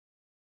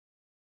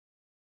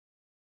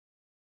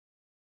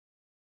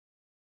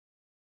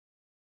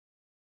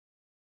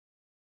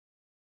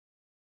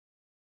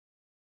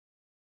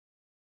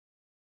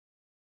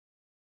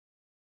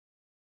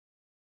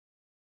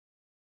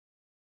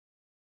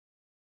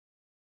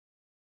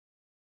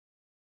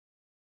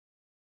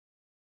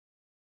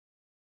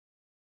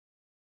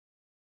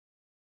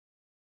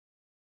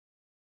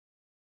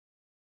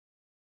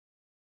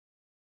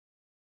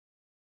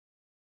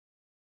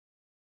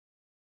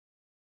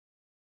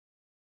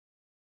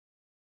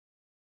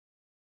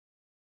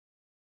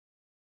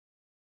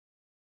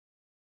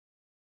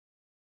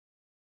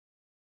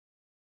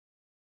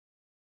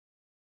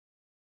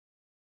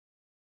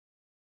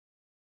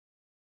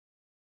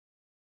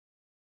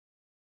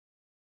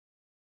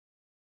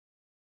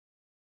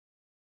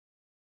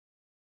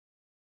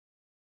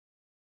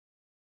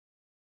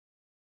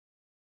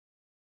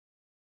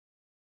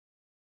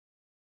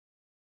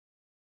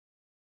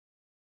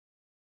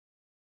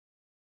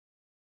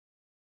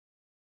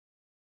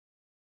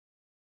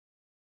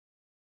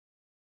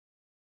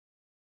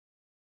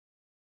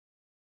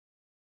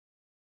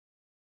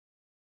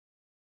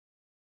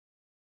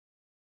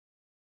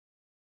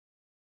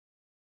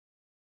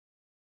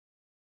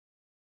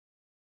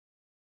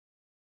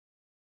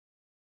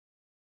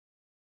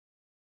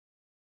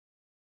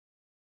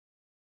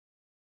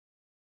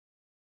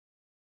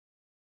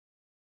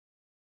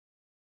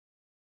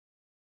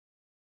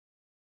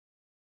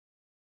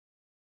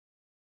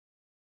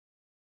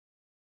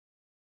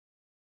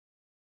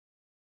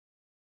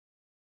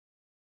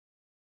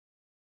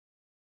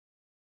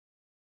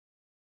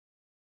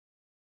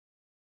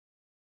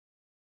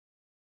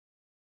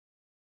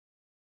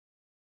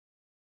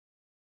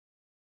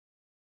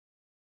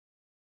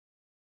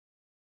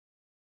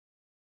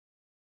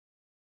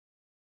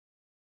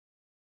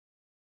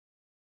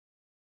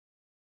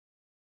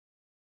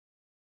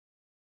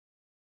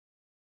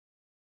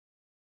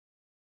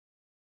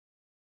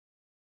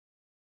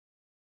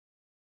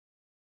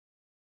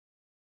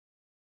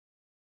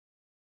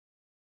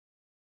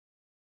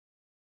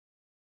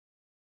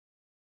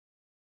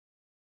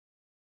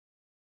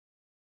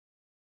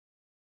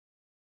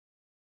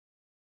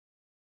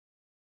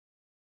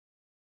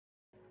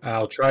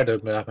I'll try to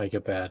not make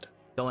it bad.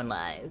 Going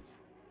live.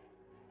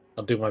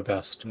 I'll do my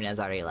best. I mean, I was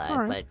already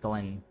live, but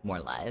going more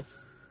live.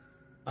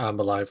 I'm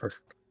a liver.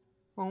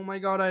 Oh my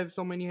god, I have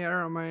so many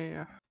hair on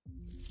my... I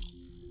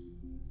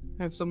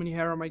have so many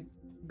hair on my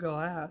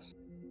glass.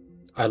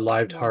 I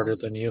lived harder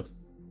than you.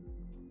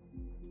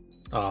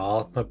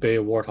 Aw, my Bay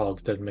of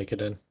Warthogs didn't make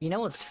it in. You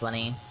know what's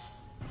funny?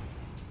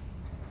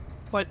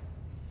 What?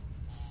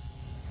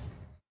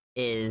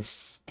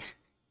 Is...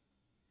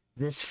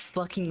 this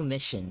fucking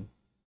mission.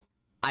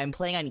 I'm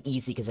playing on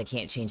easy because I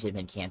can't change it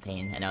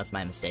mid-campaign, and that was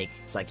my mistake,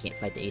 so I can't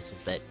fight the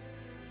aces, but...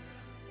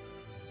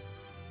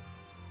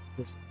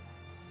 this...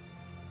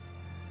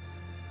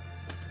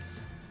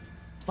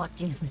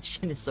 fucking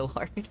mission is so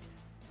hard.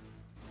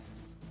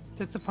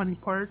 That's the funny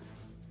part.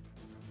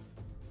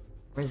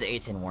 Where's the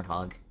A10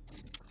 Warthog?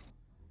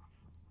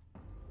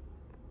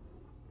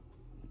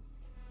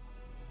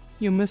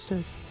 You missed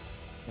it.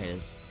 There it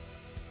is.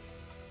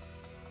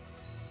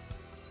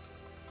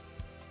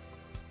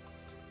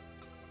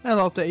 I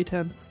love the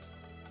A10.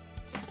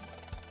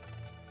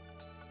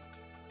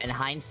 In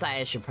hindsight,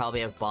 I should probably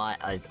have bought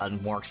a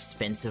more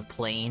expensive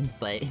plane,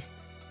 but...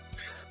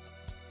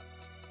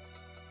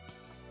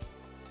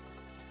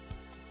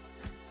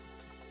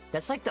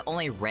 that's like the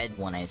only red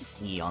one I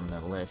see on the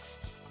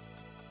list.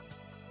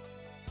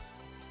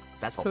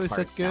 That's all So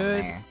parts down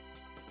there.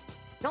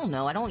 I don't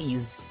know, I don't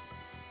use...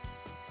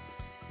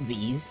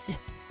 these.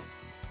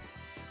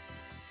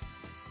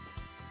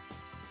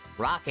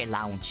 Rocket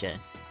launcher.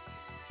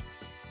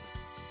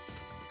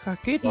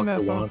 Rocket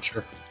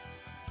launcher.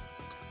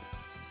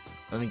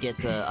 Let me get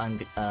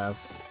the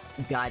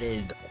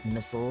guided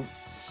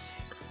missiles.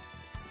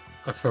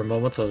 For a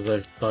moment,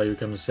 I thought you were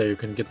gonna say you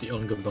can get the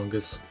Unga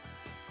Bungas.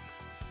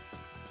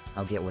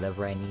 I'll get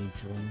whatever I need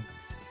to win.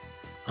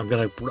 I'm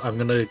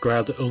gonna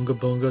grab the Unga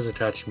Bungas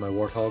attached to my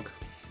Warthog.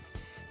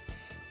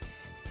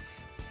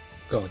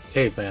 Going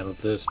caveman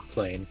with this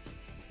plane.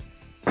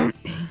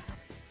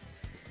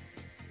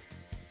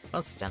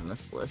 I'll stem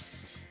this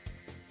list.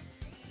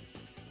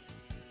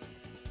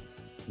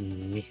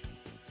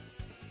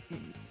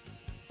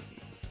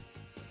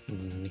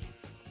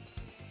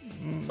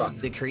 Fuck.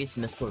 Decreased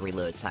missile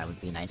reload time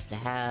would be nice to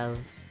have.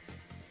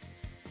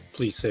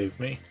 Please save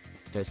me.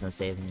 There's no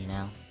saving you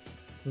now.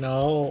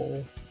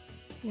 No.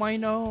 Why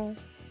no?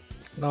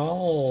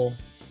 No.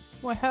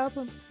 What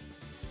happened?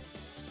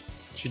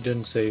 She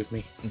didn't save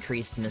me.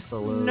 Increased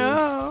missile load.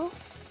 No.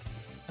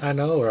 I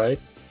know, right?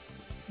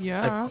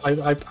 Yeah.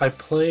 I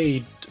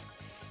played...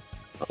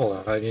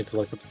 Hold on, I need to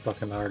look at the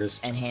fucking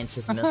artist.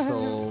 Enhances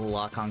missile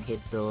lock-on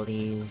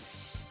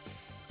capabilities.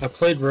 I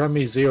played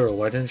Remy Zero,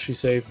 why didn't she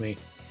save me?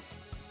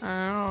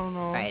 I don't know.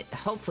 Alright,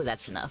 hopefully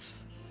that's enough.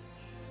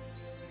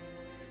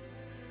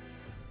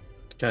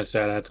 Kinda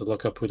sad I had to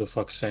look up who the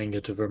fuck sang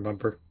it to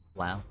remember.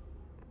 Wow.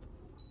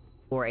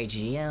 4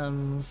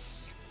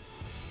 AGMs.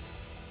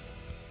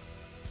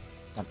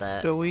 Got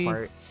that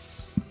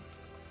parts.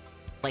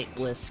 Light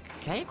Blisk.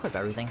 Can I equip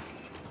everything?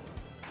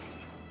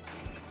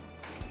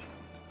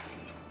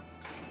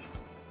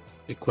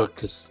 Equip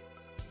this.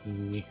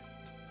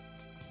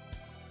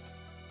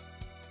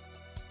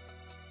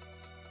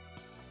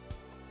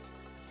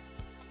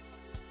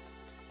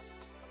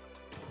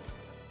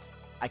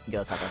 I can go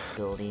without that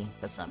ability.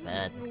 That's not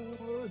bad.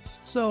 It's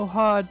so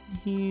hot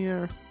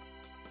here.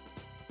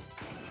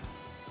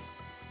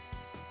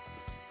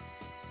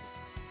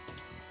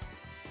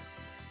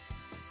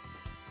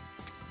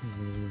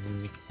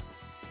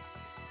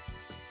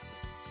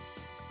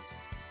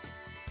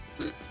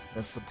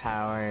 Missile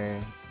power,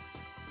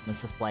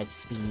 missile flight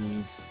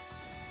speed.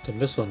 The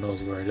missile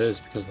knows where it is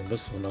because the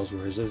missile knows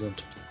where it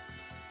isn't.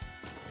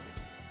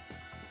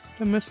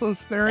 The missile is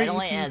very... It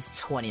only has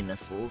 20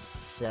 missiles,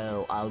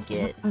 so I'll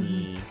get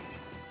the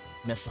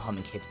missile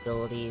humming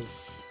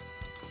capabilities.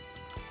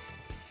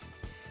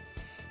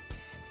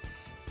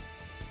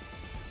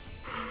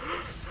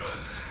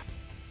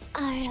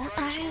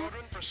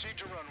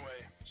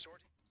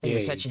 Hey,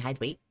 researching height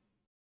weight.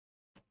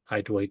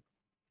 Height weight.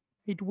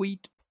 Height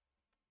weight.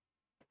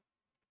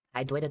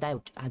 Height weight or die.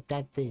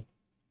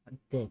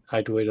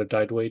 Height weight or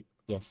died weight?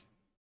 Yes.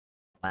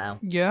 Wow.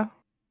 Yeah.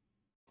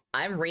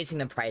 I'm raising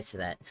the price of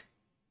that.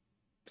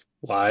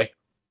 Why?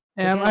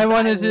 I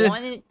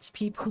wanted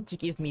people to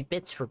give me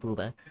bits for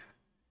Booba.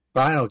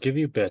 Fine, I'll give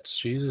you bits.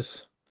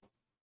 Jesus.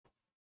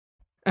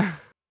 How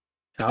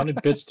many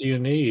bits do you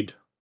need?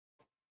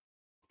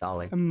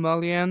 $1. $1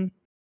 million.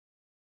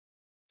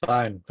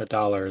 Fine,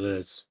 $1 it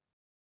is.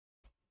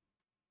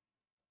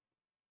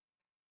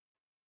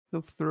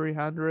 So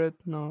 300?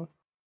 No.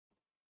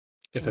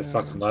 If it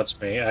fucking lets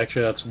me.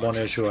 Actually, that's one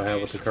issue I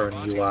have with the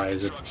current UI,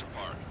 is it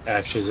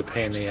actually is a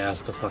pain in the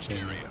ass to fucking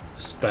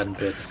spend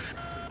bits.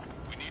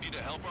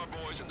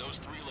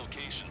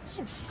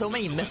 So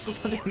many missiles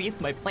underneath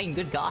my plane,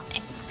 good god.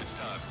 It's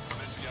time.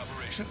 Commence the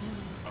operation.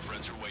 Our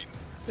friends are waiting.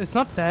 It's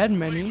not that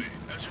many.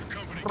 It's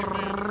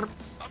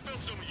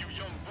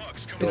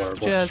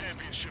just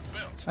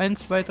 1,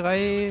 2,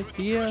 3, 4.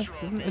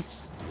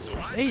 It's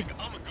 8.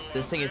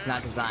 This thing is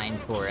not designed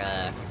for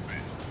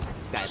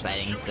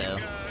skyfighting, so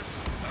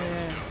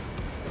Yeah.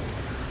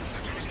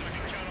 Trust I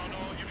can count on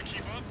all of you to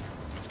keep up.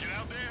 Let's get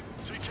out there,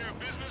 take care of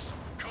business,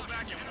 come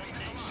back in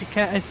one piece.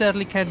 I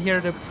sadly can't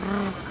hear the.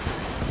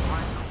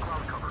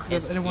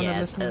 It's, anyone yeah,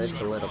 listen to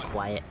it's a me? little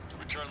quiet.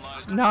 Return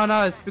lines to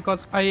No, it's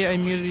because I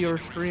muted your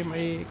stream.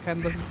 I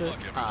can't listen to it.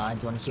 Do you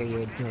want to hear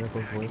your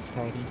adorable voice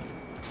party?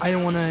 I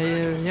don't want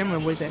to hear my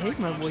voice. I hate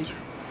my voice.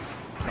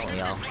 Don't we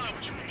all?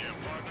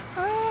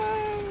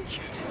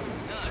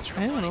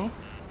 I don't know.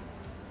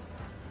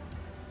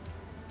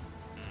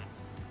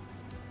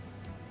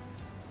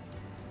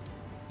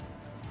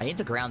 I need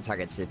the ground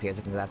targets to appear so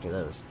I can go after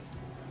those.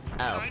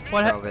 Oh,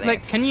 What? they're over there.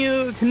 Like, can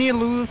you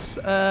lose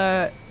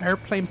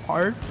airplane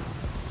parts?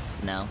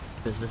 No,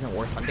 this isn't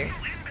War Thunder.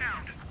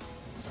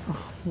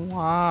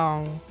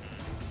 Wow.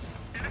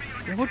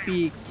 That would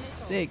be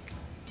sick.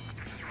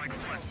 Our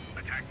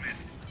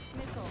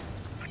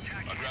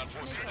ground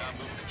forces are now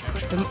moving to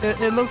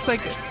capture It looks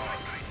like a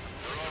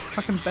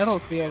fucking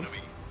battlefield.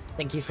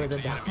 Thank you for the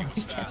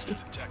download, Cassie.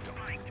 protect them.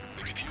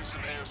 They could use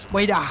some air support.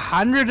 Wait,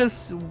 $100 is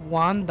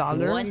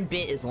 $1? 1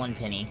 bit is 1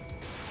 penny.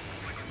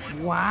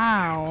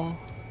 Wow.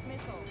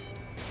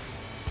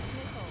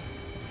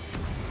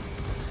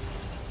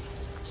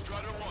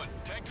 Strider 1,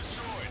 tank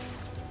destroyed.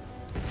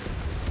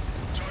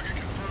 Target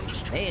confirmed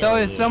destroyed. Hey, So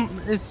if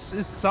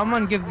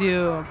someone gives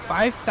you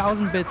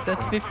 5,000 bits,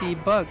 that's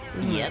 $50.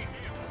 Isn't Yep. it?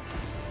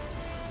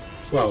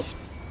 Well,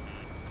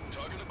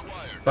 Target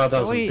acquired.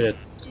 5,000 Wait. bits.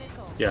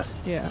 Yeah.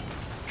 Yeah.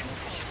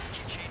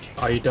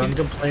 Are you done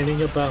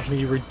complaining about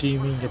me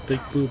redeeming a big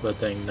booba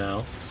thing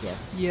now?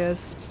 Yes.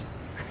 Yes.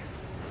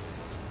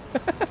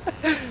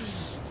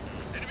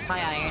 Hi,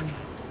 Iron.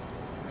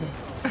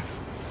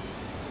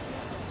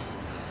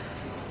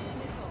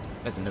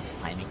 There's a missile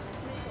behind me.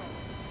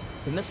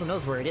 The missile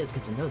knows where it is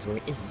because it knows where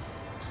it isn't.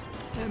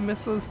 That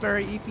missile is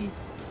very EP.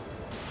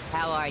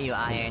 How are you,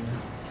 Iron?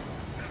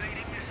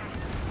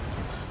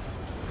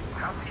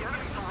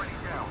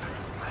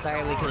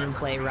 Sorry we couldn't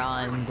play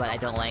Ron, but I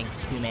don't like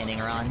humaning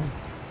Ron.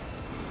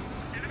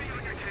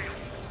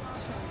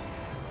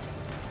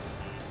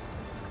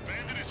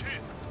 Bandit is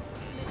hit.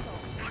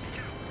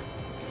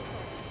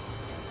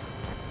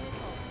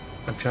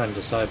 I'm trying to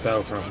decide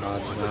Battlefront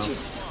mods now.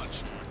 Jesus.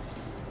 Launched.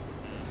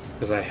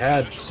 Because I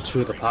had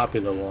 2 of the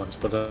popular ones,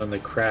 but then they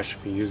crash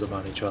if you use them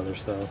on each other,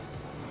 so...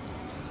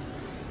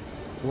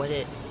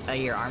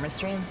 Your Arma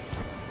stream?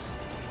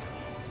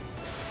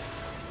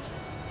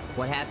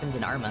 What happens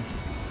in Arma?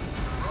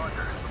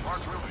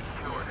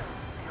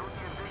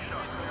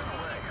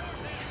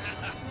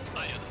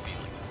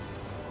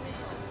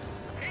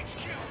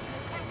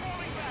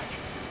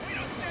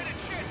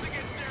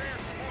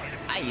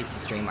 I used to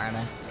stream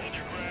Arma.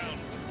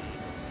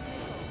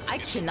 I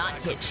cannot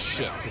hit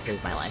shit to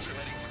save my life.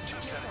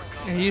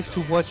 I used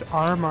to watch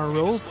Arma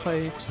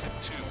roleplay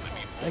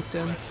back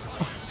then.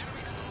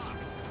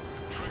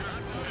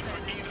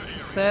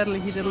 Sadly,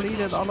 he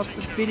deleted all of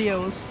the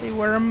videos. They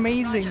were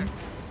amazing.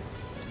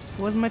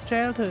 It was my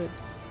childhood.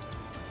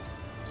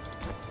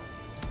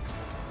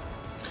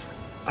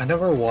 I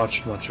never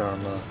watched much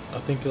Arma. I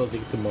think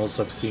the most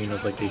I've seen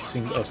is like a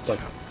single, like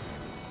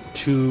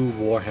 2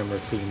 Warhammer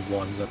themed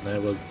ones, and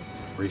that was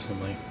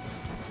recently.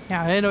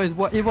 Yeah, I know. It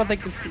was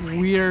like this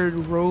weird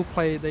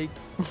roleplay. Like,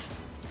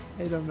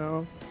 I don't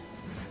know.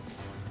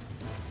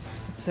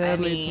 I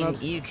Sadly, mean, it's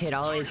not. you could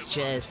always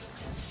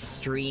just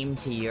stream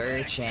to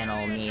your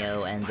channel,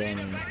 Neo, and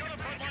then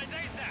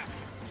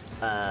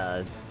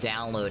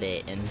download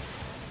it and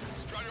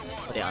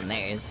put it on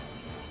theirs.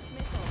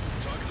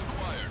 Target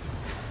acquired.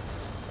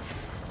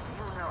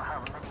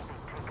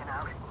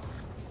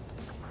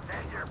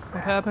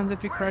 What happens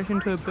if you crash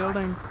into a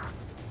building?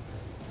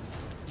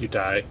 You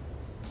die.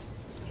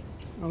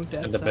 Oh,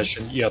 that's And the sad.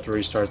 mission, you have to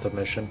restart the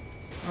mission.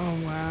 Oh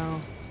wow,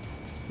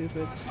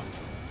 stupid.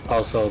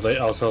 Also, they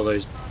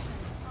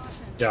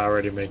yeah, I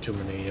already made too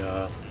many,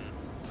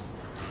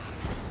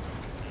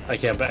 I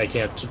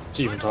can't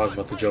even talk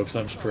about the jokes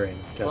on stream.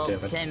 God Well, damn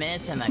it. 10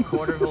 minutes, I'm a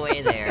quarter of the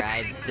way there.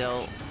 I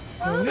don't...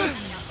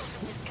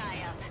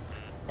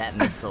 That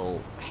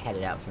missile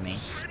headed out for me.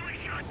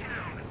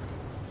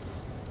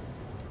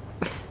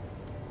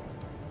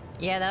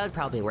 Yeah, that would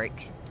probably work.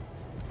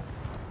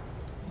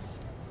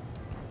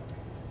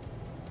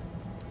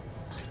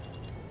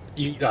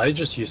 I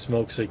just use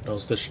smoke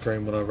signals to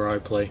stream whenever I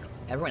play.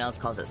 Everyone else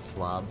calls it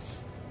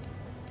slobs.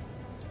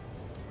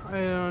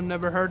 I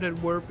never heard that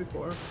word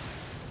before.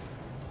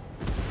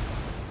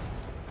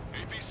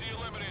 APC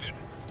eliminated.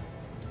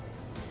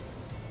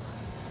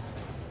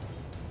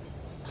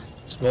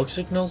 Smoke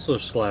signals or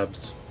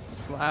slabs?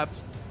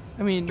 Slaps.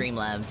 I mean,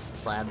 Streamlabs,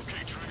 slabs.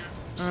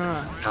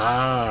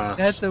 Ah,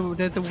 that's a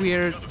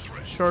weird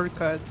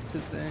shortcut to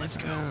say. I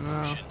don't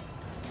know.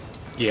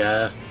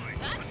 yeah.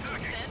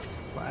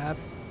 Slaps.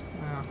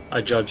 Wow.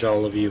 I judge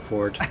all of you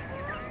for it.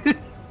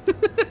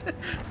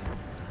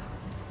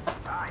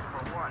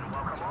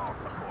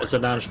 As a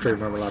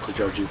non-streamer, I'm allowed to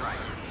judge you.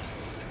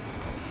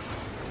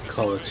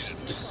 Call it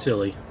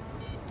silly.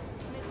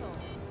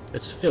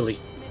 It's Philly.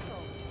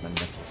 My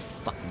missiles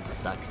fucking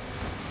suck.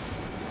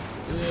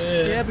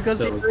 Yeah, because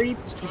they silly. read.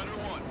 Strider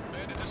 1,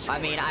 bandit I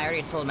mean, I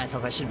already told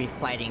myself I should be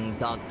fighting,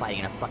 dogfighting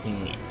in a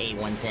fucking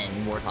A110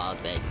 Warthog,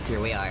 but here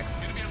we are.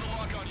 Enemy has a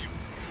lock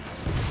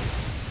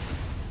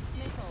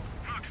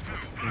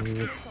on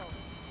you.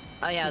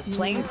 Oh yeah, I was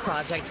playing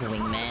Project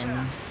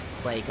Wingman,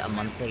 like, a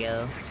month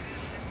ago.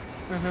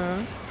 Uh-huh.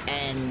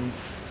 And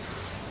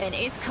in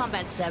Ace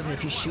Combat 7,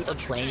 if you shoot a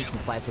plane, you can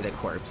fly through the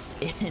corpse.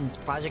 In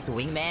Project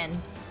Wingman,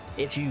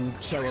 if you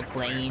kill a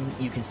plane,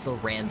 you can still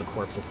ram the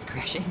corpse as it's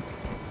crashing.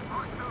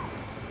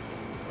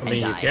 I mean,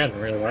 you die. can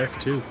in real life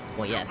too.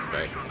 Well, yes,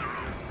 but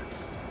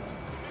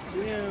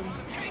Damn.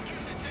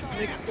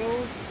 Next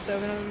goal,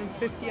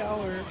 750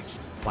 hours.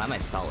 why am I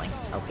stalling?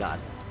 Oh god.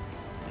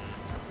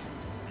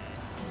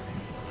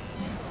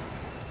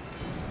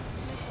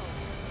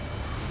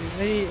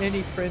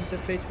 Any friends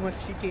that play too much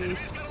GTA?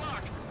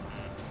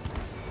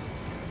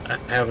 I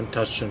haven't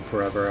touched him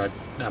forever.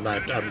 I'm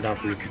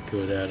not really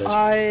good at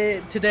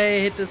it.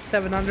 Today hit the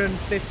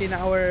 715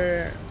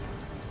 hours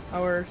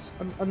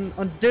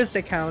on this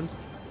account,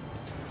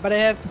 but I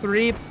have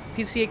 3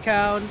 PC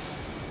accounts,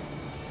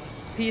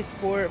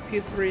 PS4,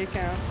 PS3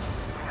 account.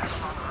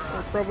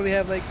 I'll probably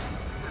have like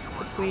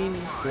between.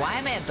 Why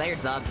am I a better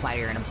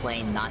dogfighter and I'm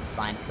playing not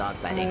signed for I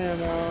dogfighting? don't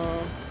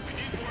know.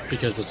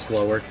 Because it's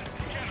slower.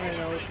 I don't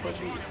know. It's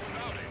probably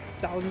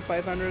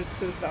 1,500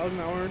 to 1,000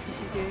 hours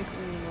in GTA. I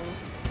don't know.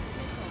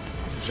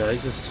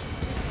 Jesus.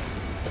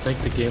 I think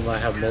the game I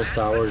have most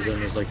hours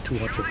in is like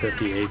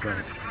 258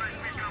 right.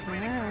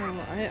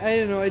 Wow, I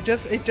don't know. It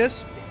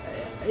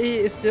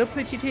still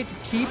play GTA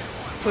to keep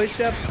push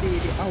up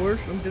the hours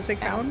on this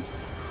account.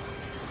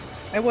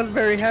 I was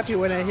very happy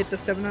when I hit the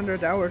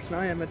 700 hours. Now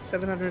I am at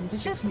 700.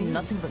 There's just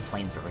nothing but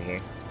planes over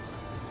here.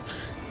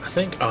 I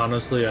think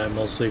honestly I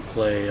mostly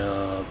play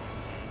I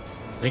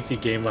think the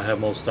game I have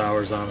most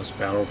hours on is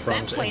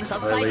Battlefront. That plane's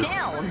upside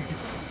down!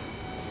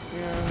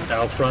 Yeah.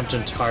 Battlefront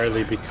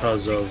entirely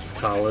because of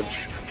college.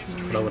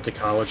 When I went to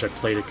college I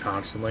played it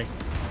constantly.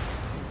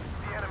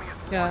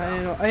 Yeah,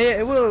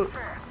 I know.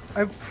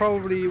 I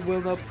probably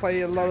will not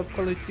play a lot of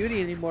Call of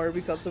Duty anymore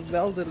because of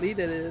Val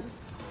deleted it.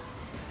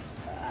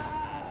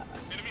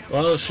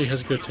 Well, she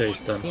has good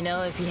taste then. You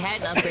know, if you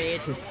hadn't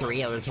upgraded to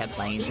 3, I would have kept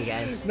playing with you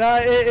guys. No,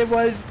 it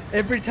was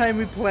every time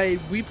we played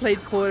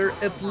for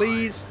at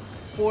least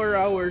 4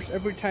 hours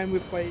every time we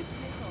played.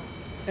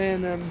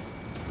 And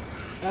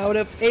out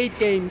of 8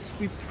 games,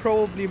 we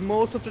probably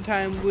most of the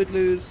time would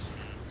lose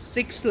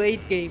 6 to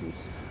 8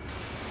 games.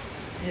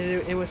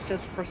 And it was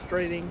just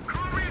frustrating.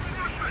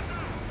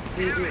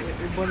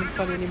 It wasn't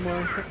fun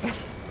anymore.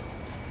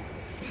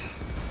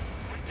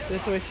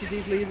 That's why she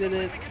deleted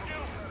it.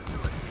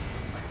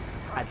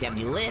 God damn,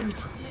 you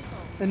lived!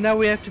 And now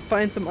we have to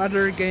find some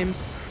other games.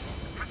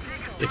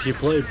 If you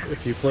play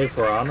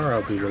For Honor,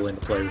 I'll be willing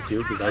to play with you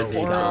because I need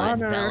For to.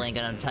 Honor. Bell ain't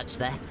gonna touch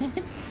that.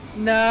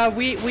 Nah,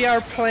 we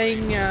are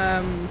playing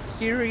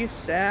Serious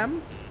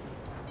Sam.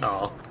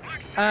 Oh.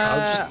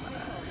 I'll just...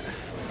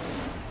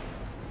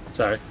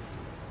 Sorry.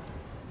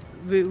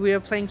 We are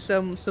playing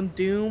some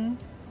Doom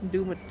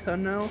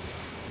Eternal.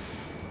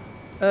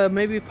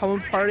 Maybe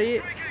Pummel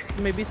Party,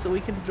 maybe so we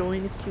can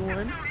join if you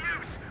want.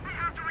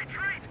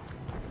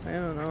 I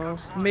don't know.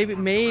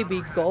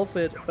 Maybe golf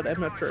it, but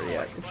I'm not sure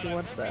yet if you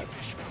want that.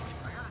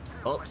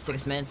 Oh,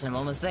 6 minutes and I'm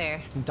almost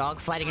there.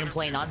 Dogfighting and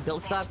plane not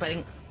built for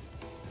dogfighting.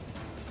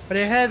 But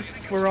I had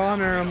For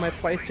Honor on my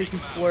PlayStation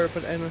 4,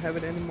 but I don't have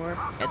it anymore.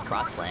 It's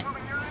crossplay.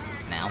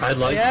 Now. I'd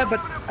like. Yeah, but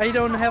I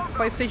don't have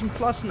PlayStation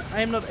Plus, and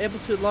I'm not able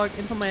to log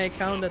into my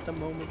account at the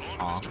moment.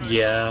 Aw.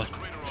 Yeah.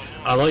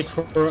 I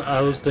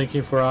was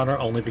thinking For Honor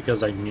only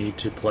because I need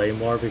to play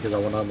more because I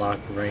want to unlock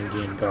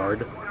Varangian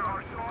Guard.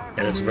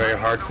 And it's very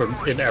hard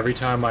and every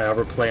time I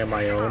ever play on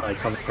my own, I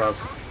come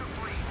across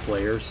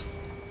players.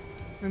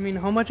 I mean,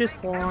 how much is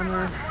For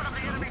Honor?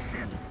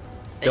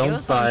 It Don't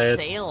goes on buy it.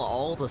 sale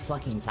all the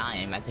fucking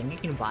time. I think you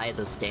can buy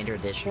the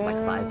standard edition for like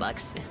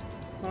 $5.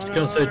 I was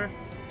gonna say,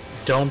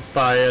 don't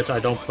buy it. I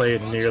don't play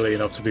it nearly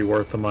enough to be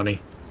worth the money.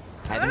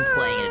 I've been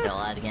playing it a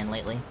lot again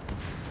lately.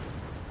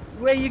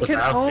 Wait, you can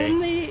Without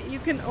me.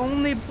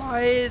 only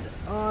buy it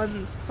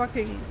on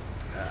fucking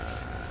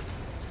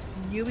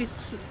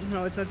Ubisoft.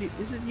 No, it's not. Is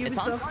it Ubisoft? It's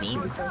on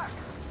Steam. Ubisoft.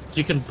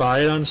 You can buy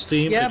it on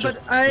Steam. Yeah, it just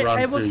but I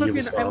runs was through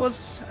looking.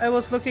 Ubisoft. I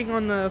was looking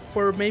on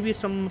for maybe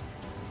some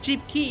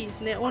cheap keys.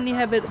 And they only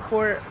have it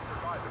for.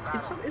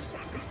 It's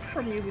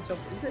from Ubisoft,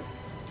 is it?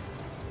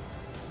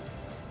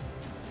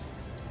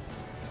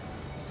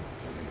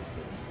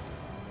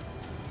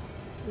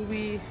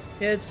 Yeah,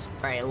 it's.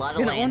 Alright, a lot of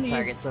You can land only-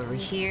 targets over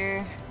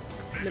here.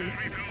 Let me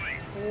see.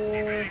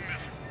 Four,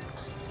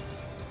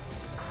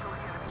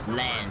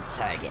 Land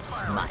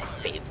targets, my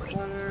favorite.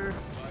 Honor.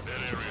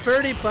 It's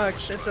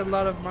 $30. That's a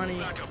lot of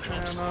money. I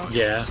don't know.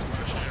 Yeah.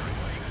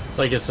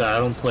 Like I said, I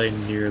don't play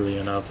nearly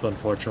enough,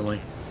 unfortunately.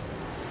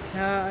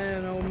 Yeah, I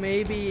don't know.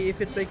 Maybe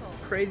if it's like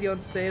crazy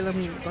on sale,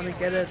 I'm gonna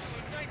get it.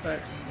 But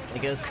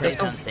It goes crazy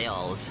That's on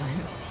sales.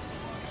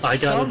 I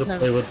got it to Sometimes-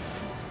 play with.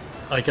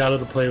 I got it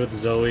to play with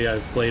Zoe.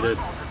 I've played it,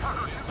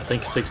 I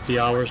think 60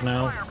 hours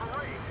now.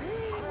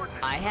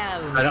 I I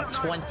have don't-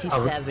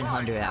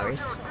 2,700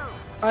 hours.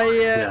 I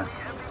Yeah.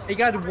 I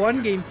got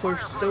one game for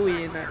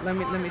Zoe in that. Let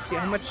me see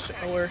how much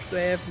hours do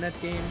I have in that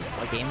game.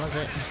 What game was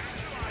it?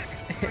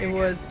 It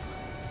was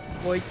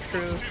Void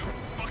Crew.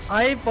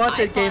 I bought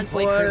the game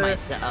Void Crew for.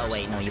 myself. Oh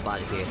wait, no, you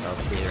bought it for yourself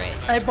too, right?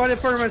 I bought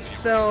it for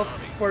myself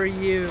for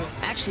you.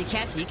 Actually,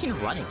 Cassie, you can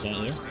run it,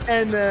 can't you?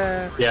 And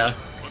Yeah.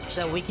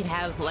 So we can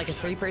have like a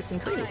 3-person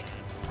crew.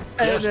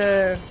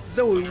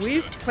 Zoe,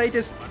 we've played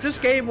this. This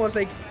game was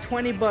like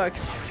 $20.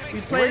 We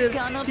played We're it.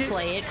 gonna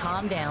play it.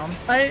 Calm down.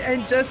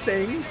 I'm just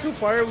saying. So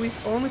far,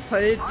 we've only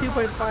played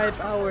 2.5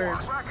 hours.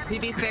 To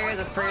be fair,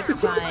 the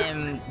first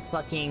time,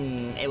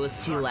 it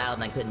was too loud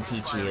and I couldn't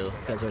teach you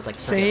because there was like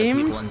 30 other Same.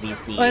 people in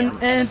VC. And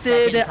the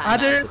second the time I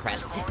other-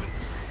 suppressed it.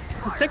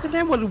 The second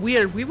time was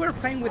weird. We were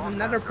playing with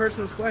another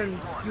person as well. And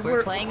you We're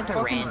were playing with a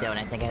talking- rando and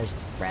I think I was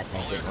just suppressed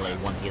and I didn't really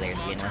want to be there to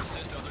begin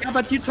with. Yeah,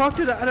 but you talked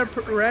to the other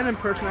random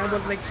person. I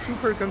was like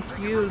super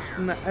confused,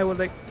 and I was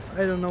like,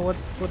 I don't know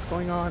what's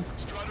going on.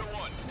 Strider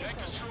 1, tank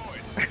destroyed.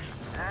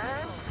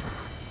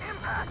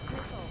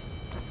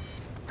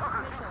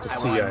 The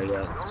CIS.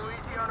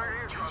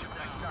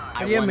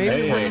 I Yeah, won maybe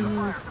this Hey.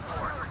 time.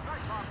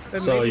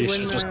 when. So maybe you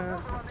when, should just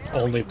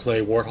only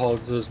play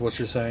Warthogs, is what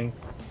you're saying?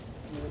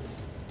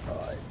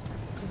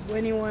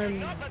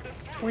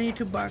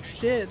 $22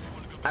 shit.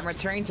 I'm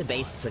returning to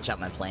base to switch out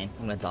my plane.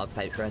 I'm gonna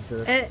dogfight for the rest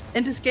of this.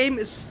 And this game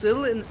is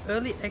still in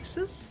early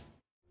access?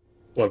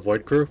 What,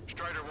 Void Crew?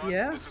 Strider 1,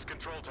 Yeah. this is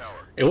control tower.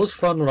 It was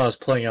fun when I was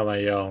playing on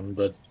my own,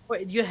 but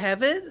Wait, you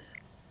have it?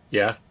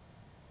 yeah.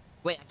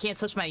 Wait, I can't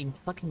switch my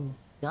fucking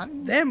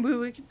gun? Then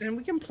we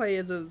can play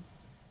as a.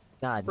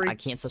 God, freak. I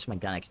can't switch my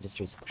gun. I can just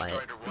resupply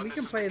it. Strider 1, We this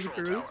can is play as a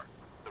control group. tower.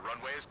 The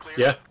runway is clear.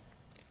 Yeah.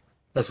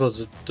 That's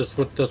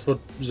what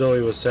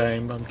Zoe was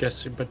saying. I'm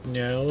guessing, but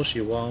no,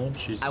 she won't.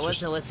 She's I just,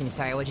 wasn't listening.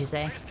 Sorry, what'd you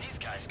say? These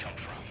guys come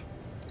from.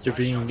 you're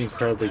being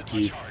incredibly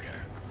geek.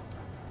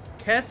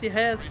 Cassie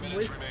has.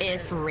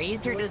 If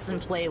Razor doesn't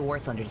play War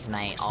Thunder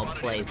tonight, I'll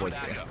play Void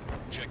Crew.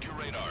 Check your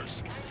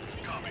radars.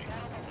 Copy.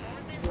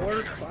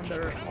 War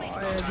Thunder. Oh,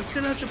 yeah, we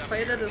still have to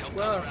play that as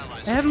well.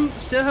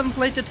 Still haven't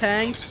played the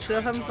tanks. Still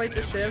haven't played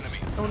the ships.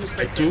 Only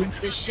I played do.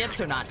 The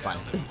ships are not fun.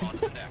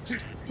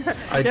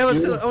 I Yeah, but do.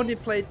 still only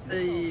played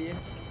the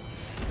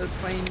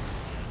plane.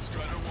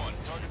 Strider 1,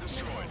 target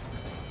destroyed.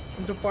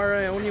 And so far,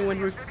 I only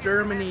went with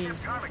Germany.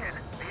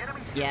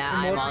 Yeah,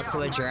 I'm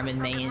also a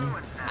German main.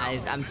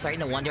 I'm starting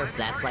to wonder if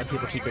that's why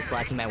people keep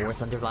disliking my War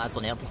Thunder VODs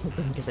on Apple,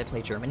 because I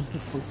play Germany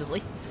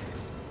exclusively.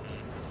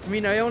 I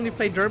mean, I only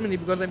play Germany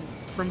because I'm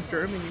from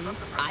Germany.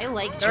 I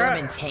like There are-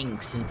 German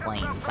tanks and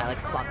planes. I like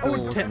Oh,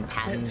 Buckles and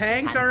Patton.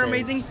 tanks are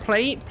amazing.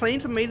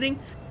 Planes amazing.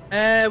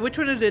 Which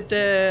one is it?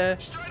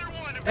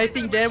 I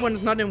think that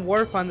one's not in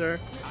War Thunder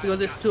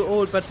because it's too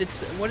old. But it's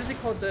what is it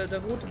called?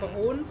 The Rote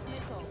Baron?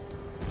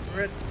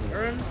 Red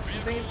Baron? I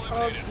think it's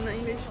called in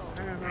English.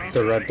 I don't know.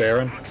 The Red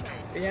Baron.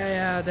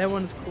 Yeah, that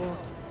one's cool.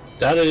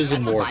 That is in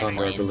That's a War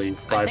Thunder, I biplane. believe.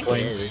 I think it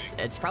Biplanes. is.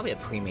 It's probably a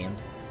premium.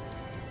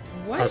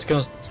 What?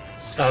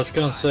 I was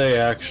gonna say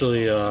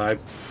actually, I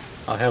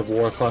have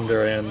War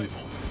Thunder, and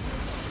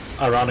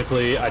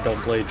ironically, I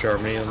don't play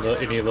Germany in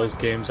any of those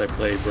games. I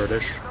play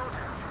British.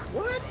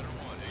 What?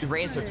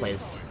 Razor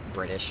plays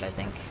British, I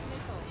think.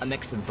 A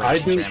mix of I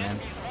British do- and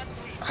German.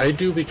 I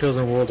do because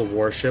in World of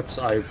Warships,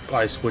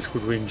 I switch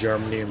between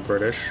Germany and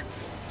British,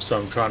 so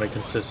I'm trying to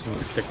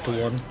consistently stick to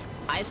one.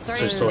 I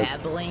started Just so-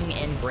 dabbling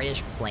in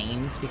British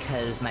planes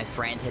because my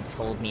friend had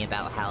told me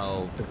about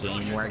how the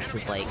game works.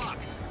 Is like,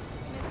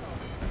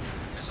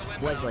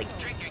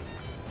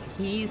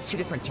 he used two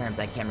different terms.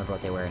 I can't remember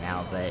what they were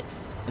now, but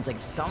it's like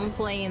some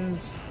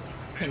planes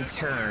can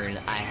turn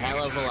a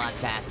hell of a lot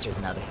faster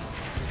than others.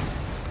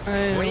 I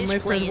don't know, British my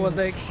friend planes was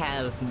like,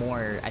 have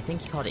more. I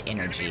think he called it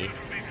energy.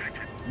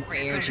 More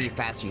energy,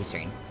 faster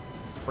U-turn.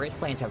 British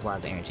planes have a lot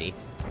of energy.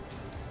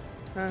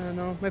 I don't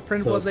know. My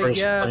friend The was like, British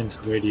yeah, planes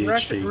have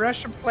ADHD.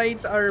 Russian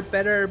planes are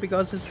better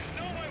because this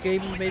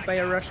game is made by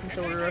a Russian,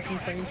 so the Russian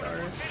planes are.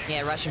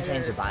 Yeah, Russian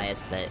planes are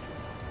biased, but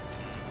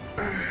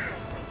Vehicle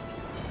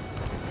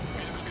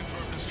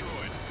confirmed destroyed.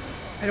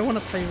 I don't want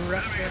to play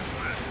Russia.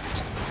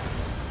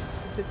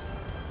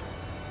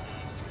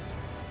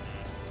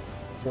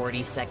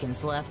 40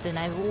 seconds left, and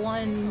I've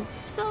won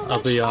so much I'll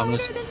be harder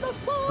honest, than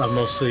before. I'm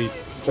mostly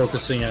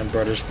focusing on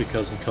British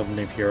because in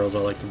Company of Heroes, I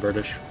like the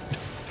British.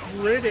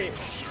 British.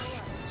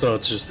 So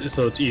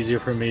it's easier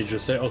for me to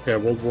just say, okay,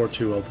 World War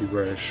II, I'll be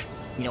British.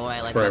 You know what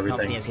I like for about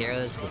Company everything. of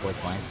Heroes? The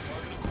voice lines.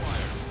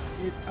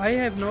 I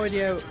have no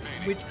idea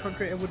which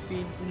country I would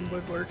be in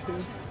World War II.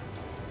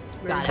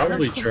 God,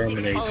 Probably I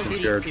Germany, Call of since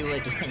Duty you're- 2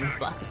 again,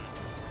 but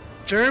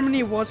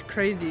Germany was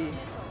crazy.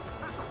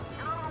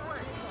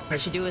 I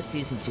should do a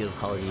season 2 of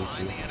Call of Duty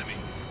 2.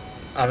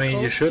 I mean,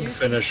 Call you of should Duty?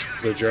 finish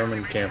the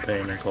German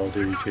campaign in Call of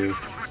Duty 2.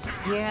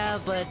 Yeah,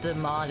 but the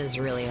mod is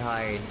really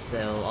hard,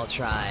 so I'll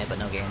try, but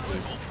no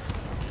guarantees.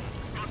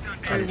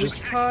 I'm And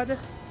just- which COD?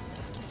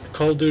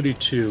 Call of Duty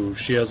 2,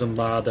 she has a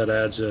mod that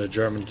adds a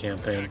German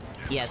campaign.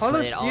 Yes, Call but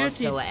of it Duty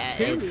also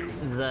 2. it's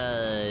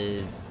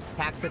the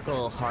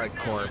tactical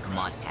hardcore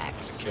mod pack,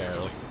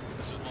 so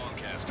This is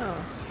Longcast. Oh.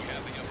 We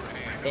have the upper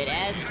hand. It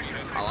adds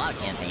a lot of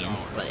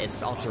campaigns, but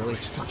it's also really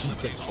fucking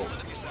difficult.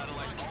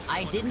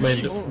 I didn't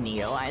Wait, use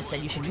Neo, I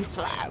said you should use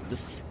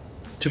slabs.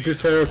 To be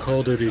fair, Call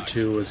of Duty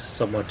 2 is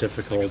somewhat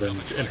difficult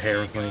and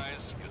inherently.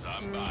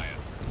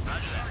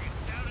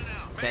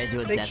 Gotta do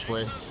a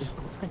deathless.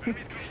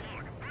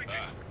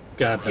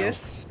 God no.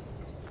 Yes.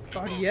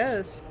 God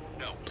yes.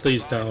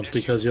 Please don't,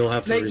 because you'll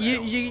have to Like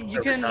reset.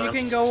 you can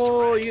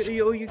go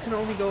you can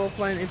only go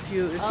offline if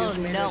you Oh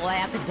made no, it. I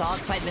have to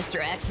dogfight Mr.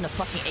 X in a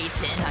fucking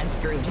A10. I'm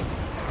screwed.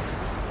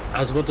 I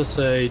was about to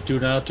say, do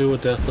not do a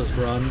deathless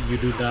run. You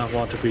do not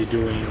want to be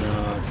doing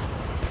the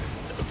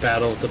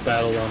battle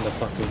on the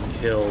fucking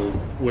hill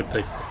with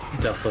a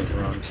deathless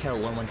run. Hill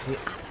 112.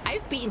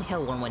 I've beaten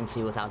Hill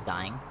 112 without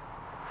dying.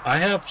 I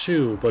have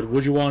too, but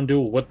would you want to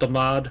do it with the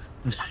mod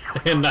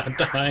and not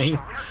dying?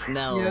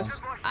 No, Yes.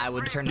 I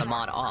would turn the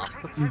mod off.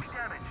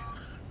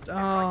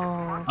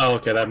 Oh, Oh,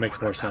 okay, that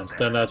makes more sense.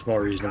 Then that's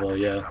more reasonable,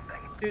 yeah.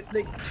 dude,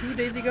 like 2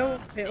 days ago,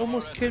 I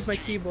almost killed my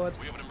keyboard.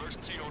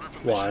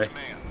 Why?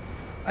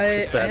 I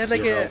had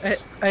like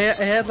I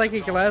had like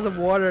a glass of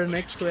water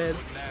next to it,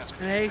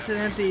 and I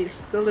accidentally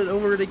spilled it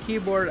over the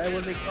keyboard. I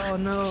was like, oh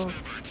no!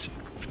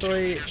 So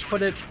I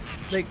put it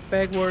like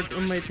backward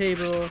on my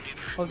table,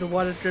 while the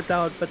water dripped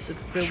out, but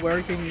it's still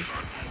working.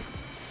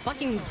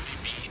 Fucking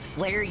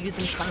Blair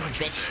using son of a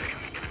bitch.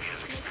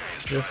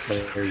 You're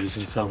fair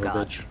using son of a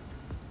God. bitch.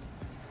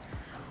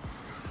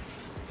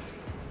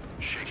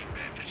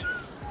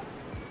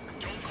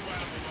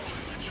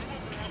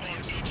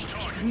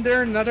 Isn't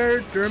there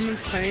another German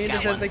plane Got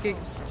that has one. like a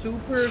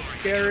super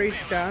scary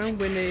sound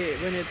when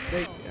it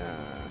like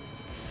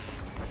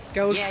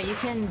goes? Yeah, you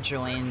can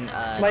join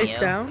Slice Neo.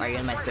 down? Are you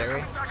in my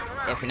server?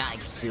 If you're not,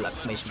 you can do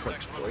exclamation point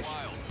Discord.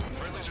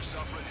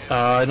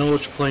 I know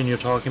which plane you're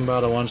talking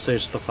about. I want to say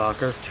it's the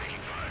Fokker.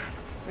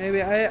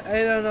 Maybe I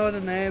don't know the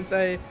names.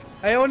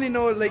 I only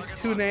know like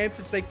 2 names.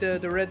 It's like the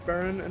Red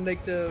Baron and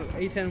like the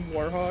A10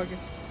 Warhog.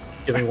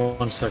 Give me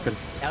 1 second.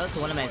 That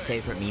was one of my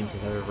favorite memes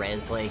I've ever read.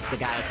 Is like the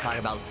guy was talking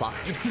about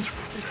fuckers,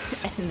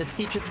 and the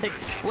teacher's like,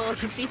 "Well,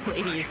 you see,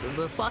 ladies,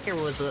 the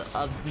fucker was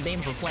a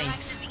name of a plane."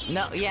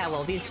 No, yeah,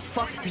 well, these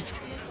fuckers.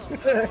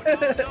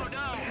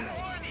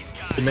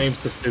 The name's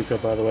the Stuka,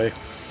 by the way.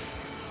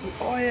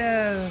 Oh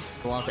yeah.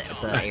 Want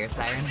the air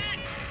siren?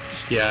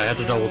 Yeah, I had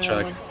to double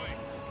check. All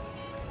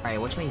right,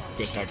 which one is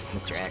dickheads,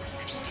 Mr.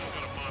 X?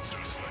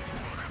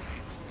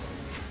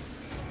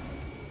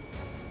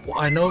 Well,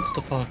 I know it's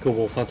the Fokker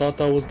Wolf. I thought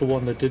that was the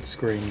one that did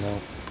scream,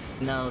 though.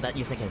 No, that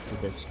you're thinking of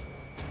Stukas.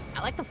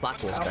 I like the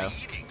fuck wolf though.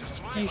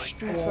 You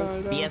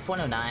stupid. BF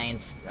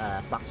 109s,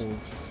 fuck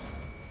wolves.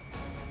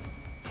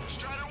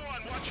 Strider 1,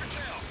 watch your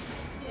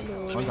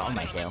tail. One's on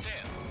my tail.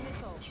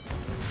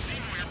 See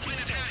where your plane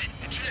is headed.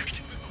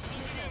 Eject.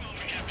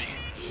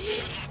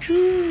 Forgive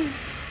me.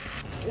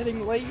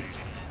 Getting late.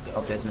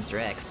 Oh, there's Mr.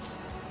 X.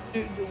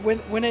 Dude,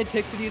 when I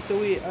texted you,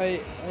 Zoe, I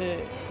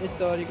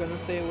thought you're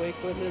gonna stay awake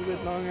for a little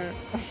bit longer.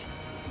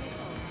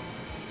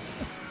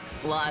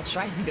 Well, I was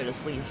trying to go to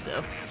sleep,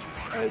 so.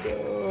 I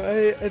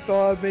know. I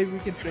thought maybe we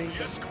could drink.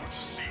 Escorts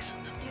are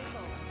seasoned.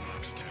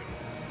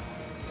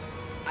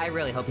 I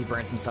really hope he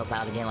burns himself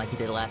out again like he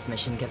did last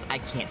mission, because I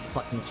can't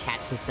fucking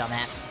catch this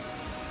dumbass.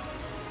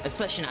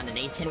 Especially not an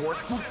A10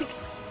 Warhawk.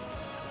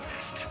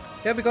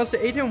 Yeah, because the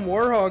A10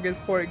 Warhog is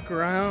for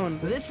ground.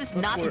 This is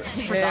not for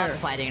designed for air.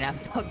 dogfighting, and I'm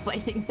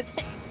dogfighting with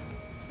it.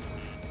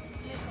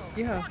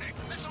 Yeah,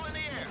 Missile in the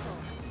air.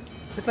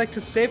 it's like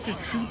to save the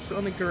troops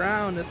on the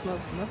ground. It's not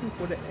nothing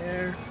for the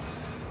air.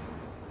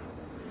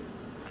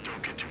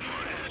 Don't get too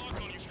far ahead.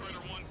 Lock on you, Strider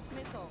 1.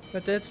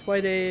 But that's why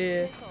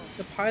the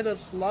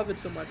pilots love it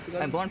so much.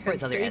 Because I'm going you for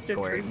his can other save the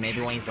escort. troops.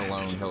 Maybe when he's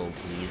alone, he'll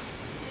leave.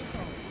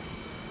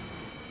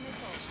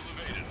 Missile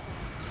evaded.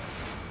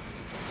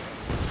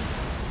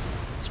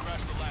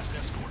 Scratch the last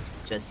escort.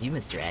 Just you,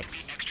 Mr.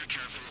 X. Extra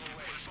careful.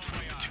 It's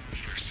only been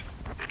 2 years.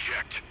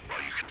 Eject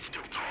while you can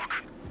still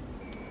talk.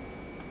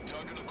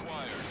 Target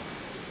acquired.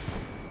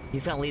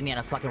 He's gonna leave me on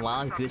a fucking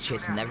wild goose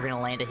chase and never gonna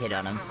land a hit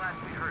on him.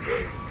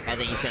 I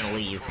think he's gonna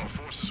leave. Our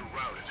forces are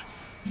routed.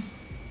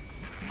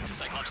 This is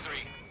Cyclops 3.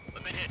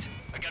 Let me hit.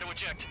 I gotta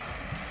eject.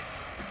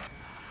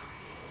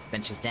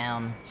 Bench is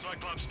down.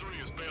 Cyclops 3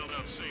 is bailed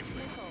out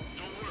safely.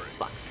 Don't worry.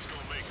 Fuck. He's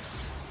gonna make it.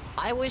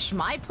 I wish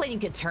my plane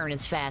could turn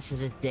as fast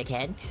as his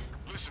dickhead.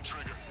 Listen,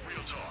 Trigger.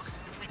 Real talk.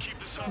 If we keep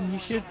this up, You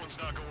should someone's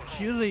not going home.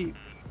 choose the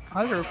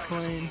other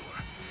plane.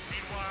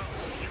 Meanwhile,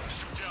 you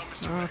shoot down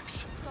Mr.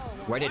 X.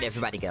 Where did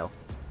everybody go?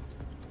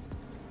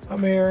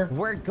 I'm here.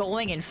 We're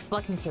going in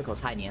fucking circles,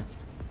 hiding you.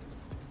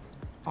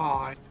 Aw,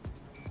 Alright,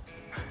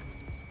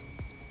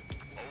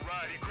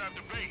 he grabbed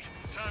the bait.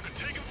 Time to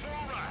take him for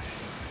a ride.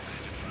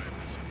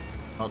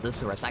 Well, this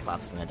is where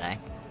Cyclops is gonna die.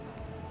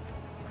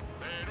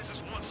 Man, this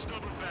is one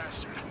stubborn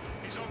bastard.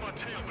 He's on my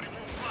tail, but he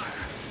won't fire.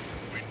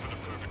 Wait for the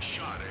perfect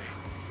shot, eh?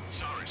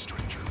 Sorry,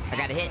 stranger. I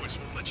got a hit. Boys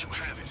won't let you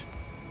have it.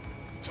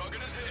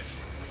 Target is hit.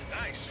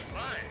 Nice.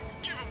 Flying.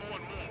 Give him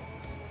one more.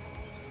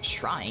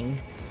 Trying.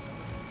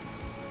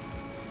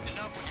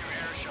 Enough with your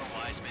air show,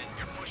 Wiseman.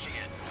 You're pushing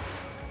it.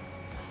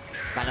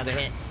 Got another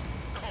hit.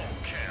 Oh,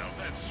 Cal,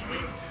 that's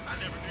sweet. I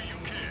never knew you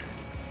cared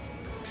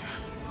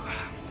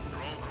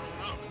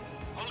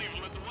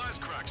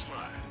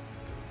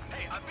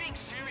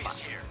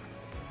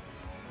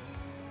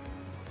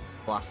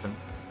Lost him.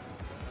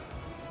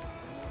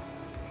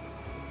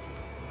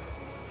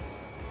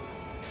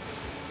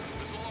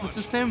 What's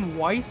his name?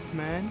 Weiss,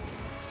 man.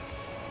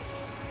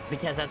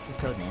 Because that's his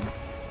code name.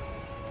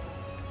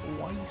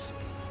 Weiss.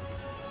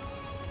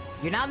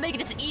 You're not making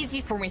this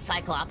easy for me,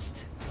 Cyclops.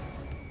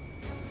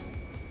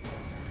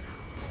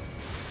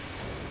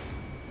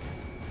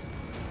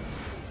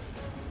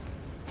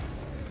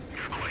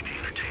 You're quite the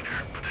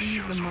entertainer, but the He's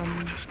show's the over man.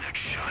 with this next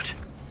shot.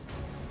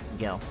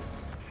 Go.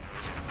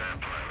 Wasn't a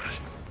bad pilot.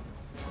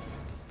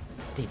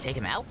 Did he take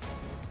him out?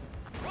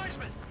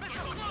 Wiseman, missile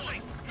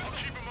closing! I'll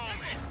keep him on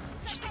me.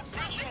 Just a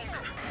bit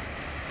longer.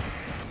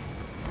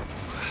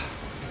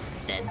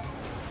 Dead.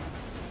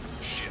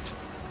 Shit.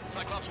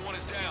 Cyclops 1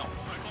 is down.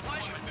 Cyclops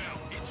 1 is down.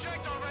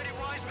 Eject already,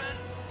 Wiseman!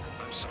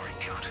 I'm sorry,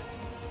 Count.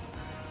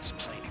 This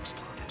plane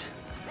exploded.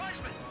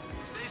 Wiseman,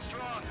 stay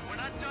strong. We're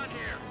not done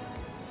here.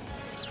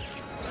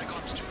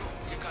 Cyclops 2,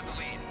 you've got the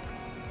lead.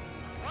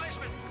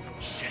 Wiseman!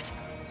 Shit!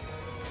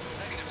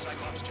 Negative,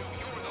 Cyclops 2,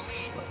 you were the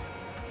lead.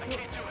 I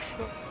can't do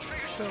it.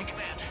 Trigger should take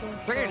command.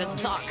 Trigger doesn't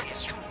talk.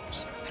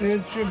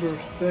 It's your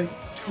birthday.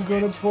 We're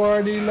gonna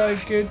party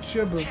like it's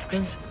your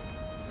birthday.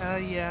 Hell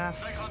yeah.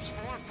 Cyclops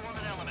 4, form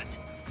an element.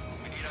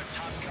 We need our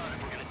top gun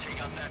if we're gonna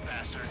take out that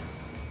bastard.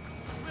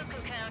 We'll go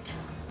count.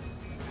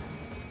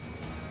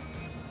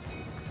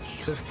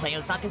 This plane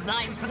was not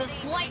designed for this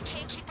flight.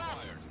 Can't keep up.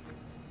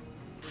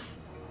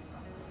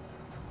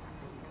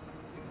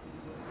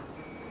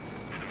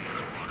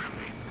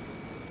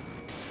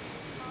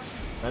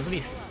 Let's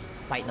be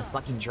fighting a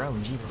fucking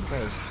drone. Jesus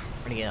Christ.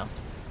 Where'd he go?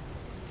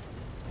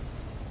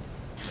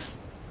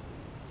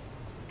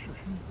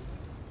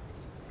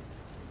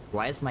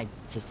 Why is my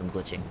system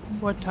glitching?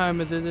 What time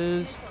is it? It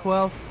is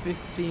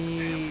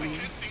 12:50.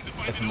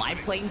 Is my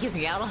plane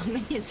giving out on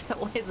me? Is that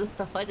why the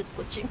HUD is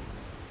glitching?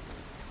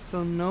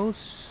 So no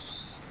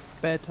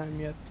bad time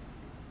yet.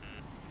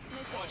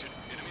 Watch it.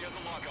 Enemy has a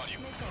lock on you.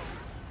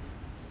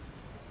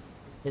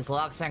 His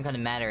locks aren't gonna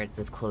matter at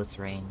this close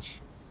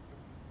range.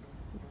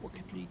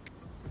 Rocket League.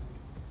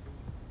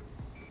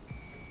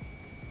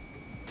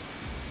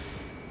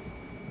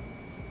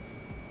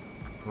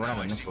 Run out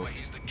of Now I see why missiles.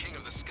 he's the king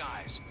of the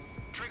skies.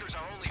 Trigger's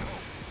our only hope.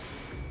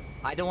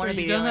 I don't want to Wait,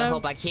 be you the don't only have-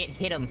 hope. I can't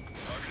hit him.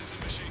 Target is in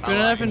machine. Oh, Don't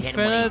I have can hit him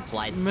when he infinite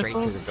flies straight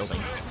through the missiles?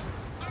 buildings.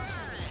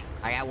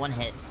 I got one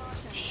hit.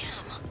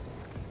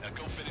 Now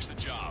go finish the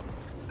job.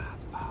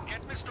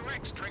 Get Mr.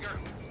 X, Trigger.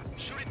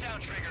 Shoot it down,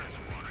 Trigger.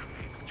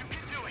 You can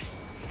do it.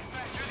 In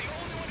fact, you're the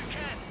only one who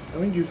can.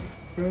 I mean, you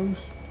bros.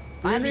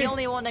 I'm the Really?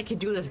 only one that can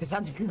do this because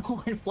I'm the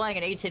one flying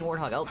an A-10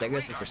 Warthog. Oh, there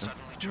goes the system.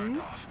 Suddenly turned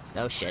off.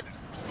 No shit.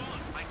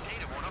 My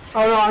data won't up.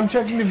 Oh no, I'm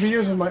checking the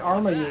videos of my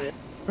armor unit.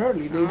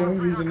 Apparently, they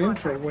don't use an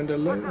intro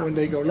when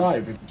they go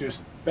live. It's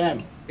just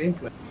bam,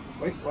 gameplay.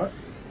 Wait, what?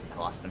 I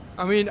lost him.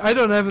 I mean, I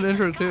don't have an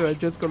intro too. I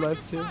just go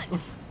live too.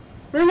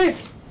 Really?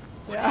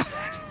 Yeah.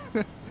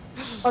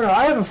 Oh no,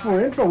 I have a full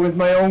intro with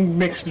my own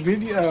mixed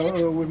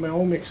video, with my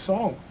own mixed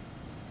song.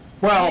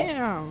 Well,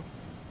 Damn.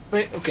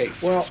 wait, okay.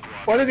 Well,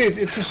 what it is,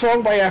 it's a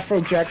song by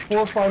Afrojack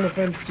for Final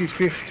Fantasy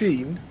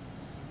 15,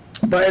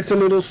 but it's a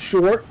little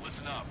short,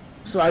 Listen up.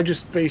 so I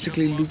just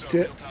basically looped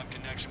it Real-time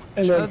connection with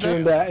and then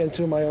turned that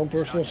into my own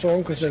personal song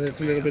because then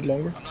it's a little bit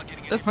longer. I'm not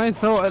getting That's fine.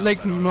 So,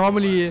 like,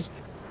 normally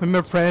when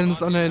we're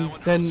friends and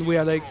then we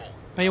are like,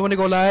 hey, you wanna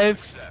go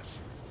live?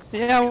 success.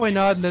 Yeah, why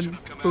not? And then,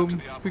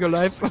 boom, we go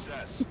live.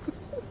 Success.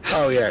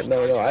 Oh yeah,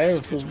 no, I have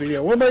a full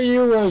video. What about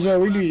you,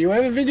 Zoe? Do you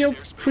have a video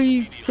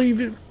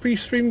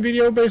pre-stream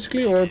video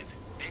basically, or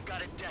They've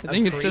got it dead. I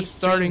think it's pre-stream just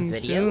starting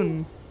video?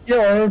 soon.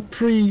 yeah, or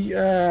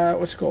a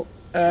what's it called?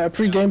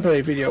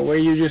 Pre-gameplay video where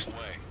you just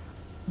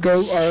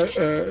go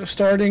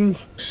starting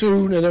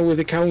soon and then with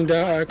a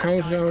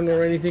countdown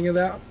or anything of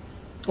that,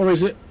 or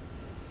is it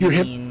you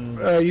hit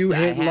you I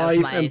hit have live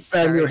my and bam,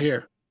 start- you're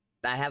here?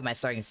 I have my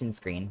starting soon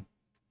screen.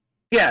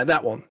 Yeah,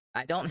 that one.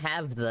 I don't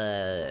have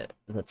the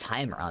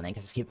timer on it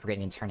because I keep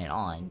forgetting to turn it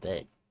on,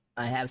 but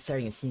I have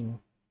starting soon.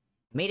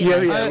 Made it Yeah,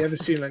 nice. yeah, you have a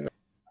ceiling.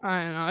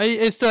 I don't know.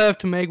 I still have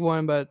to make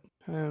one, but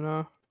I don't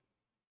know.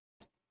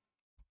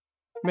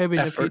 Maybe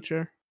in the Effort.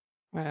 future.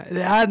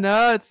 Yeah,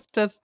 no, it's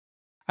just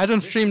I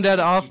don't stream that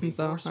often,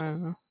 so I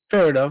don't know.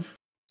 Fair enough.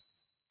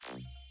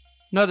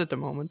 Not at the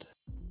moment.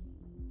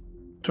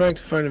 Trying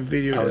to find a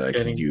video I was that I can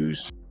getting-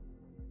 use.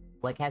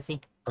 What, Cassie?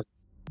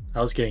 I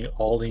was getting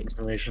all the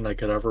information I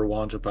could ever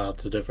want about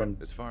the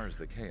different As far as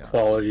the chaos,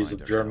 qualities we of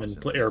find German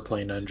ourselves in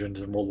airplane this engines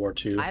in World War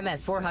II. I'm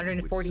at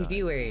 440 Which side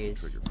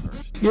viewers. trigger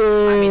first?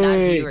 Yay! I mean, not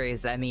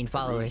viewers, I mean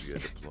followers.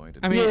 Russia deployed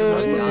I mean,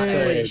 advanced it was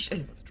systems say-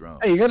 with drones.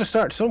 Hey, you gotta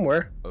start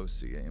somewhere.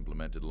 Osea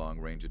implemented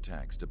long-range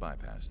attacks to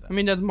bypass them. I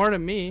mean, that's more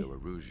than me. So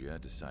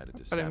Arusha decided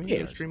to But I mean, sabotage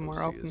you stream more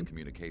Osea's often.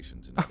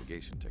 communications and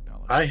navigation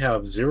technology. I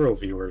have 0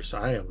 viewers.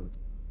 I am.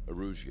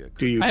 Arusha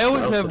Do you- I I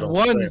always also have don't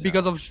one play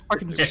because of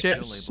fucking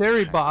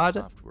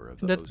Seribot.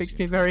 That makes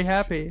me very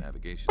happy.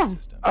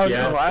 Oh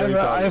Yeah, no,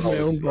 I have my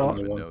own bot.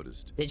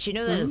 Noticed. Did you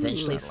know that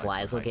eventually Ooh.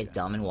 flies will get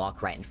dumb and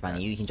walk right in front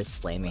of you? You can just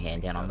slam your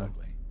hand down on them.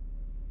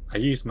 I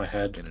use my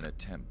head. In an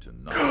attempt to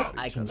knock out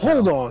I each can other's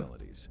Hold on.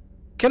 abilities.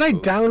 Can I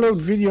download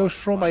videos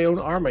from my own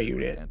armor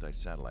unit?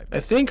 Anti-satellite. I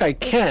think I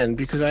can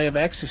because I have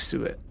access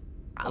to it.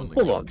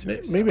 Hold on,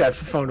 maybe I've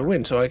found a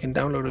win so I can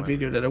download a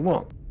video that I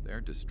want Their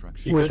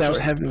destruction without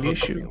just having the hook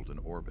issue. failed in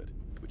orbit,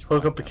 which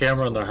Hook up a bypassed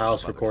camera in their several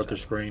house, other record their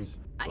screen.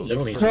 I satellites. They don't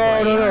used need to to-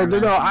 play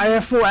No, Arma. I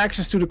have full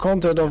access to the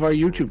content of our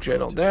YouTube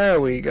channel. There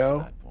we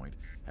go. At that point,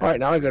 Alright,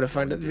 now I gotta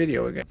find that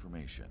video again.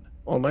 information.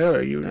 On my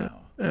other unit.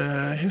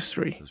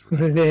 History. Those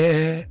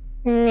were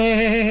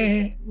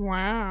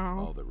Wow.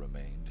 all that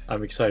remained.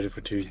 I'm excited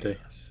for Tuesday.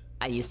 Chaos.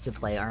 I used to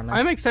play Arma.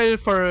 I'm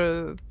excited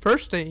for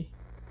Thursday.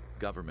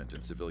 Government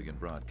and civilian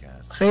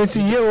broadcasts. Hey, it's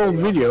a year-old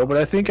video, but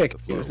I think I The can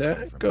flow use of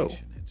that. Go.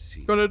 information had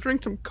ceased. Gonna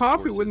drink some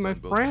coffee with Forces my on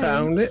both friends.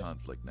 Found it.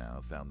 Conflict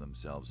now found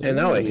themselves And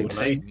now I can unable to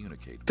say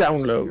communicate with their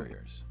download.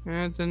 superiors.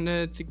 And then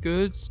it's a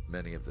good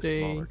Many of the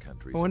day. smaller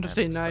countries I want to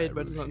say annexed by night,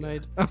 but it's not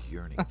Russia, night.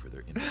 yearning for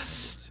their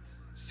independence,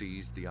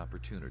 seized the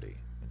opportunity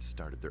and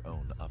started their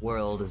own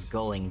World is uprisings.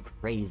 going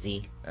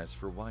crazy. As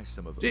for why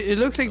some of It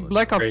looks like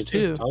Black Ops Crazy.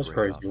 2. I was break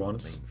crazy off from the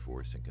once. main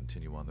force and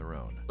continue on their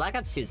own, Black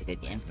Ops 2 is a good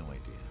I game. have no idea.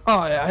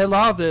 Oh, yeah, I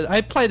loved it.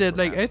 I played it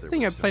like I Perhaps there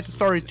think I was played the some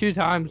story sort of 2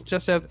 times,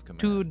 just have disconnection of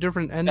two command.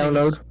 different endings.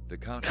 Download. The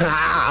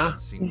contrast of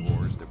unseen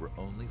wars that were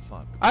only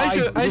fought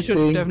I I should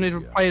think-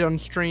 definitely play it on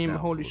stream. Now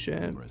Holy full of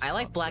shit. numerous I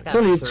like Black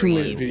conflicts. Ops It's only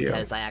a 3 2-minute video.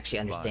 because I actually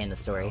understand the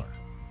story.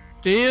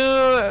 Do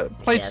you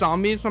play Yes.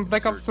 zombies on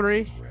Black Ops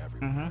 3? Insurgencies were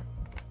everywhere.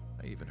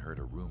 I even heard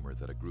a rumor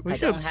that a group We I of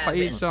should don't have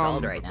play it installed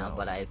some- right now,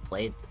 but I've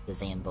played the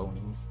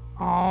Zambonis.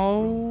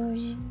 Oh.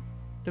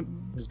 The-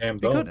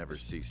 Zambo. could never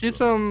cease do to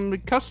some amaze me.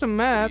 custom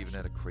But maps. even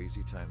at a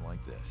crazy time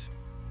like this,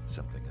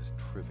 something as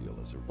trivial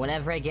as a rumor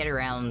Whenever I get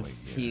around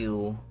was way here.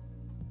 to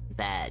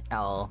that,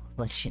 I'll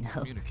let you know.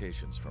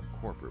 Communications from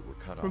corporate were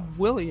cut For off.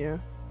 Willia.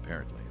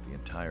 Apparently, the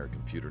entire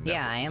computer network.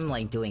 Yeah, I was am down.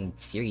 like doing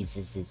series.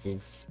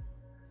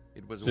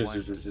 It was a Zzz, wise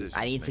zzz, zzz. decision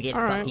I need to get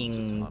Alright.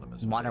 fucking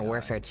Autonomous Modern AI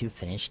Warfare 2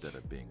 finished. instead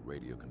of being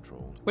radio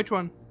controlled. Which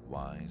one?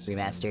 Wise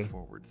Remaster. and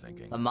forward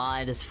thinking. The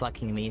mod is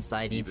fucking me, so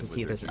I need to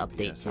see if there's an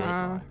update to it.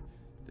 Ah.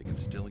 They can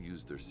still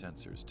use their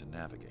sensors to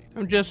navigate.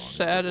 I'm as just long as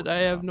sad they that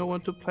I work have no one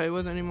to properly. play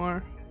with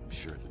anymore. I'm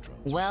sure the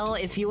drones will Well,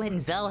 still if you work and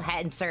perfectly. Vel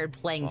hadn't started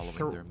playing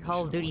Following their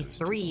Call of mission Duty orders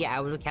to 3, the I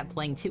would have kept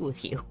playing 2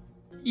 with you.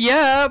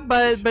 Yeah,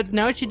 but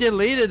now she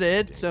deleted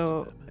it,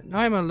 so now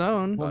I'm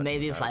alone. Well, But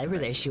maybe if without I were there,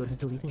 connection, she would have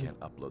deleted it. Can't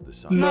upload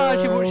the No,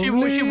 she Lonely.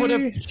 would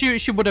have The new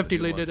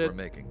deleted ones it. we're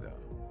making, though,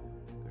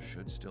 there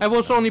should still I be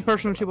was the only enough time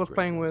person to she was upgrade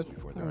playing those with.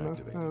 before I they're don't know,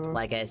 activated. I don't know.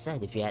 Like I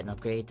said, if you hadn't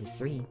upgraded to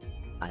 3,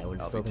 I would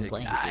have I'll still be been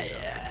taking playing. the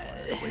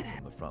data away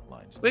from the front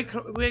lines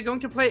We're going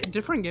to play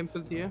different games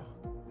with you.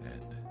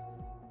 and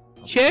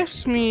I'll be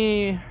Chase looking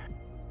me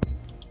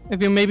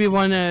if you maybe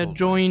wanna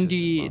join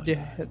the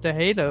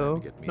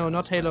Halo. No,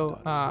 not Halo.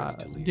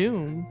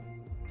 Doom.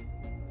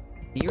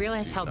 Do you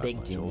realize She's how not big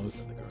much Doom older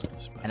is? than the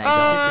girls, but And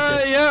I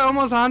don't. Yeah,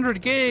 almost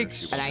 100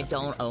 gigs. And I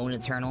don't own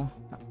Eternal.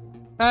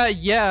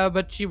 Yeah,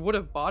 but she would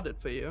have bought it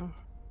for you.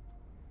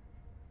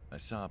 I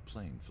saw a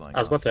plane flying. I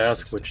was about off to the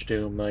ask distance. which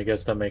Doom. I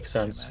guess that makes I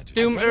sense. imagine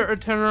Doom I think-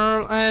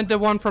 Eternal and the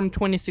one from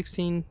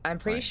 2016. I'm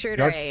pretty Fine. sure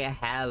Yep. I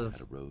have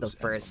Had a rose the emblem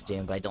first on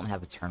Doom, it. but I don't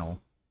have Eternal.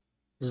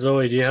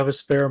 Zoe, do you have a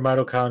spare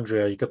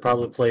mitochondria? You could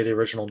probably play the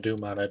original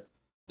Doom on it.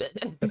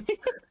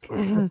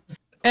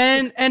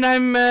 And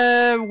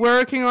I'm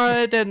working on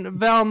it, and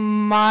Val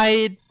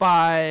might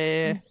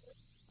buy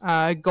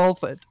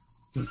Golf It.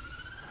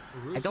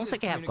 I don't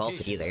think I have Golf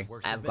It either.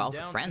 I have Golf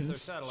with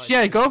Friends.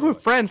 Yeah, Golf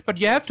with Friends, but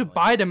you have to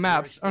buy the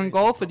maps. On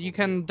Golf It, you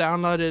can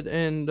download it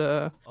in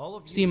the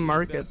Steam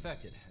Market.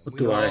 What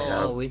do I I'll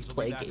have? always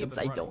play games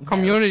I don't have.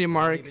 Community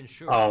Mark.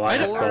 Oh, I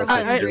have don't- Golf I-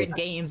 It too. 400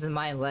 games in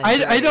my life.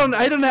 I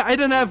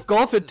don't have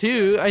Golf It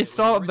too. I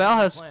saw Val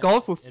has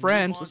Golf with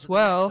Friends as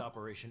well.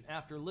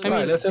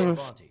 Right, let's have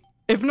a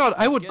If not,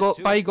 I would go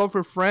buy Golf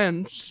with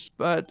Friends,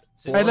 but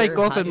I like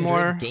Golf It 400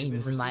 more.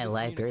 games in my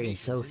library and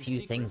so few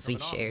things we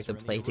share to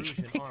play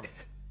together.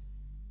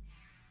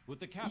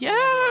 Yeah,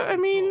 I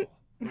mean-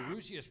 the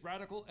Rusius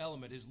radical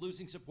element is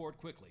losing support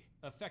quickly,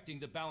 affecting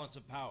the balance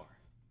of power.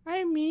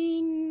 I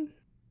mean,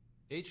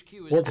 HQ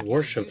is World of taking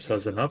Warships using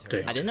has an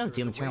military update. I didn't know measures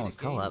Doom as a way Eternal to was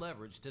gain co-op.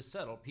 leverage to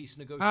settle peace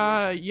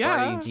negotiations.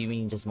 yeah. Or do you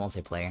mean just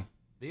multiplayer?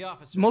 The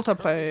officer is Multiplayer,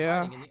 currently yeah.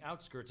 hiding in the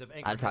outskirts of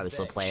I'd probably Anchorhead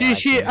still Bay. play it.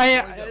 she,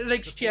 like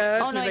like, she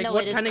asked Oh no, me, I like, know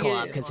what it is kind of co-op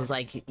game. because there's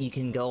like you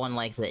can go on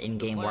like the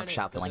in-game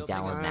workshop and like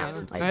download maps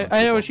and play. with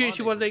I know people.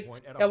 she was like,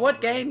 yeah, what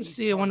games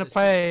do you want to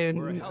play?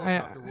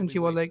 And she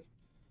was like,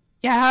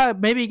 yeah,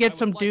 maybe get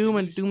some Doom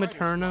and Doom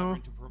Eternal.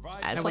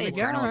 I'd I play was like,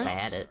 Eternal if I alright.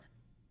 had it.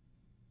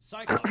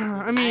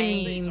 I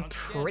mean, I'm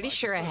pretty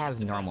sure I have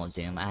normal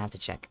Doom. I have to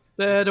check.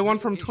 the one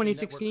from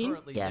 2016.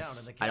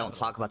 Yes, I don't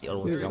talk about the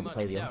old ones. I don't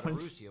play the old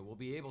ones. Rusia will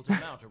be able to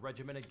mount a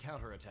regimented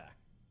counterattack.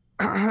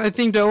 I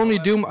think the only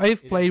Doom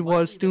I've played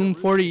was Doom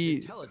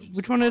 40.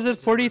 Which one is it?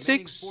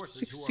 46?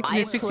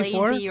 I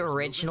 64? played the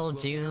original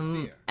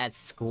Doom at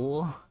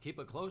school.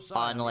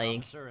 On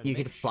like, you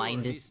could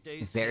find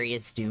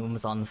various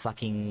Dooms on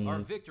fucking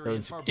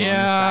those Doom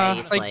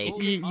sites. Like,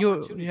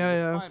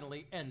 yeah.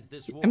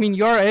 I mean,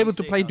 you're able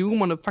to play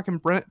Doom on a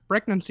fucking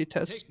pregnancy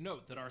test. Take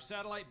note that our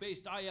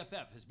satellite-based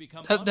IFF has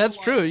become That's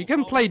true. You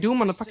can play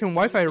Doom on a fucking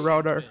Wi-Fi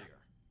router.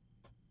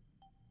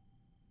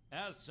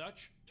 As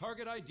such,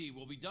 target ID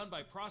will be done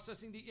by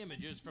processing the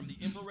images from the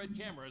infrared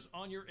cameras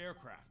on your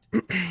aircraft.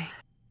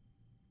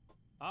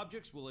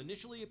 Objects will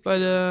initially appear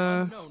as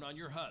unknown on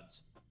your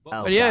HUDs.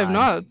 But yeah, if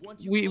not,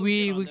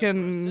 we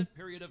can...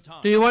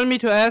 Do you want me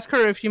to ask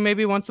her if she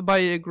maybe wants to buy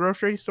a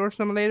grocery store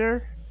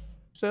simulator?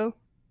 So?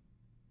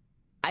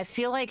 I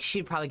feel like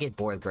she'd probably get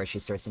bored with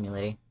Grocery Store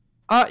Simulator.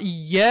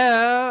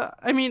 Yeah.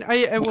 I mean,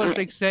 I was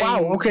like saying...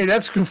 Wow, okay,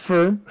 that's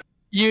confirmed.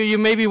 You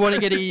maybe want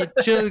to get a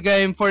chill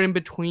game for in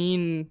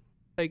between,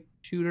 like,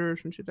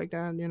 shooters and shit like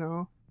that, you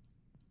know?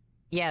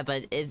 Yeah,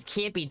 but it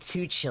can't be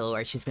too chill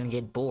or she's gonna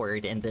get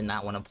bored and then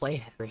not want to play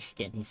it ever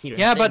again. You see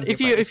what I'm saying? but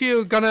if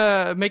you're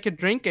gonna make a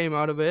drink game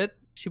out of it,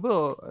 she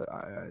will.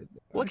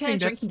 What kind of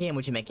drinking game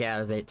would you make out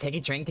of it? Take a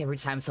drink every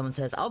time someone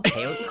says, "I'll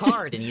pay with a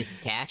card," and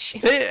uses cash.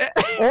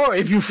 Or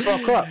if you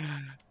fuck up.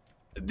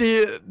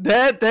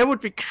 That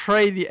would be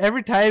crazy.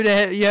 Every time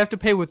you have to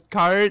pay with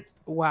card.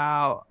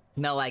 Wow.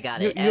 No, I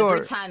got it.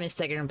 Every time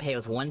they're gonna pay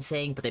with one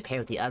thing, but they pay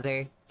with the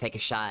other, take a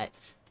shot.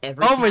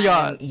 Every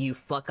time you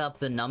fuck up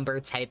the number,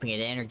 typing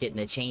it in or getting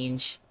the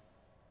change,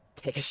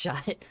 take a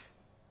shot.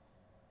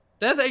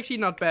 That's actually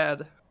not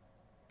bad.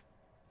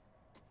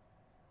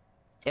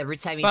 Every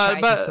time you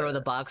try to throw the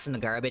box in the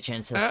garbage and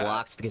it says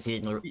blocked because you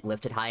didn't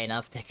lift it high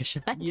enough, take a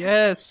shot.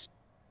 Yes.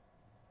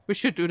 We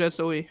should do that,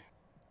 Zoe.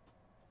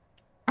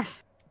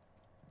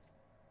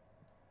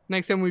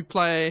 Next time we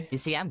play... You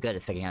see, I'm good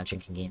at figuring out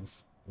drinking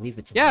games. Leave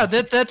it to me. Yeah,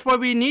 that's why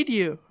we need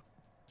you.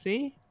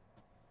 See?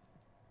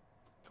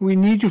 We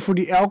need you for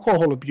the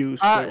alcohol abuse.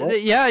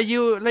 Yeah,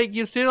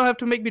 you still have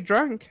to make me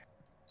drunk.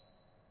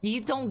 You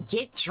don't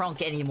get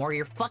drunk anymore,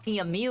 you're fucking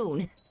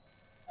immune.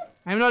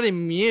 I'm not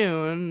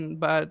immune,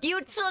 but...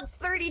 You took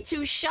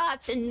 32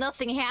 shots and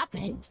nothing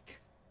happened.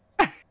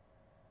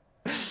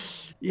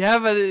 Yeah,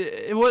 but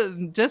it was...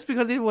 Just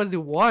because it was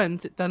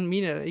once, it doesn't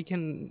mean it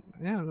can...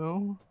 I don't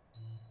know.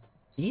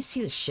 Do you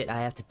see the shit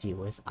I have to deal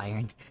with,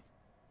 Iron?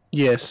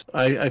 Yes,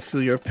 I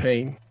feel your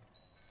pain.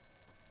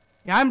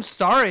 Yeah, I'm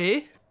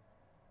sorry.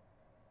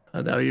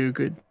 And now you're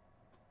good.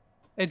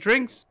 I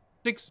drink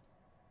 6...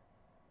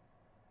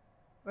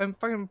 I'm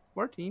fucking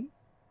 14.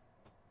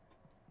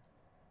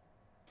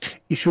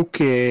 It's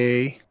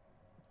okay.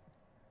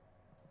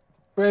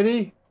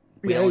 Ready?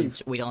 We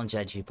don't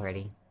judge you,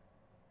 Party.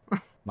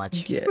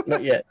 Much. Yeah,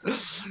 not yet.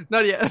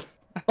 Not yet.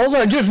 Also,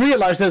 I just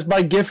realized that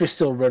my GIF is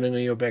still running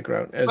in your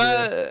background.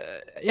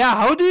 Yeah,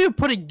 how do you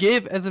put a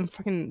GIF as in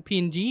fucking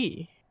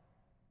PNG?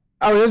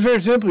 Oh, that's very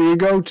simple. You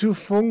go to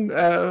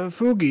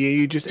Fugi and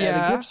you just add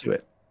a GIF to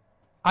it.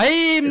 I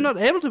am not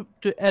able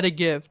to add a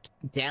GIF.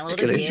 Download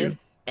a GIF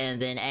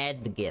and then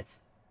add the GIF.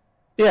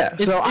 Yeah,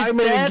 so I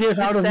made a GIF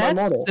out of my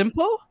model.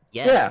 Simple?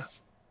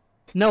 Yes.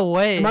 Yeah. No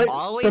way.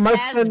 Always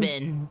has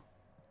been.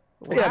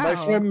 Wow. Yeah, my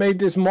friend made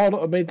this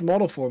model, made the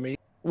model for me.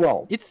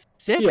 Well, it's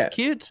sick,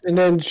 cute. And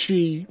then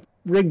she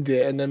rigged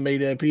it and then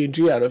made a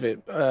PNG out of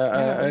it,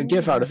 a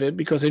GIF out of it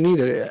because I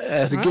needed it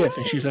as a GIF.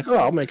 And she's like, "Oh,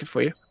 I'll make it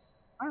for you."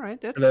 All right,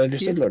 that's and then I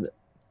just upload it.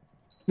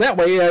 That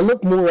way, I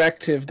look more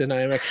active than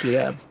I actually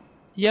am.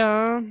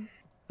 Yeah.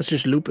 It's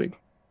just looping.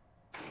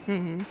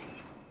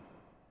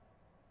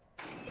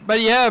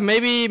 But yeah,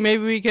 maybe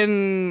we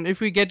can, if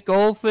we get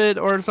Golf It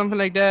or something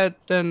like that,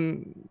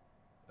 then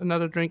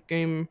another drink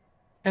game.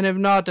 And if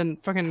not, then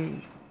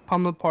fucking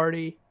Pummel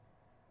Party.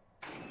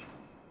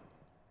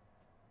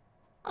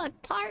 A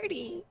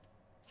party.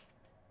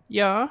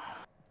 Ja.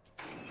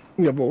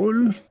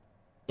 Jawohl.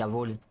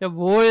 Jawohl.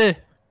 Jawohl.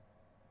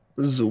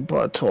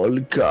 Super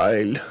toll,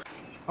 geil.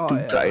 Oh, du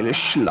geile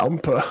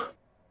Schlampe.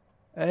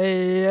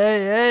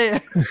 Hey.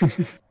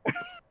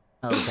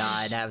 Oh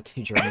god, I have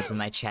 2 Germans in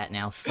my chat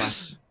now. Fuck.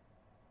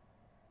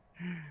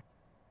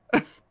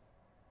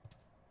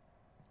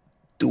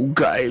 Du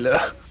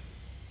geile.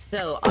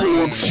 So,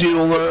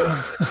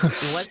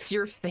 what's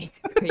your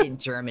favorite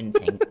German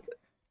tank?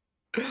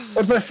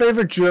 What's my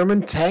favorite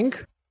German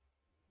tank?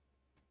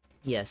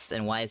 Yes,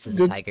 and why is it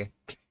a Tiger?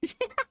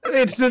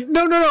 It's the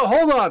no,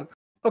 hold on.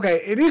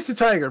 Okay, it is the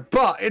Tiger,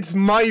 but it's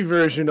my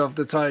version of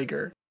the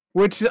Tiger,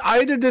 which is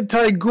either the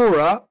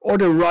Tigura or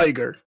the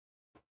Ryger.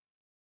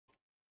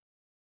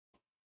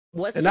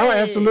 What's now I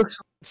have to look.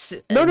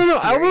 No.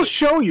 I will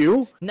show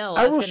you. No,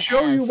 I will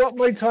show you what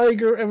my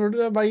Tiger and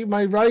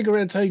my Ryger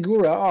and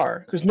Tigura are,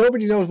 because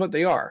nobody knows what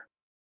they are,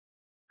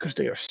 because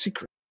they are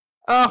secret.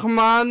 Oh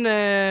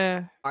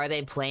man. Are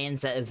they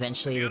planes that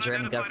eventually the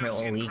German government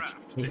will leak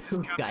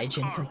to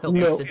Gaijins?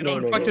 No.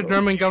 Fuck the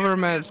German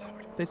government.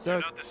 They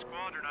suck.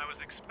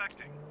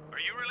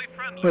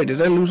 Wait,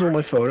 did I lose all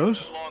my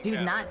photos? Do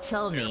not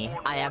tell me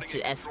I have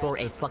to escort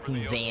a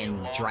fucking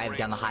van drive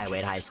down the highway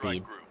at high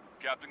speed.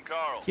 Captain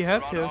Carl, You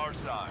have you're to. on our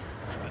side.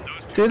 And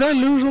those Did I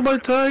lose all my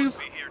time? be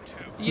here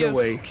too. Yes. No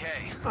way.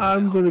 Okay.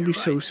 I'm gonna be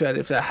so sad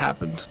if that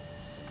happened.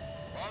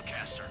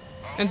 Lancaster.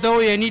 And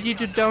Zoe, I need you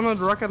to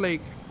download Rocket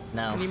League.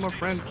 I need No, more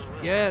friends.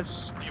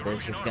 Yes.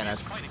 this is gonna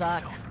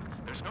suck.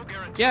 There's no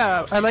guarantee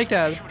Yeah, I like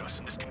that. shoot us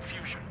in this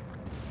confusion.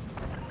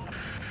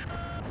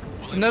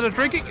 Another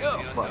drinking. Oh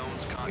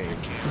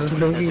fuck.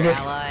 Those are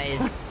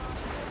allies.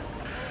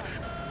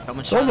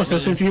 Someone It's shot almost at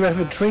as me. if you have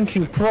a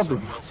drinking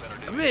problem.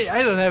 I mean,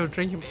 I don't have a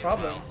drinking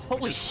problem.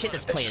 Holy shit,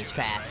 this play is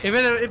fast. If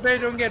I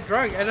don't get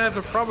drunk, I don't have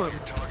a problem.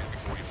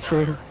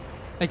 True.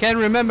 I can't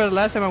remember the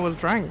last time I was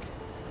drunk.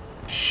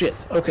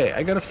 Shit. Okay,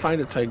 I gotta find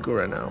a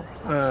Taigura now.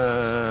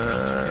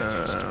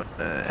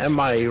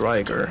 M.I.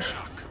 Riger.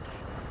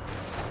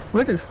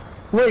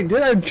 Wait,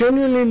 did I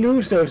genuinely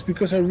lose those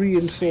because I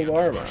reinstalled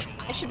Arma?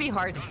 It should be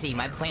hard to see.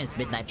 My plan is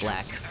Midnight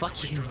Black.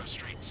 Fuck you.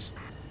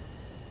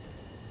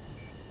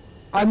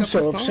 I'm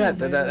so up the upset phone,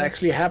 that that man.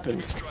 actually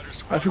happened.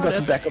 I forgot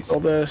to back up all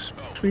the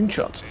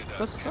screenshots.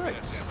 That's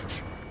right.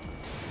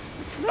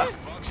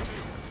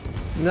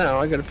 Now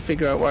I gotta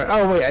figure out why.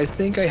 Oh wait, I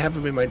think I have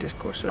them in my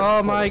Discord server.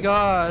 Oh my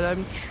god,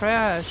 I'm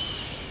trash.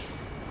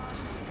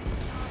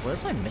 What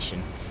is my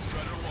mission?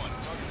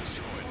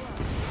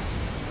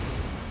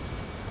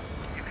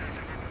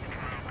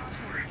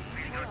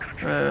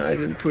 I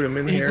didn't put them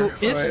in You here. go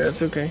is- Alright,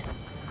 that's okay.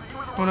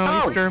 Oh no,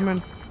 Oh. he's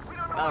German.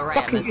 Oh right,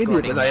 Fucking I'm idiot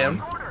escorting that I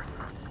them. am.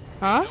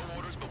 Huh?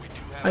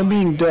 I'm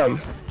being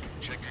dumb.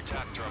 Check your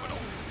TAC terminal.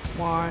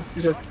 Why?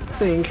 Because I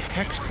think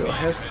Hex still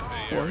has it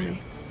for me.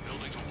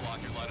 Buildings will block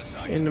your line of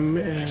sight. In the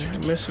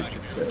message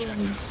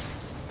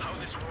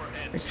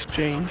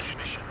exchange.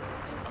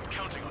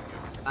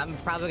 I'm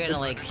probably gonna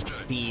like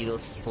be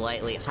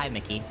slightly. Hi,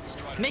 Mickey.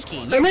 Mickey,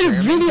 I you're made a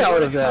German. video Do you out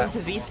wanna of that.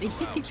 come to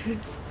VC?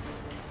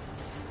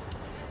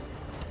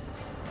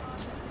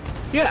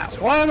 Yeah,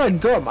 why am I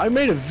dumb? I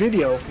made a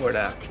video for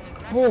that.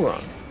 Hold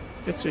on.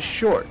 It's a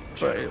short,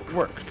 but it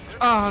worked.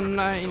 Oh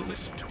nine.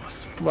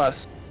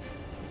 Plus,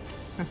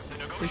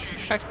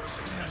 Check.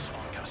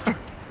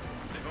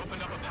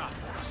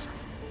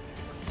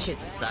 Shit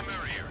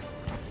sucks.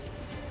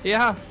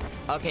 Yeah.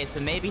 Okay, so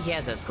maybe he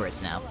has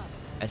escorts now.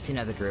 I see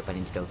another group I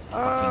need to go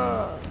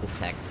fucking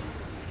detect.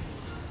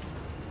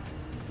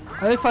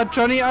 Alpha,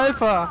 Johnny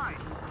Alpha.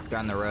 They're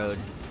on the road.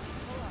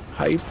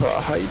 hyper.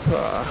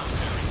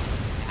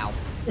 Ow.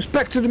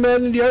 Respect to the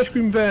man in the ice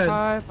cream van.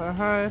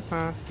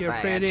 Hyper. You're Right,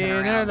 I pretty turn in a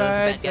around, those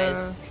bad light,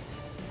 guys. girl.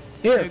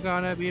 You're Here,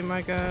 gonna be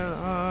my girl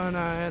all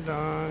night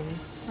long.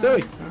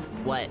 Zoe,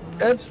 What?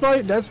 that's my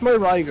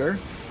Riger.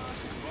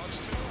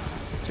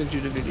 Send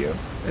you the video,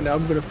 and now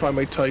I'm gonna find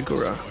my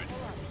Taigura.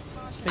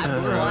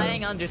 I'm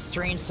flying under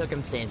strange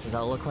circumstances.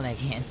 I'll look when I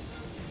can.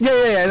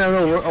 Yeah,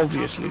 no,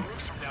 obviously.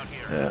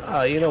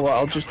 You know what?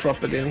 I'll just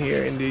drop it in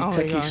here in the Oh my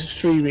techie God.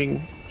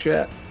 streaming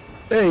chat.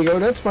 There you go.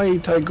 That's my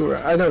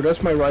Taigura. I know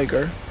that's my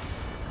Riger.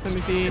 Let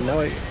me see. And now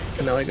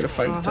I gotta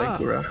find the Uh-huh.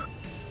 Taigura.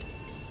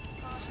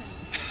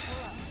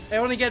 I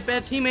wanna get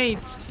bad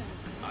teammates.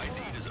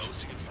 ID is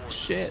OC Enforcers.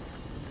 Shit.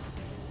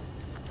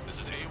 This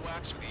is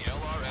AWACS for the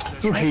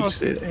LRSS. Who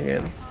hates it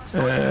again?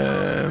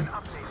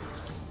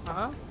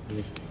 Uh-huh.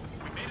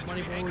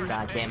 Money boy.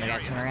 God damn it, I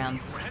gotta turn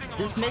around.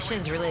 This mission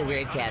is really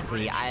weird,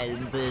 Cassie.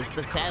 The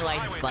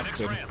satellite is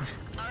busted.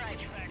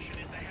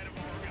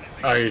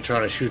 Are you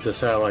trying to shoot the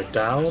satellite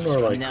down, or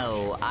like?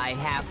 No, I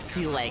have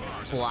to like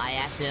fly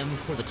at them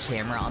so the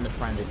camera on the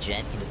front of the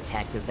jet can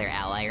detect if they're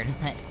ally or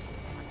not.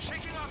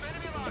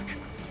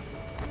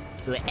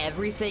 So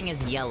everything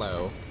is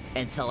yellow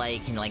until I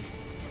can like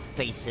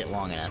face it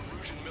long enough.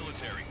 Fusion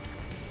military.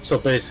 So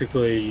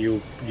basically, you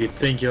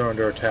think you're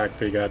under attack,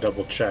 but you gotta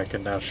double check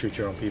and not shoot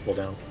your own people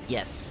down.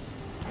 Yes,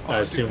 I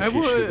assume I if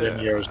you shoot would-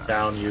 them yours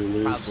down, you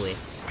lose. probably.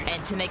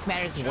 And to make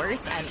matters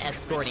worse, I'm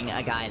escorting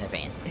a guy in a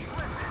van.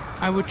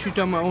 I would shoot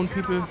down my own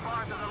people.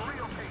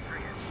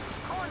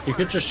 You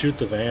could just shoot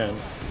the van.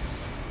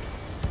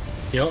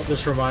 You know,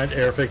 this remind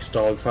Airfix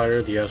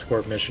Dogfighter, the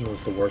escort mission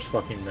was the worst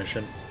fucking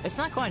mission. It's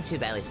not going too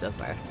badly so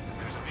far.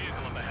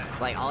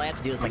 Like all I have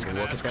to do is like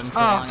look at them for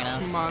Oh, long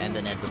enough, come on. and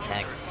then it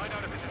detects.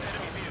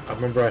 I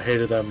remember I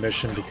hated that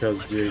mission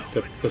because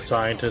the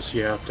scientist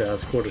you have to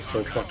escort is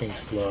so fucking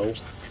slow.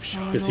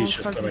 Because he's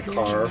just in a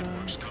car,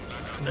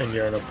 and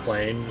you're in a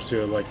plane, so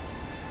you're like...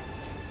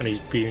 And he's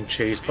being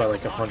chased by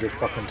like 100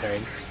 fucking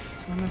tanks.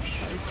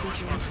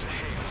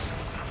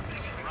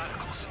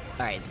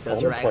 Alright,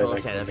 those I are wanna play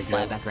radicals that that game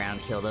fly again. back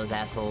around, kill those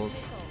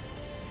assholes.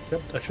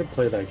 Yep, I should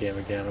play that game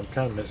again. I'm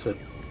kind of miss it.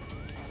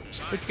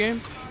 Which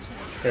game?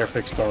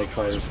 Airfix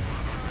Dogfighter.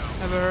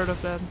 Never heard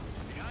of that.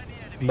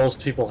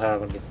 Most people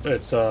haven't.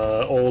 It's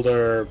a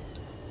older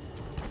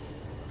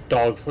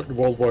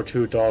World War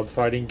II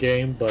dogfighting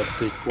game, but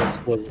it was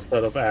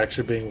instead of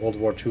actually being World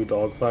War II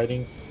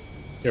dogfighting,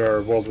 there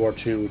are World War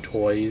II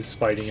toys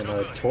fighting in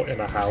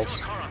a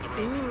house.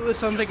 Ooh, it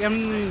sounds like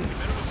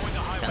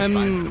Sounds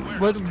fun.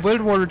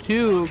 World War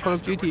II, Call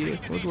of Duty,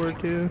 World War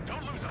II.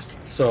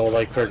 So,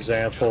 like for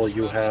example,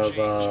 you have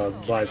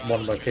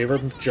one of my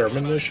favorite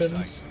German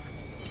missions,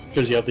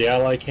 because you have the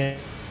Ally camp.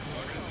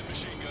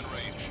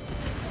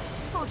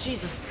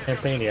 Jesus.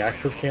 campaign, the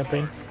Axis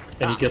campaign,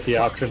 and you get the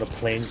option of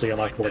planes they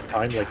unlock over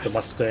time, like the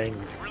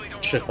Mustang,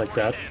 shit like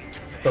that.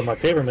 But my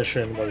favorite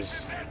mission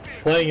was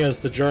playing as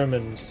the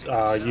Germans.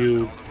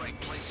 You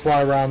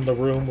fly around the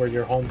room where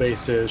your home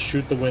base is,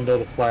 shoot the window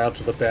to fly out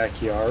to the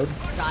backyard.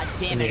 God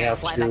damn And it, you I gotta have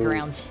fly to- back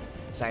around.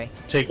 Sorry.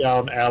 Take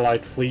out an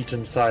Allied fleet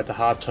inside the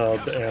hot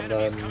tub, and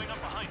then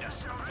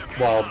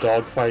while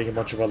dogfighting a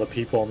bunch of other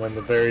people, and then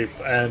the very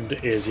end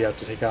is you have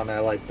to take out an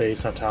Allied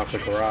base on top of the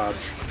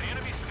garage.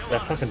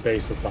 That fucking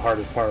base was the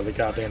hardest part of the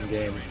goddamn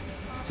game,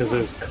 because it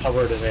was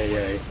covered in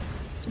AA.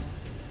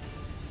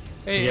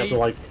 Hey, You have to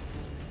like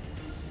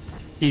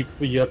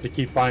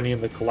keep finding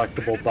the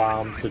collectible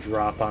bombs to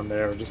drop on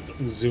there, just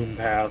zoom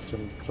past,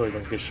 and so you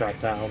don't get shot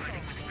down.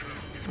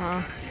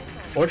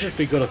 Or just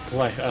be good at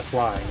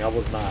flying. I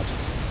was not.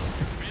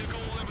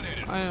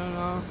 I don't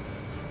know.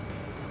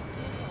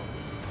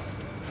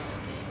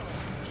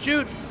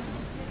 Shoot!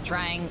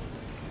 Trying.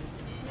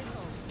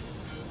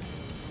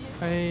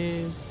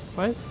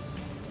 What?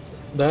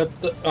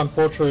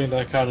 Unfortunately, in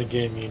that kind of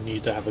game, you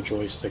need to have a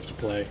joystick to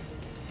play.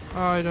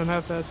 Oh, I don't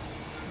have that.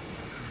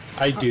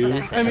 I do.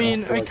 That's- I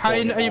mean, don't feel like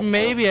playing I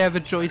maybe have a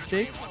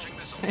joystick.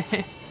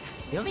 You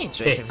don't need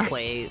joysticks to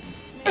play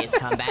Ace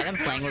Combat. I'm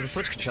playing with a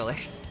Switch controller.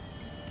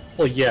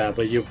 Well, yeah,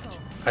 but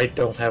I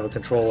don't have a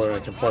controller I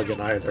can plug in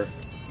either.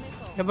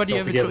 Yeah, but you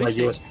Don't have a forget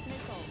joystick.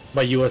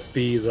 my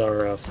USBs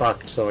are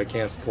fucked, so I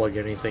can't plug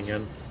anything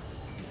in.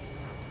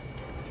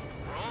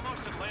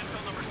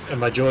 And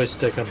my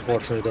joystick,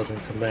 unfortunately,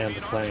 doesn't command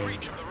the plane.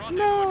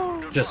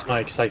 No! Just my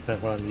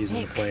excitement when I'm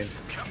using the plane.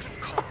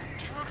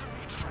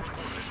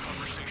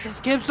 Das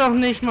gibt's doch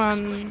nicht,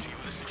 Mann!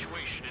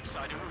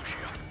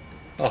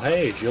 Oh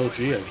hey,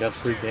 GOG, I got a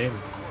free game.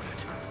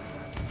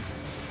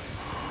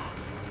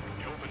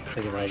 I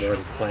think I might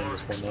already playing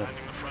this one though.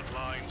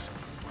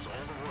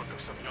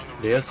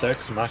 Deus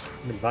Ex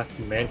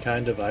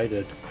Mankind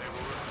Divided.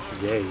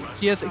 Yay.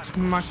 Deus Ex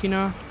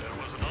Machina.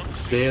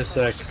 Deus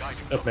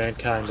Ex of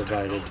Mankind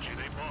Divided.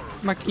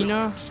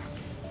 Machina.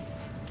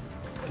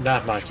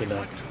 Not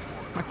Machina.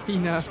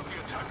 Machina.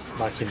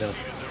 Machina.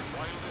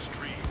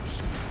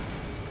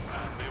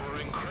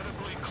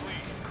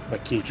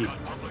 Makiki.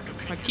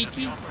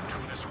 Makiki?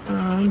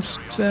 I'm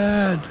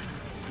sad.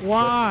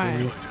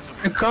 Why?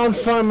 I can't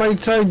find my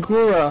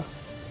Tigura.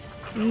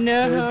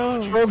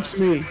 No! It bugs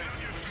me.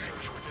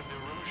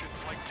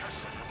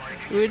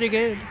 Do it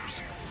again.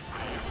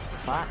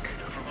 Fuck.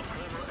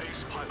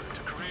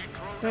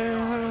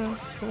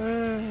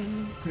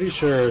 Pretty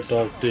sure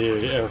the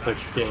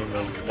Airfix game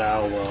is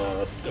now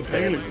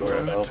abandoned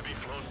though.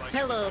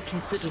 Hello,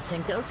 Kinsuki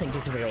Tenko. Thank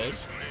you for the raid.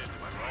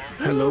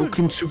 Hello,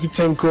 Kinsuki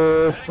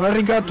Tenko.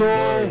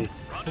 Arigato.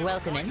 Yay.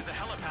 Welcome in.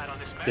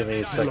 Give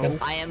me a second.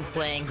 I am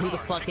playing Who the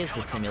Fuck Is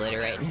This Simulator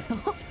right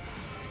now.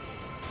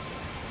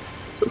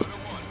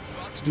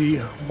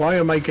 Why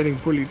am I getting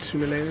bullied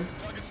simulator?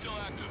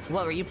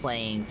 What were you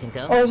playing,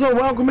 Tinko? Also,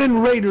 welcome in,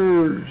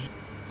 Raiders.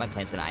 My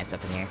plane's gonna ice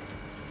up in here.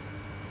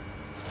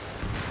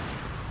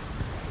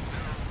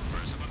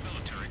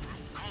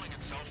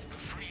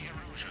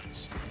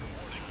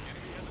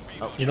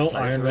 Oh, You know,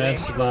 twice Iron already.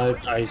 Man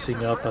survived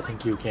icing up. I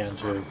think you can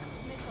too.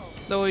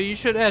 So you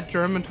should add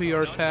German to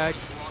your attack.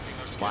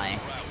 Why?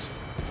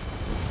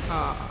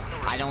 Ah.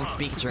 I don't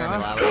speak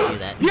German. Why would I do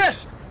that?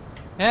 Yes,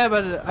 Yeah,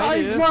 but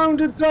I do.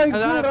 found a A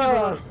lot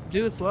of Tigura. people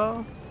do as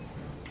well.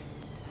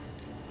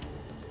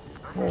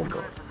 Hold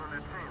on.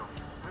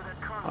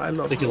 I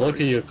love If you look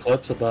at your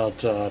clips about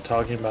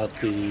talking about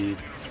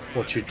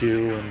what you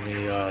do in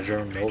the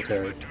German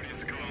military.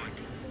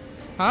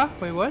 Huh?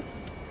 Wait, what?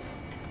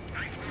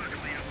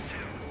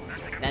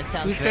 That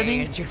sounds Who's very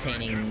getting-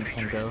 entertaining,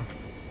 Tinko.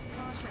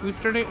 Who's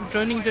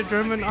joining the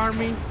German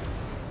army?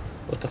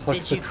 What the fuck's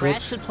Did the you crash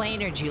clips? the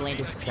plane or did you land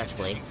it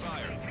successfully?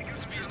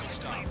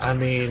 I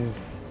mean,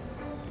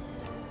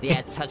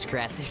 Yeah, touch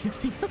grass.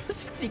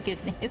 That's a pretty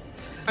good name.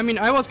 I mean,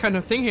 I was kind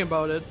of thinking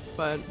about it,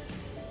 but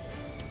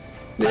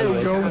There I you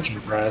like go. touching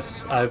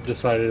grass. I've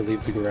decided to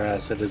leave the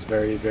grass. It is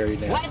very, very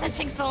Why is nasty. that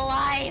chick still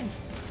alive?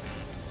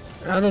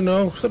 I don't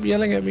know. Stop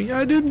yelling at me.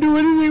 I didn't do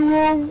anything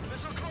wrong.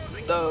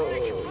 No.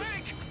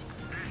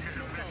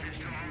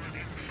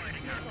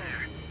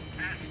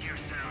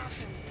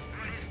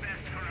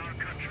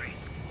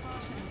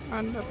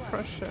 under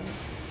pressure.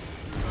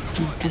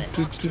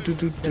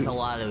 There's a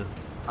lot of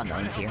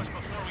unknowns here.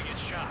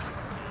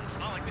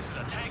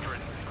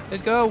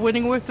 Let's go,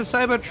 winning with the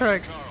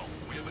Cybertruck,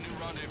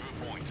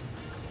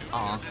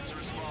 Aw.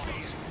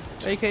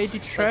 aka the The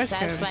trash can.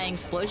 satisfying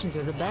explosions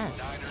are the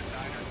best.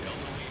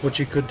 What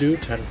you could do,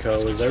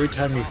 Tenko, is every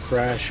time you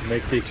crash,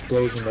 make the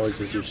explosion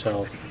noises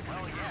yourself.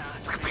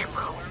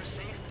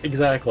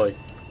 Exactly.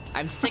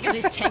 I'm sick of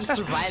these tanks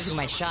surviving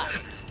my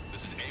shots.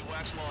 This is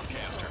AWACS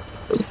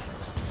Lawncaster.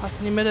 Pass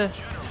in die Mitte.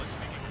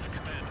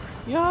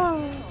 Ja.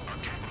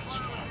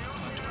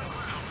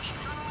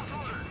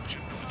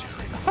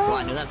 Well,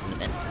 I knew that was gonna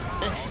miss.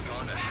 Ugh.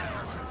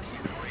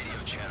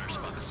 Radio chatters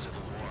about the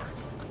Civil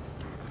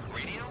War.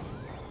 Radio?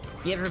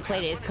 You ever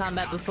played Ace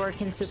Combat before,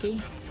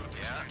 Kinsuki?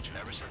 Yeah,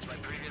 ever since my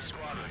previous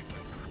squadron.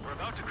 We're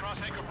about to cross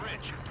Anchor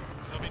Bridge.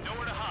 There'll be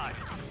nowhere to hide.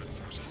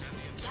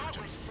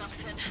 That was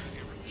something.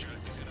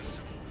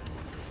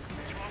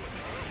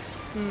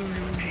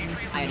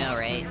 I know,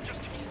 right?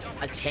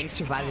 A tank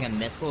surviving a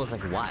missile is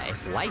like, why?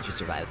 Why did you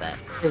survive that?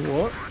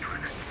 What?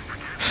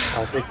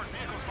 I think.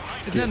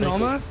 Isn't that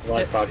normal?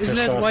 Isn't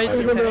that shot? why I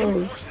do don't that?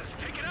 know.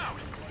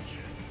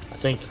 I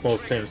think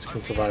most tanks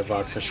can survive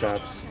vodka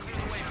shots.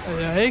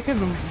 Yeah, he can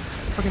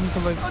fucking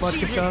survive vodka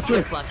Jesus, shots.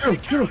 flip flux.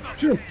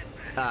 Shoot.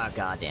 Ah,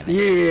 god damn it.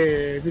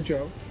 Yeah, good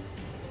job.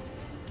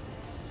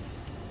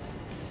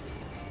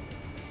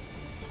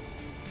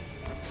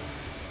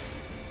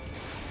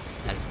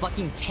 That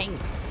fucking tank.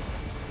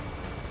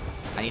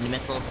 I need a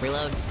missile.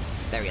 Reload.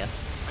 There we go. I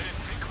didn't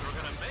think we were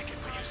gonna make it,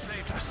 but you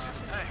saved us.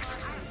 Thanks.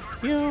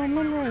 Yeah, I'm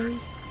alright.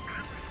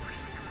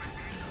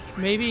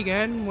 Maybe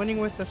again, winning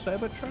with the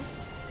Cybertruck?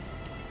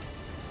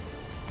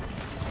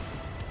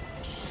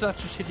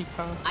 Such a shitty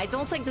car. I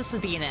don't think this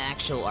would be an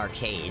actual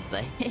arcade,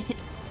 but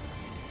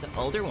the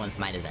older ones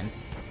might have been.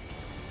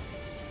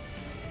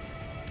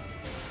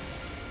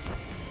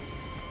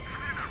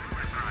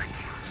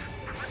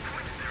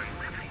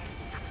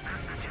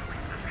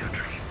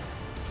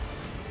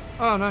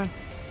 Oh no.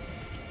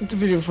 It's a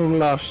video from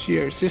last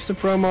year. Is this the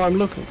promo I'm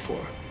looking for?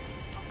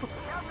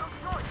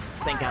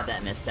 Thank god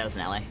that missed. That was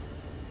an ally.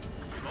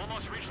 We've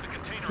almost reached the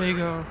container. There you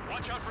go.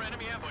 Watch out for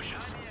enemy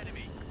ambushes.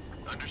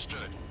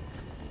 Understood.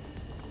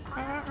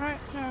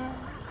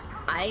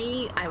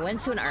 I went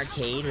to an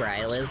arcade where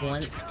I live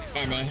once,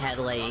 and they had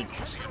like,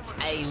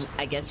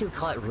 I guess you would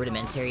call it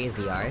rudimentary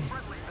VR.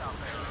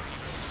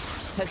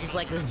 Because it's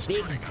like this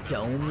big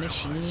dome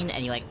machine,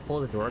 and you like pull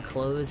the door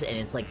closed, and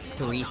it's like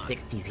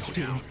 360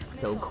 view.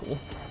 It's so cool.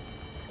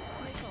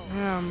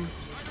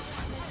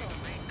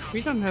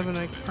 We don't have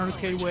an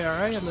arcade where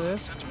I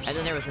live. And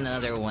then there was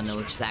another one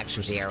which is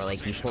actually VR, where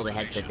like you pull the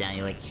headset down,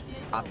 you're like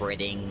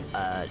operating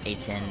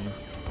A10.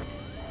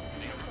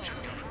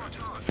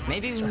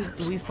 Maybe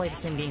we've played the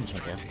same game,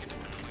 Tinka.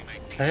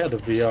 I had a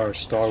VR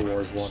Star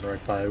Wars one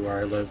right by where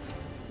I live.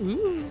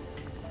 Ooh.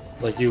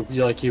 Like you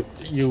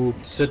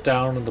sit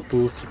down in the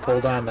booth, you pull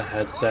down the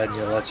headset, and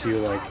it lets you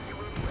like,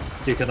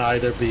 you can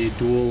either be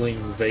dueling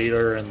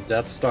Vader and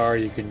Death Star,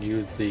 you can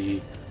use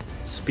the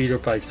speeder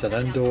bikes at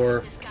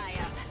Endor,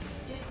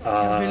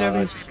 or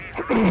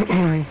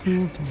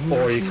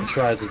you can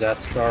try the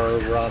Death Star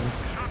run.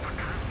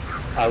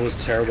 I was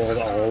terrible at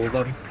all of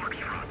them.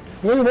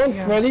 What do you want,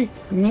 Freddy?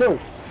 No.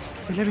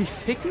 Will I be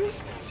ficken?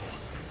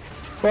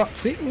 What?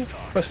 Ficken?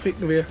 Was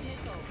ficken weer?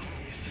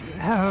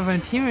 Ja,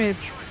 mijn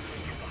teammates.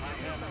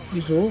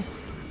 Wieso?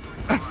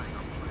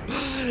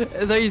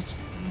 Da ist,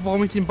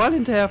 warum ich den Ball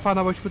hinterherfahren,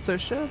 aber ich wurde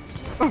zerstört.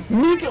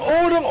 Niet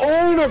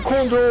ohne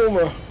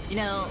Kondome! You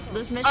know,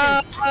 this mission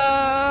is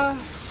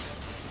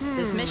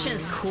this mission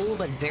is cool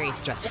but very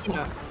stressful.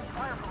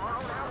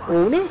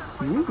 Ohne?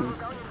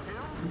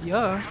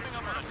 Ja.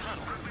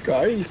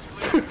 Geil.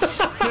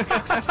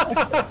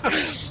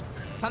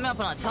 Coming up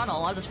on a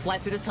tunnel, I'll just fly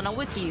through the tunnel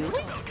with you.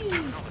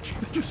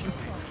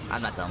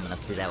 I'm not dumb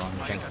enough to do that while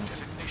I'm drinking.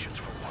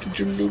 Did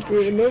you loop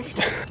it enough?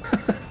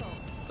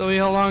 So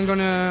how long you're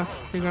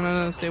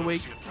gonna stay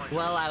awake?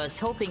 Well, I was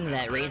hoping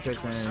that Razor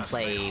was gonna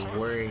play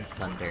Word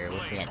Thunder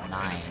with me at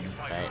 9,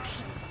 but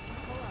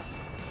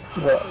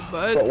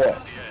What?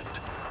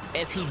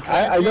 if he doesn't,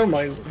 I don't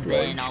mind then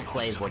playing. I'll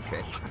play Wood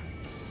Trick.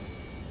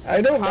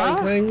 I don't mind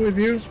playing with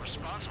you.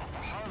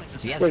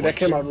 Do you have Wait, Wood that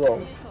came Trick? out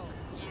wrong.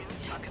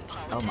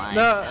 Oh my.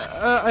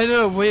 No, I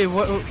know, wait,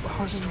 what?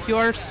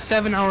 You're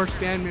 7 hours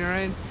behind me,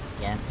 right?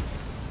 Yeah,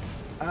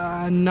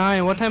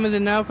 9. What time is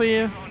it now for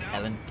you?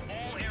 7.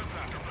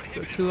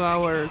 So 2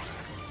 hours.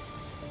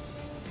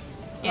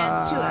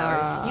 Yeah, 2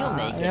 hours. You'll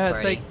make it, yeah, it's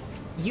buddy. like-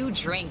 You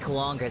drink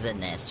longer than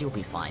this. You'll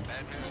be fine.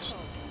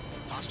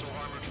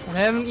 I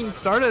haven't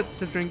started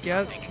to drink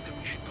yet.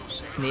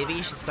 Maybe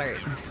you should start.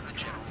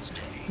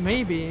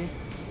 Maybe.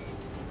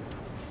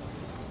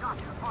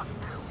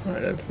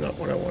 Alright, that's not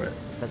what I wanted.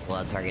 That's a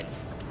lot of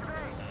targets.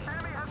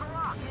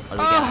 What do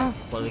we got?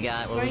 What do we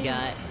got? What do we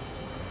got?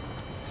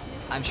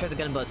 I'm sure the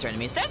gunboats are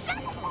enemies. That's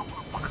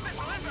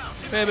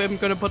Maybe I'm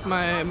gonna put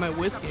my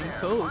whiskey and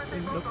coke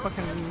in the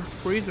fucking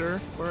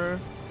freezer for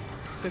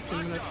 15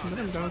 minutes and then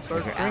I'm gonna start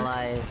Those are drinking.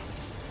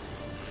 allies.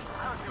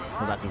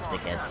 What about these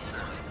dickheads?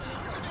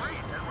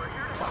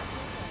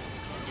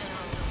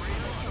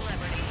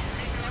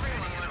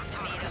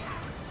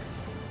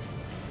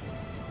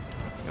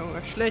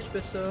 Junge, schlecht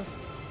bist du.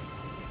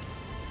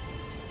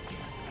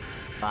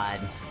 Fine.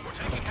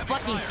 It's a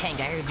fucking tank.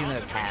 I gotta do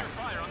another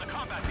pass.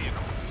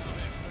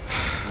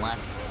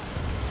 Unless.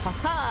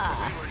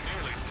 Haha!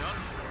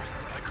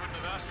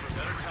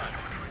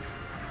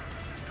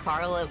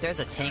 Carlo, if there's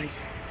a tank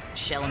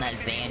shell in that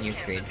van, you're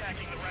screwed.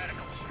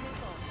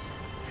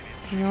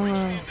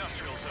 Junge.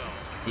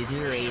 These are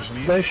your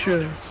Asians. They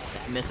should.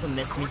 Miss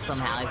me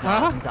somehow if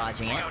I wasn't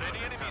dodging it.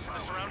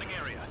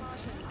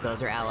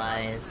 Those are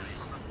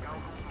allies.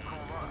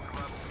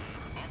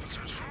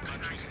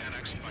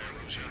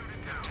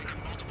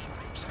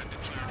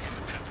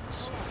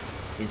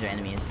 These are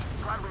enemies.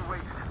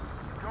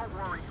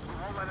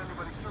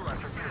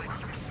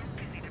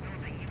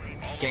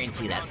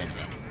 guarantee that's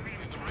enemy.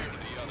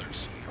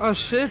 Oh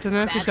shit, and I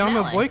have to down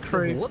my boy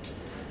crate.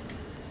 Whoops.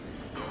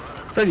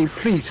 Freddy,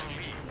 please.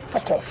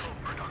 Fuck off.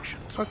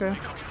 Okay.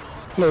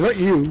 No, not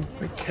you.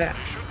 My cat.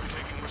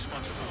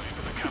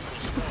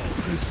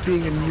 He's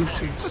being a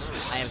nuisance.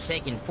 I have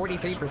taken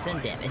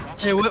 43% damage.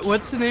 Hey,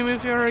 what's the name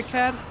of your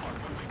cat?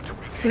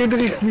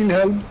 Friedrich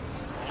Wilhelm.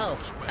 Oh,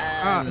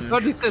 I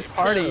thought he said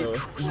party.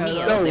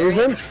 Neo, No, his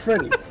name's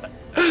Freddy.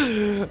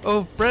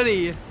 Oh,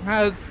 Freddy.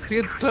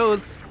 It's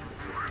close.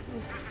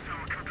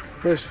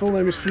 But his full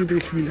name is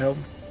Friedrich Wilhelm.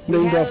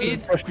 Named after the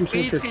Prussian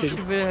soldier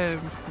king.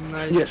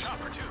 Nice. Yes.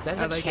 There's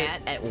a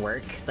cat at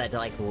work that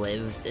like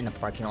lives in the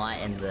parking lot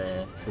in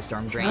the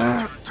storm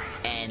drain,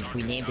 and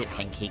we named it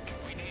Pancake.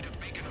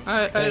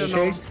 I don't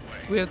know.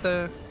 We have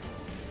the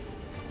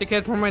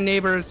cat from my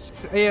neighbors.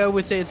 I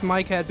always say it's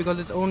my cat because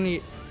it's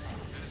only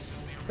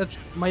that's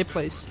my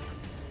place.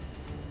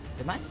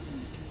 Is it mine?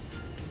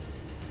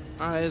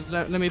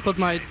 Let me put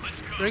my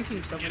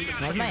drinking stuff in the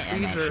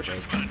freezer.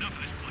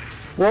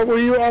 What were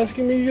you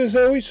asking me,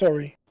 Zoe?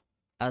 Sorry.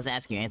 I was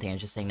asking you anything. I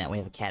was just saying that we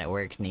have a cat at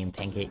work named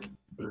Pancake.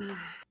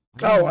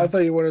 Oh, I thought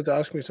you wanted to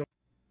ask me something.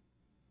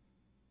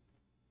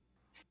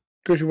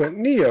 Because you went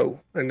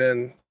Neo, and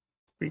then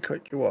we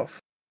cut you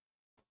off.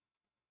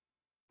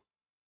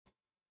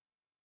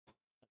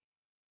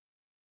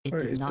 It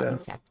did not, in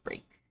fact,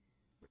 break.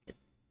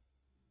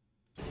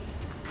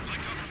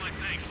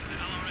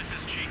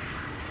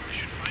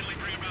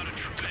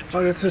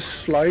 Oh, that's a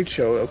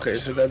slideshow. Okay,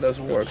 so that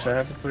doesn't work. So I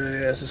have to put it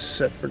in as a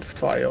separate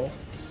file.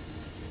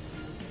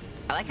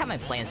 I like how my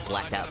plan's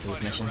blacked out for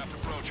this mission.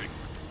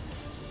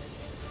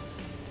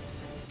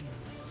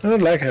 I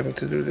don't like having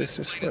to do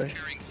this way.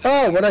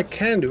 Oh, what I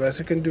can do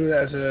is I can do it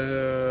as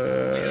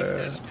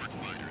a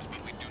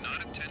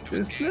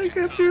display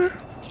up here.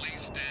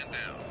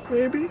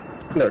 Maybe?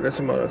 No, that's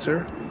a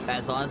monitor.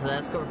 As long as the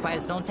escort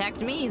pilots don't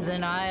attack me,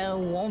 then I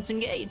won't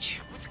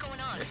engage. What's going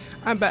on?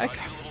 I'm back.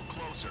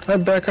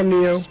 I'm back, I'm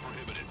Neo.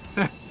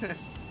 I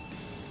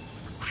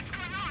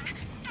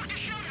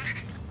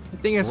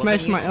think I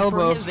smashed my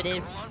elbow.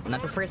 Prohibited.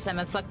 Not the first time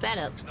I fucked that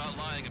up. He's not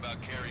lying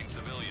about carrying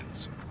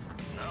civilians.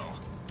 No,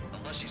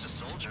 unless she's a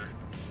soldier.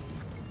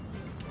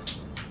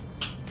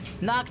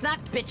 Knock knock,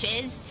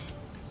 bitches!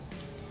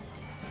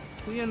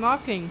 We are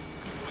knocking.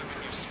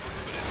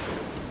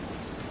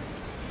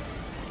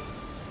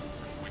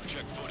 We've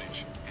checked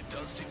footage. It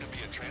does seem to be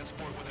a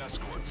transport with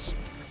escorts.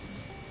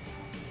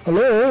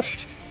 Hello?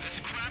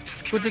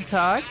 With the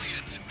tag?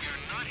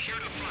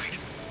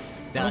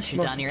 Now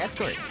shoot down your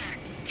escorts.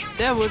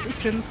 That was a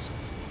chance.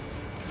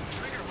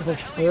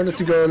 I wanted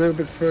to go a little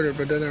bit further,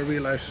 but then I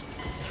realized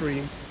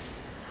stream.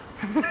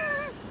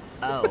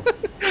 Oh.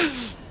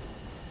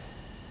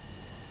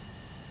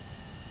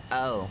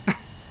 Oh.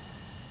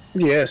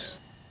 Yes.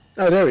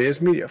 Oh, there he is.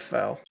 Media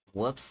file.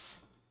 Whoops.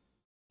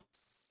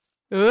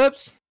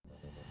 Oops.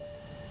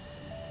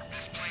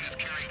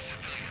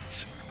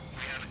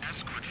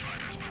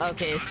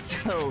 Okay,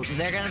 so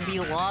they're gonna be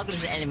logged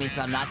as enemies,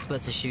 but I'm not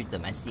supposed to shoot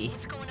them. I see.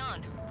 What's going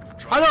on?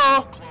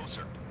 Hello.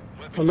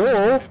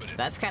 Hello?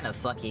 That's kind of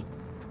fucky.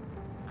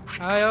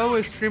 I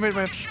always scream at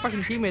my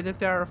fucking teammates if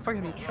they are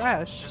fucking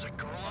trash.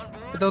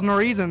 Without no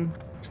reason.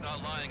 He's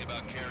not lying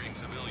about carrying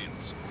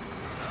civilians.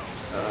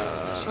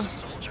 She's a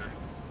soldier.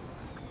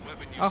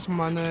 Ach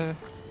man.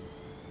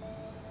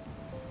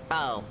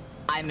 Oh,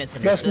 I Lass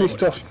misunderstood. mich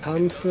doch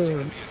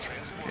tanzen.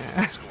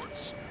 Yeah.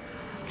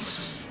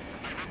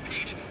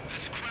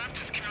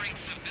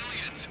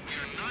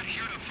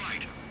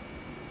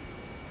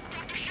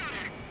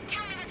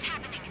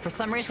 For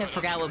some reason, I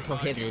forgot what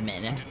prohibited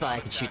meant, and I thought I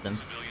could shoot them.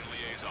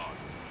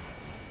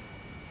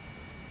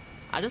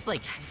 I just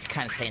like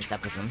kind of staying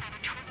stuck with them.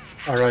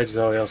 Alright,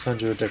 Zoe, I'll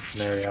send you a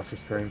dictionary after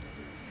stream.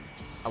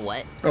 A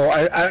what? Oh,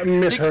 I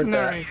misheard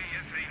that. Dictionary.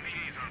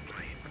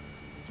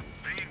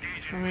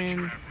 I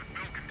mean,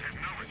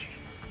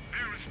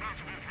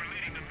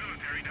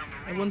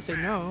 I wouldn't say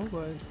no,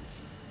 but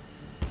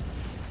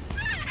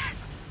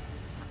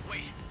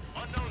Wait,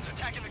 unknowns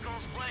attacking the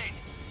girl's plane.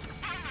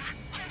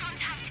 Hold on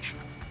tight.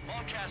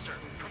 Longcaster,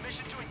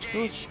 permission to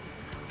engage.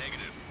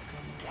 Negative.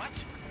 What?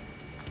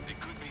 It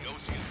could be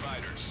Osean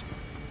fighters.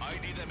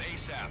 ID them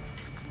ASAP.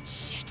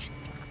 Shit.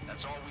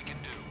 That's all we can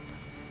do.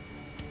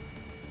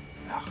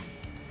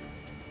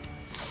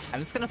 I'm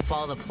just gonna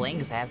follow the plane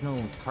because I have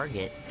no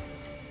target.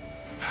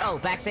 Oh,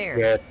 back there.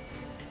 Yeah.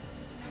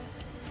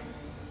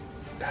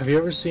 Have you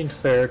ever seen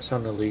ferrets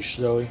on a leash,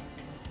 Zoe?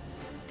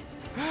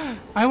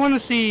 I want to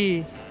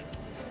see.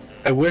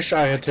 I wish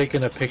I had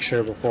taken a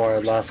picture before I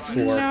left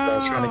for work. I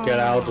was trying to get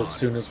out as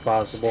soon as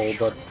possible,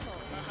 but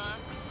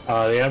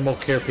the animal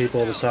care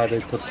people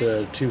decided to put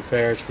the 2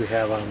 ferrets we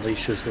have on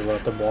leashes to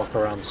let them walk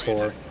around the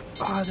store.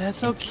 Oh, that's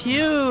so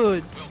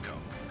cute.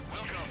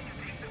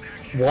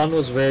 One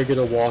was very good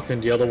at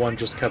walking, the other one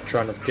just kept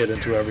trying to get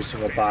into every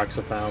single box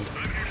I found.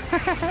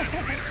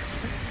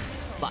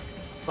 Fuck.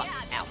 Fuck.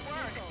 Ow.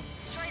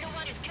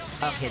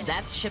 Okay,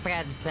 that's ship I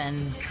gotta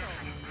defend.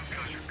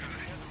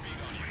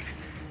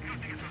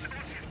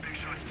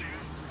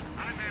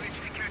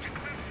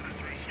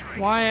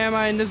 Why am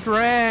I in this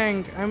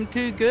rank? I'm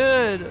too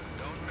good.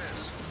 Don't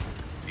miss.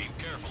 Aim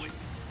carefully.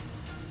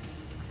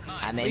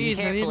 I'm aiming Please,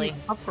 I need carefully. an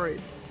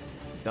upgrade.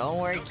 Don't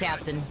worry,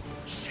 Captain.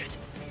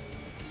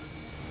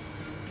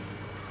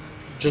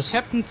 Just,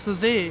 Captain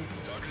Suzy.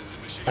 Target is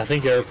in machine. I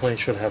think airplanes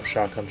should have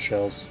shotgun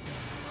shells.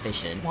 They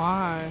should.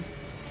 Why?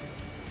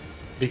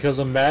 Because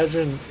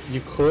imagine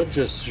you could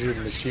just shoot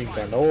a machine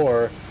gun,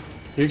 or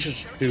you could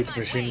shoot a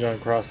machine gun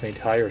across the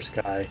entire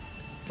sky.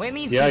 What do you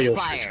mean Yeah, you'll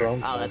shoot ceasefire? your own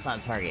Oh, gun. that's not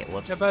a target. Yeah,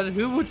 Whoops. but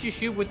who would you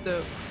shoot with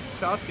the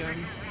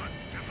shotgun?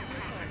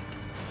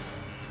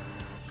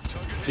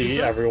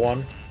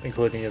 Everyone,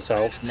 including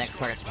yourself. Next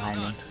target's behind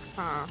me.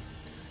 Huh.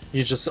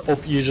 You just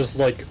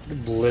like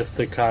lift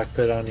the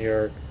cockpit on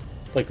your,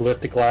 like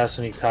lift the glass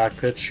in your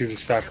cockpit, shoot a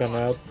shotgun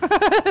out.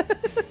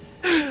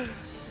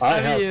 I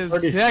have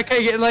 30. Yeah,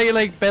 okay, get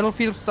like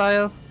Battlefield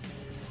style.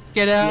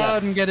 Get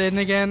out Yeah. and get in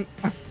again.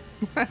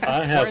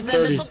 I have Where's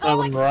that missile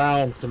 37 going?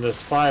 rounds in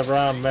this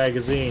 5-round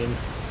magazine.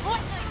 Switch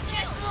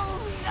missile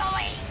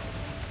going!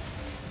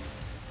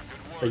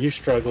 Are you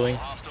struggling?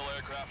 Hostile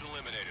aircraft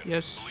eliminated.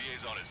 Yes. The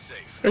liaison is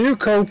safe. Are you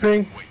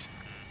coping? Wait.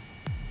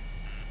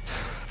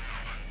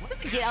 Why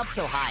did we get up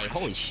so high?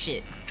 Holy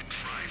shit.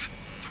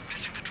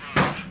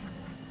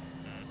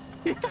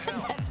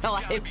 That's how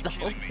I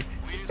felt.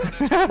 Liaison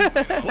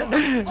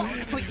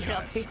has We get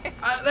up here.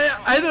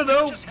 I don't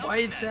know why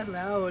it's that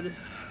loud.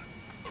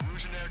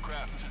 Erusian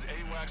aircraft. This is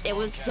AWACS. It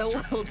was so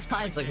broadcasting. little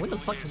times, like, when the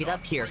fuck did we get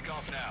up here?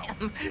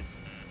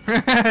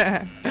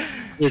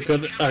 You're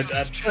good.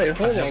 Wait,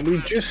 hold on. We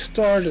just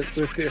started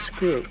with this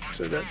group,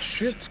 so that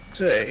should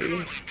say.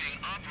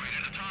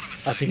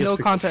 I think No it's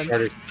because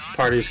content.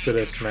 Party's good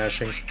at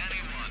smashing.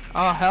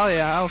 Oh hell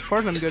yeah! Of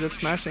course I'm good at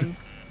smashing.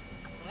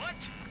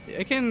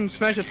 I can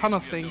smash a ton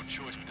of No things.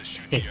 choice but to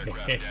shoot the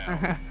aircraft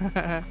down.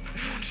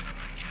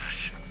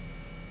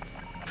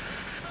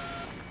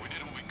 We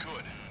did what we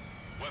could.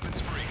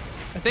 Weapons free.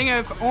 I think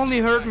I've only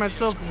hurt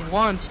myself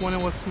once when I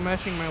was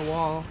smashing my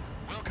wall.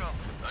 Wilco.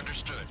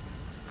 Understood.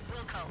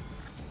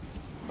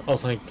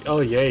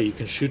 Oh yeah, you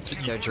can shoot.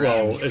 They're Well,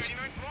 drones.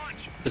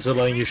 is it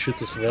letting you shoot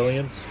the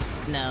civilians?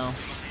 No.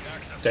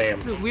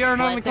 Damn. Dude, we are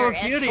not in But Call they're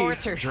of Duty.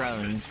 escorts or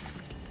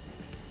drones.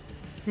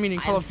 I mean, in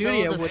Call I'm of Duty, I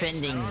still would.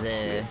 defending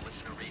the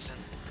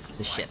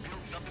ship.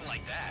 Something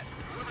like that.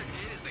 Whoever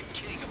did is the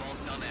king of all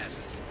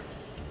dumbasses.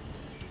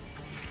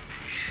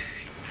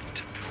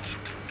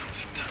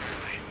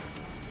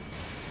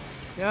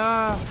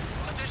 Yeah.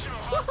 Additional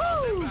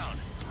hostiles inbound.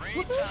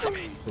 Green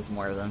copy. There's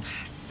more of them.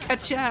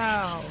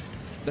 Ka-chow.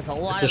 There's a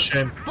lot It's a of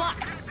shame.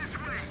 fuck.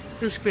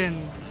 New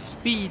spin.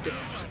 Speed.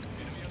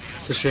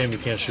 It's a shame you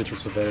can't shoot the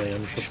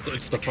civilians.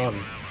 It's the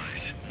fun.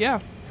 Yeah.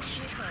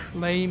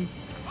 Lame.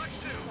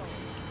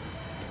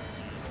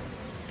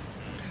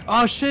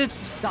 Oh shit.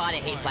 God, I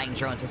hate fighting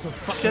drones. They're so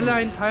fucking. Stelle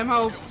ein Timer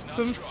auf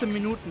 15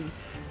 Minuten.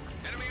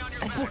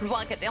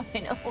 Walk it down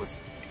my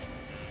nose.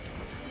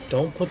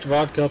 Don't put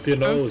vodka up your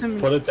nose.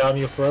 Put it down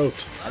your throat.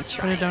 I'm Put it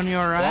trying. down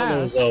your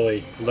Swallow, ass.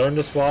 Zoe. Learn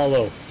to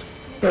swallow.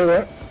 Wait,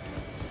 what?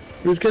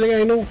 Who's getting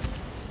anal?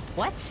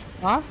 What?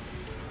 Huh?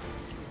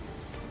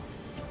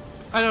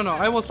 I don't know.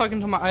 I was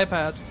talking to my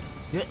iPad.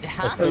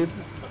 Huh?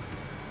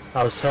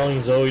 I was telling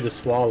Zoe to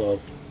swallow.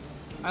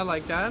 I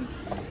like that.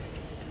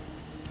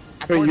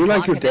 I Wait, poured you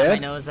like your vodka down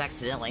dad? my nose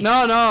accidentally.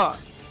 No, no.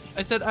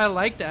 I said I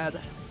like that.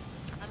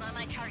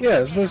 Yeah,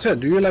 that's what I said.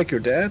 Do you like your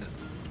dad?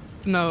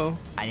 No,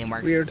 I need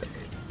more. Weird.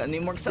 I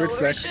need more Weird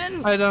flex.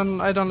 acceleration. I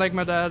don't like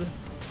my dad.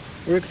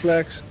 Weird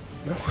flex.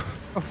 No.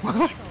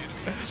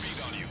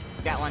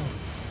 Got one.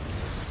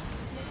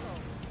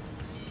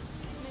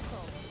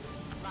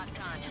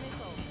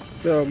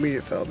 No,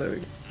 immediate foul. There we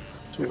go.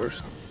 It's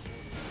worse.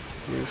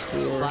 Use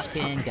the worst.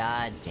 Fucking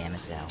god damn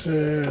it,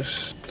 out.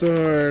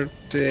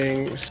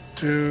 Starting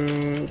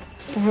soon.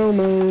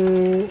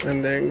 Homo.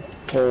 And then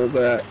pull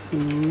that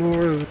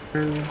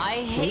northern.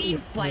 I hate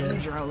fighting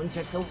drones.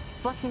 They're so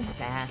fucking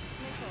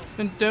fast.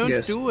 Then don't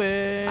Yes. do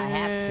it. I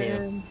have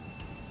to.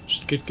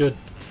 Just get good.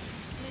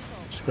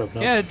 Scrub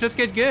nuts. Yeah, just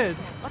get good.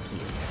 Fuck you.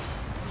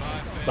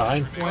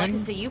 Fine. I'd like to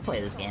see you play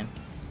this game.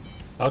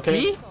 Okay.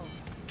 Me?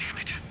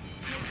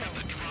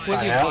 Will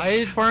I you have- buy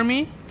it for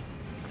me?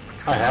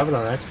 I have it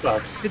on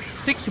Xbox. It's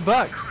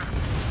 $60.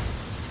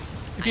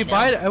 If you I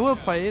buy know. it, I will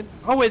play it.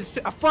 Oh wait,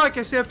 fuck!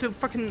 I still have to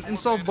fucking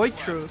install Void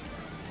Crew.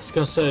 I was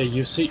gonna say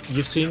you've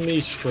seen me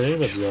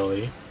stream it,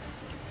 Zoe.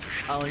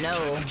 Oh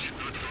no.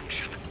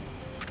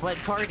 What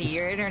party?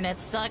 Your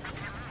internet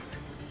sucks.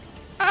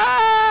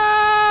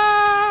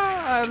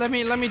 Ah! Let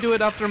me do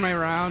it after my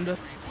round. I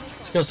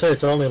was gonna say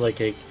it's only like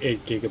 8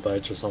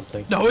 gigabytes or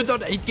something. No, it's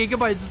not 8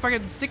 gigabytes. It's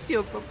fucking 60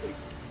 or something.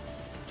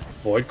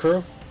 Void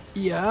Crew?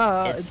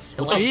 Yeah, It's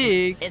it's like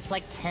big. it's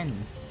like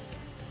 10.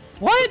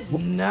 What?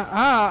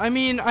 Nah, I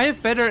mean, I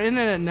have better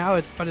internet now,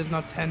 but it's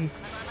not 10.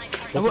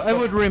 I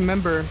would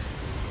remember.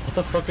 What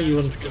the fuck are you?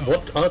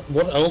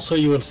 What else are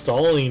you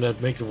installing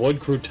that makes Void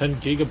Crew 10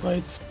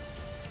 gigabytes?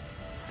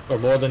 Or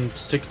more than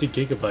 60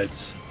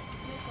 gigabytes?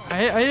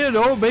 I don't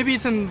know. Maybe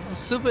it's a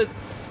stupid,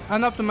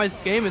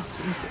 unoptimized game. It's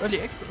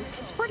early access.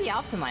 It's pretty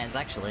optimized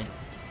actually.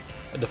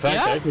 The fact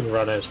Yeah? that I can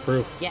run it is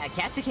proof. Yeah,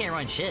 Cassie can't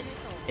run shit.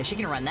 If she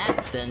can run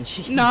that, then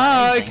she can No,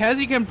 run anything.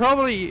 Cassie can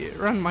probably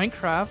run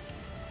Minecraft.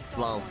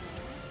 Well,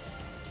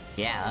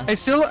 yeah. I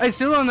still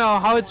don't know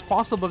how it's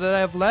possible that I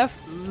have less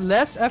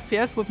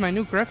FPS with my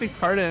new graphics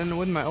card than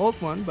with my old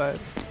one, but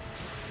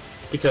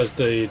Because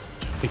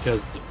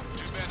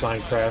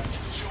Minecraft.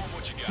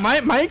 my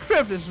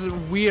Minecraft is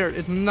weird.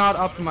 It's not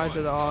optimized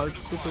at all. It's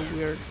super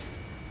weird.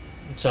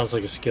 It sounds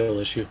like a skill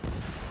issue.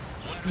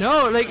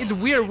 No, like it's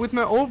weird. With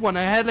my old one,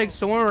 I had like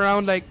somewhere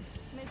around like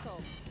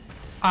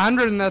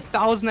 100 and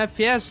 1,000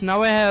 FPS.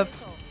 Now I have,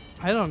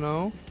 I don't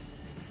know.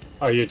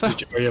 Are your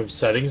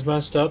settings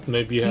messed up?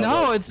 Maybe you have.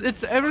 No, like,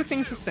 it's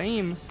everything's the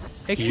same.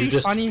 Actually,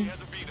 just- funny.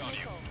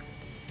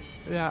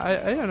 Yeah,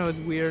 I don't know. It's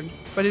weird,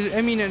 but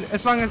I mean,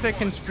 as long as I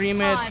can stream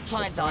it, I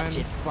fly it's dodge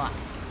fine. it. Fly.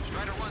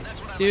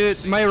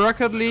 Dude, my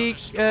Rocket League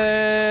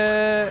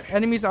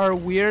enemies are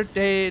weird.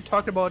 They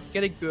talk about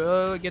get a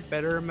girl, get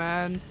better,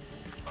 man.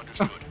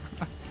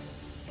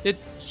 It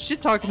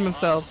shit talking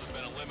themselves.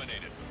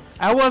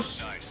 I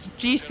was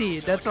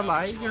GC. That's a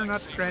lie. You're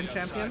not Grand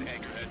Champion.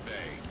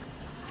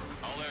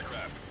 All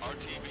aircraft,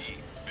 RTB,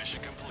 mission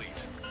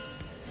complete.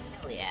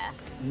 Yeah.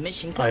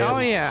 Mission I am- Oh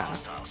yeah.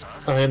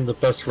 I am the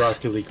best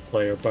Rocket League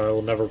player, but I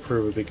will never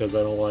prove it because I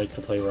don't like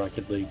to play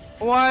Rocket League.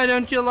 Why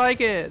don't you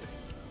like it?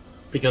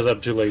 Because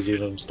I'm too lazy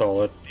to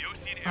install it.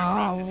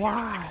 Oh,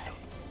 why?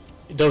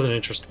 It doesn't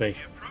interest me.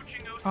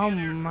 Oh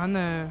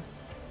man.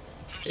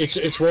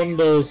 It's one of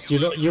those, you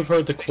know, you've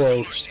heard the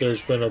quotes,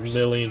 there's been a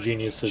million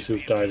geniuses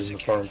who've died in the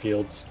farm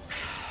fields.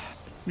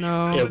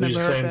 No, It'll be never the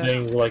heard same that.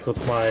 thing like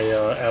with my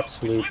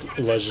absolute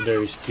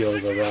legendary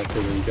skills at Rocket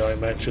League.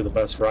 I'm actually the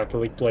best Rocket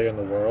League player in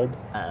the world,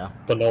 Uh-oh.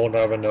 but no one will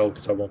ever know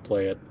because I won't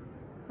play it.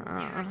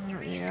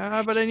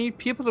 Yeah, but I need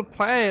people to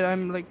play it.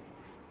 I'm like,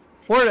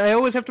 bored. I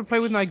always have to play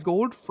with my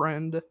gold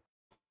friend,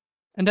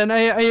 and then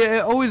I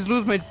always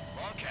lose my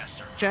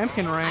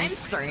champion rank. I'm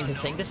starting to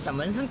think that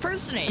someone's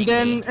impersonating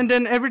me. And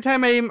then every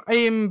time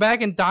I'm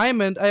back in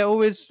diamond, I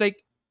always get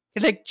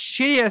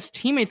shitty ass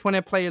teammates when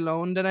I play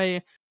alone. Then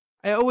I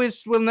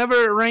always will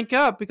never rank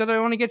up because I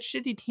want to get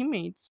shitty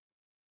teammates.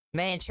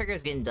 Man,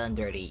 Trigger's getting done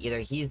dirty. Either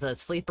he's a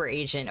sleeper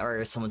agent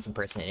or someone's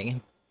impersonating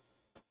him.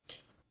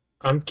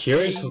 I'm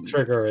curious if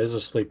Trigger is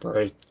a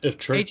sleeper. If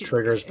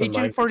Trigger's been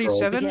mind Agent 47?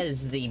 controlled.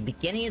 Because the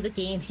beginning of the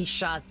game, he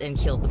shot and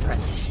killed the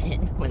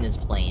president when his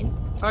plane.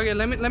 Okay,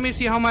 let me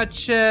see how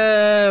much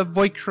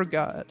Voikra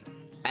got.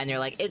 And you're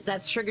like,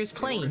 that's Trigger's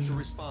plane. To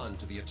respond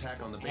to the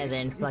attack on the base, And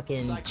then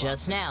fucking Cyclops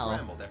just has now,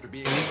 scrambled after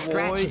being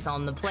scratches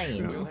on the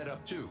plane. We'll head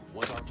up too,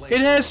 once our plane- It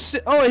has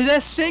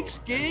 6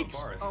 gigs.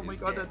 Barth Oh my is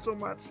god, dead. that's so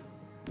much.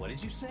 What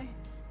did you say?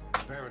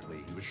 Apparently,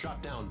 he was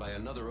shot down by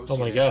another Oh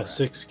my OCA god, aircraft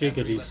 6 after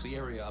he left gigaties. the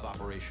area of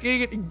operation.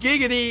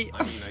 Giggity.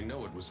 I mean, I know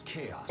it was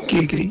chaos.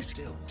 Giggity.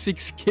 Still,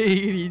 6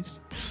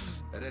 gigs.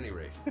 at any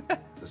rate,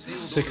 the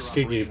sealed 6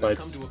 order operation has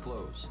come gigabytes. to a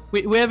close.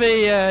 We have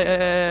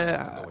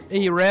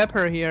a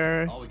rapper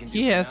here. All we can do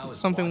He for has now is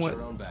something watch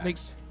with our own backs. like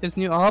his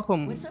new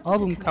album What's up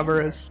with the cover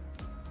commander? is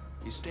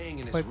He's staying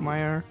in his quite room.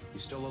 Meyer.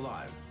 He's still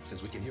alive,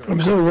 since we can hear I'm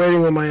him. still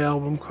waiting on my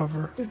album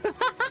cover.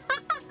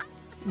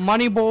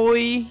 Money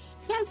Boy.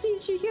 Cassie,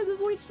 did you hear the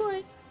voice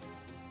line?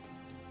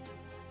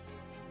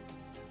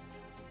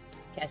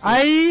 Cassie,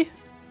 I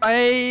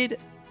played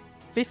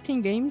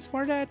 15 games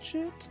for that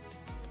shit.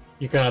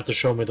 You're gonna have to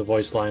show me the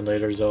voice line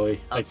later,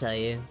 Zoe. I'll tell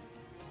you.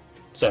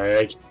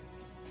 Sorry,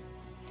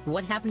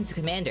 What happened to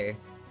Commander?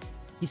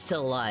 He's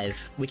still alive.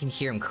 We can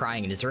hear him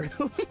crying in his room.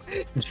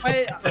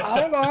 Wait,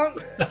 how long?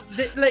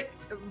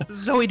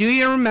 Zoe, do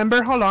you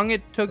remember how long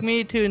it took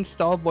me to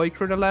install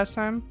Voikra the last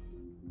time?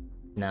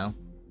 No.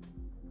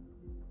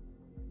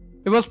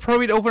 It was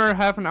probably over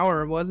half an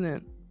hour, wasn't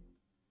it?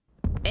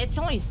 It's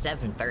only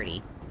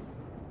 7:30.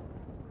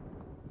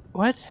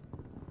 What?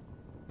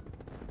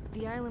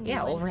 The island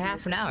Yeah, we went over to half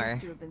is an hour.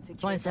 supposed to have been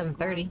It's only secured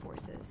by 7:30. ground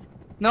forces.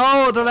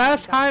 No, the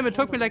last We got time to it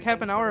took me handle like half an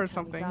things by hour the or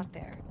time we something. got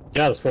there.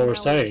 yeah, that's what we're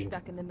So now we're saying.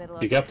 stuck in the middle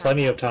You of got the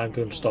plenty of campaign. time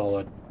to install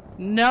it.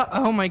 No,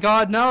 oh my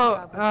god, no.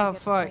 Job was to Oh get the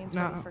fuck, planes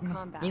ready no. for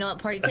combat. You know what?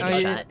 Party Take take Oh,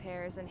 a yeah. shot.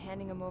 repairs and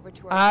handing them over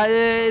to our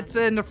It's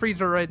in the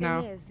freezer right Thing now.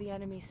 is, the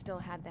enemy still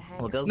had the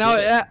hangar. Well, go No,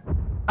 get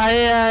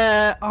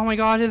it. oh my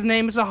god, his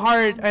name is a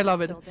heart. I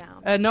love it.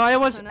 No, I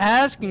was So now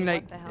asking, what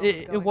like, the hell is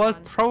it going was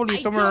on? probably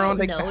I somewhere around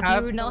don't like know.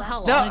 half. Do you know how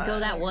No, long ago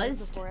that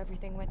was? Before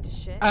everything went to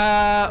shit.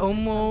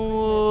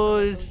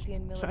 Almost,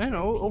 I don't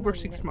know, over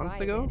 6 months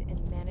ago.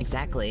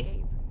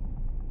 Exactly.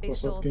 They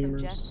What's up, stole some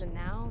gamers? jets and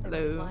now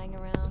they're Hello. flying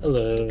around,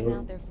 Hello. taking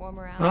out their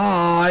former allies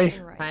Hi. left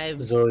and right. Hi,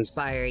 Zoe's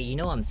Spire. You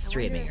know I'm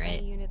streaming, I wonder if right?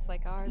 any units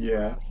like ours were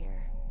Yeah. out here.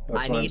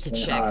 That's I why I'm need to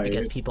saying check hi.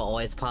 because people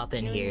always pop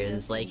in here and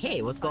it's like,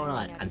 hey, what's going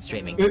on? I'm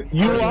streaming. You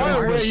Oh,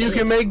 are aware you shit.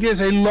 can make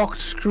this a locked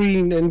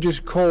screen and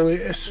just call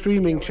it a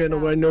streaming channel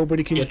where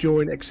nobody can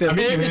join except I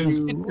mean, you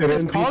it's and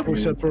people called-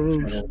 separate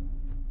rooms.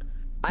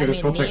 I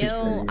his whole mean, tech Neo,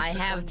 experience. I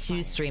have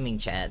 2 streaming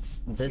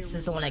chats. This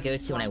is the one I go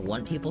to when I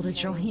want people to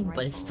join,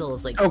 but it still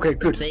is like, Okay,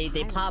 good. They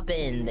pop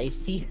in, they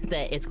see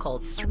that it's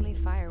called Friendly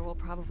stream, fire will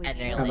probably and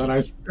they're And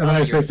like, then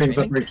I say you're things that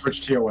streaming? break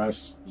Twitch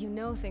TOS. You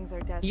know things are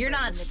desperate. You're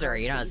not, and the sir.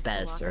 guards You're not that as used bad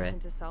to as lock sir. us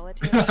into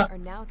solitude are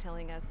now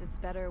telling us it's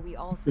better we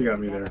all You stick got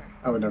me together. there.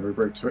 I would never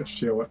break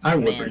Twitch TOS. I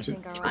would Man, break Twitch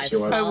I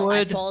TOS.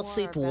 I fall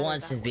asleep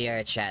once in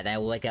VR chat, and I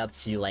wake up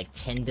to like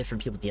 10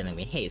 different people DMing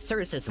me. Hey,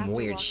 sir says some After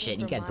weird walking shit.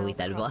 You for gotta delete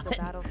that miles across bot.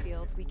 the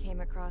battlefield, we came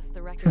across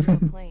the wreckage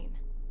of a plane.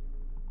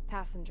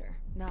 Passenger,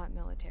 not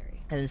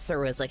military. And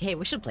sir was like, hey,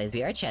 we should play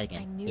VR chat I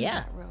again. knew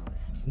Yeah. that,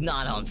 Rose.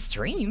 Not on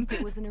stream.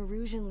 It was an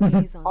Erusian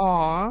liaison.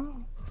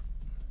 Aww.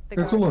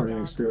 The It's a guard's learning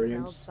dog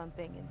experience. smelled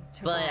something and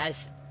took But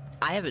off.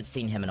 I haven't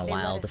seen him in a They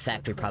while. led The us to a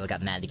factory probably cliff.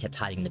 got mad. He kept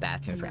hiding in the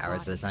bathroom for And the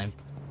hours at a time.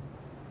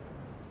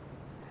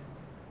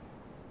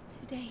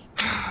 Today,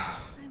 I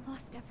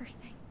lost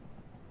everything.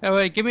 Oh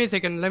wait, give me a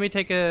second. Let me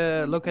take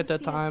a look at the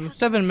time.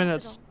 7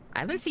 minutes. I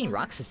haven't seen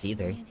Roxas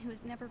either. Man who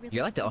was never really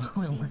You're like the only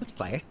seen one left,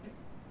 Fire.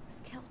 was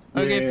killed.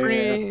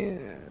 Okay,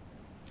 Yeah.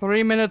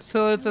 3 minutes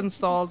till it's I was to be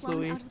installed, flown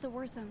Louis. out of the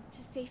war zone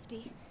to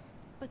safety,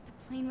 but the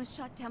plane was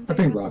shot down I by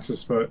pinged rebels.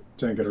 Roxas, but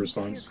didn't get a The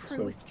response. entire crew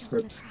So, was killed in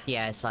rip. the crash.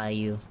 Yeah, I saw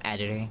you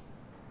added her.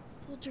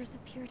 Soldiers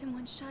appeared and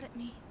one shot at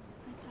me.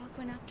 My dog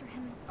went after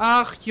him and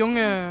Ach,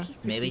 Junge.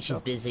 pieces. Maybe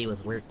she's busy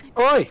with work.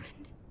 Oi!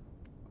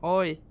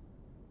 Oi.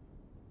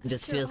 It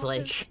just After feels all those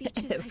like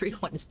speeches I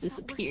everyone has gave,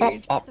 that we're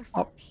disappeared. together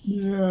for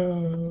peace.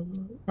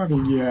 Yeah. I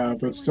mean, yeah,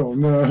 but still,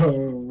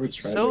 no. It's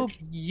tragic. So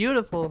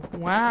beautiful.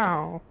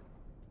 Wow.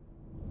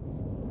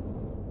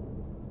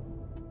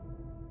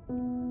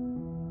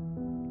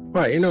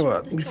 Right, you know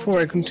what? Before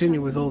I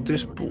continue with all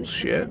this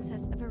bullshit,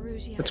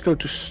 let's go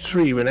to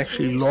stream and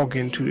actually log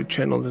into the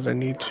channel that I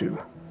need to.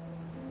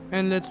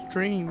 And let's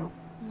dream.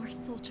 More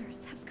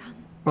soldiers have come.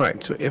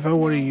 Right, so if I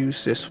want to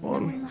use this There's no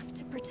one one, left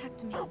to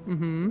protect me.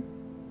 Mm-hmm.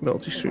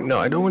 multi-stream. No,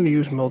 I don't want to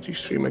use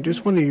multi-stream. I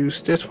just want to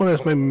use this one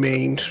as my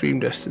main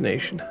stream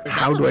destination. Is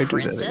How that do the I do that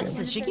princess?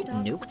 again? Did she get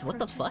nuked? What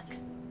the fuck?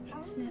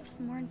 It sniffs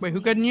mournfully Wait, who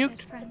got at my nuked?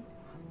 dead friend.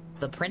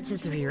 The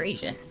Princess of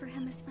Eurasia. Cares for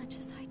him as much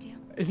as I do.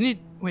 Isn't it?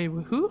 Wait,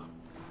 who?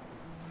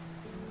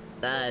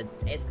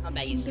 Ace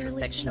Combat uses the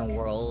fictional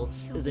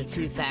worlds. The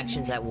 2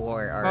 factions at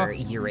war are Oh.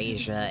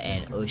 Eurasia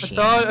and I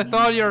Oceania.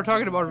 thought you were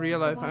talking about real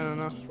life. I don't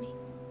know.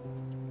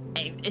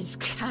 It's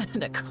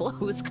kind of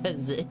close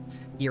because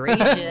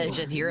Eurasia is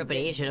just Europe and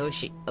Asia,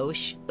 and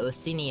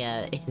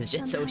Oceania is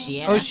just Somehow,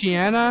 Oceania.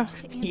 Oceania?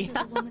 To answer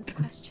Yeah. the woman's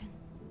question.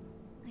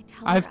 I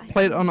tell I've her I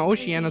played have on no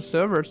Oceania days.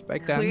 servers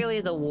back then. Clearly,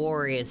 the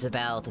war is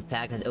about the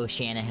fact that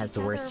Oceania has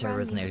the worst Gather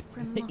around servers in me their with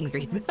grim looks on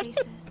their agreement.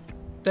 faces.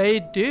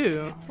 They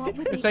do. What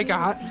would It's they like do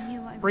a if they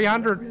knew I was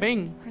 300 a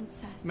ping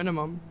princess?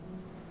 minimum.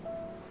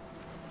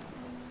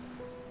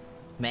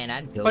 Man,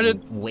 I'd go But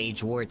it-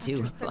 wage war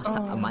too. After such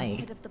I a might.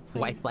 hit of the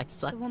plane, Wi-Fi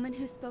sucks. The woman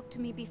who spoke to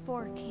me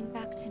before came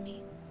back to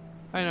me.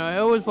 I know, I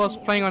always was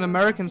playing on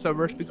American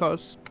servers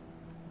because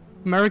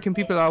American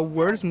people are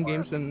worse in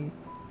games than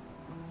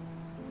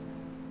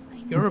I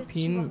noticed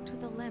European. She walked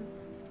with a limp.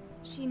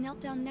 She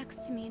knelt down next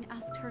to me and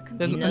asked her Then- You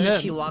companion. and notice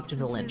then- she walked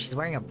with a limp. She's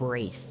wearing a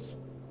brace.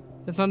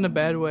 it's not in a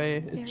bad way.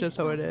 Very It's just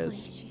how it softly,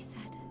 is. She said,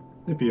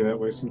 It'd be that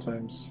way "You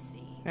sometimes.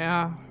 see,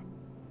 Yeah,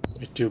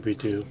 It do be I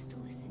do. used to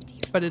listen to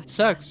your but it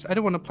sucks. I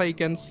don't want to play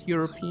against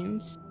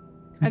Europeans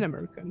and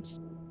Americans.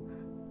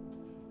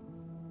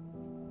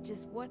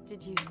 Just what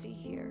did you see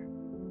here?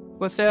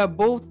 Because they are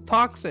both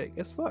toxic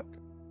as fuck.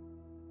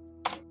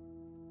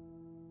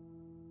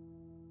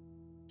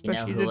 You know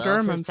Especially who the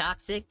else is Germans.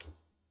 toxic?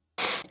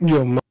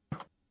 Yo, ma-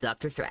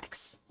 Dr.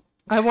 Thrax.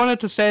 I wanted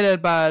to say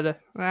that, but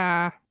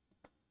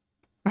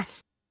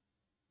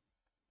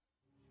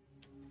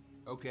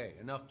Okay,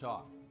 enough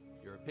talk.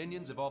 Your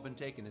opinions have all been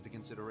taken into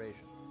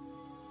consideration.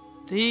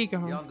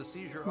 Diga. Beyond the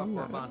seizure of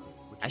Farbanti,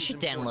 which I is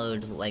should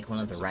important, download like one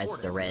of the Rise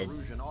of the Red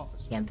Erusian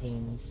officer.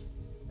 campaigns.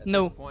 At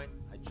No. this point,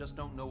 I just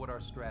don't know what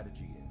our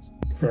strategy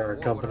is. For our Or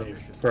what company,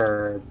 mission.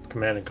 for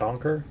Command and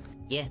Conquer.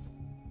 Yeah.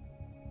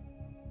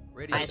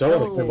 Radio I I still want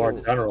to still- play more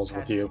generals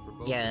with you. for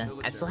both Yeah,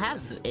 the I still military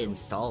have and it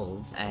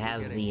installed. I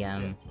have the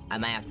I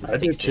might have to I do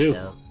fix too. it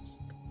though.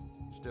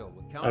 Still,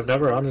 with I've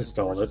never countless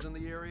uninstalled forces it. in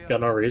the area,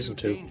 Got no it's reason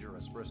too to.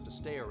 dangerous for us to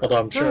stay around. Although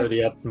I'm sure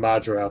the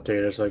module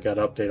updated, so I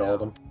gotta update all of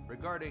them.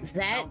 Regarding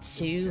That Count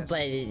too, but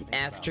suggestions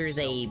after about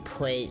they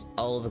self-defense, put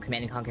all the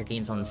Command and Conquer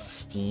games on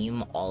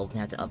Steam, all of them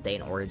have to update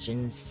in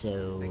Origins,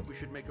 so think we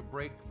should make a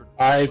break for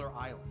I- Taylor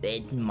Island.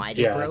 it might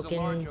have Yeah.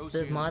 broken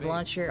the mod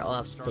launcher. I'll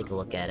have to take a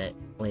look at it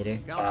later.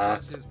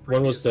 Count says his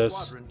when was previous this?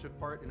 squadron took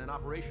part in an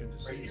operation to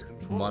seize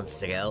control.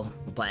 Months ago,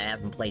 but I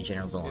haven't played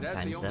Generals in a long It has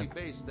time, the so only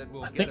base that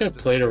will I get think us I to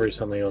the played it space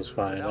recently, it was station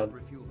fine. without I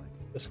refueling.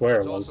 swear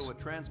There's it also was.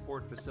 a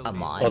transport facility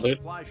mod? for Oh, they-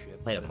 supply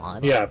ship Played a that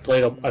mod? is Yeah,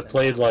 I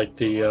played like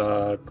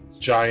the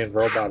Giant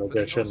Robot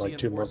Edition like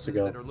 2 months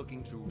ago. that are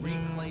looking to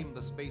reclaim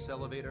the space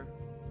elevator.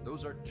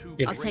 Those are two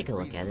Yeah. I'll great take a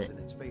look at reasons it in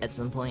its favor. at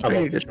some point. I I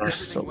love need the to Giant,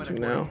 test Everything went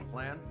something according now. to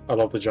plan. I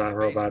love the Giant Base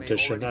Robot may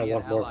Edition. already I be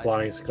want an more ally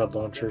flying for Scud the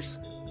launchers.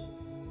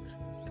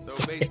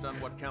 Though based on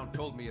what Count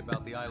told me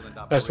about the island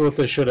That's what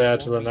they operation, should add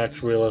to the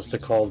next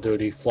realistic Call of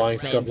Duty. Flying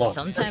Man, scud launchers.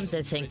 sometimes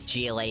I think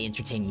GLA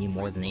entertain you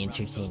more than they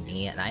entertain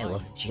me, and I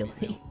love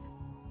GLA.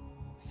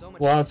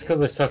 Well, it's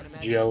because I suck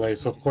at GLA,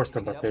 so of course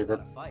they're my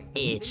favorite.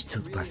 It's to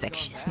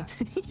perfection.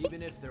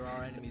 Even if there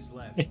are enemies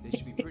left, they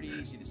should be pretty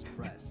easy to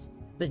suppress.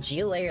 The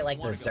GLA are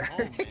like the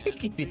Zerg,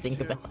 if you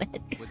think about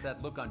it. With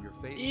that look on your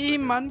face,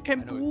 Man I can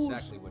know boost.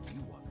 exactly what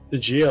you want. The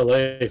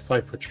GLA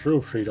fight for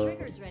true freedom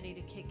Trigger's ready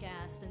to kick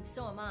ass, then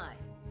so am I.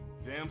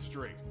 Damn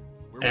straight.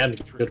 We're and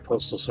ready to good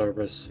postal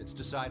service. It's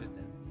decided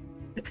then.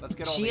 Let's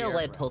get all the GLA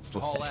aircraft,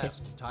 postal haul service. ass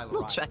to Tyler No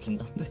Island. tracking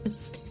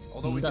numbers.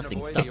 Although we can Nothing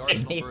avoid the stops the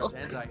Arsenal mail.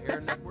 Bird's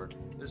anti-air network,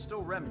 there's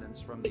still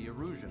remnants from the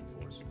Erusian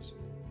forces.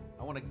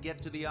 I want to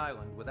get to the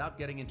island without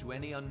getting into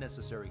any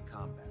unnecessary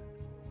combat.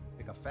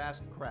 Pick a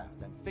fast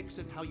craft and fix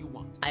it how you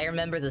want. I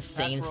remember the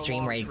same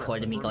stream where he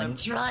quoted me going,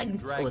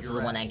 drugs! Was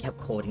the one I kept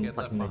quoting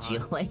fucking the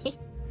GLA.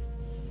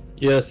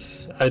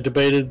 Yes, I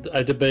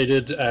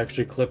debated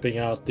actually clipping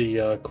out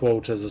the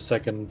quote as a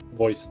second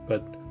voice,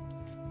 but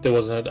there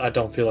wasn't. I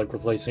don't feel like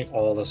replacing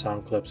all the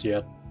sound clips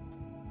yet.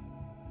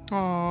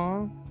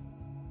 Aww. How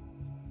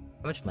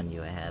much money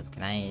do I have?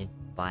 Can I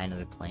buy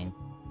another plane?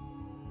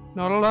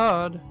 Not a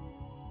lot.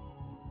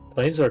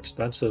 Planes are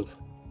expensive.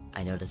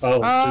 I noticed.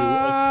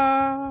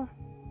 Oh,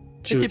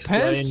 It to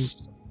explain depends.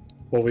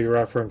 what we were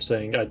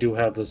referencing, I do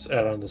have this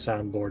ad on the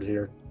soundboard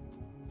here.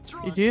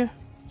 You do?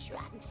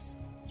 Drugs.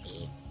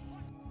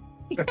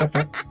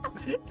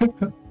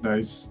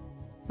 Nice.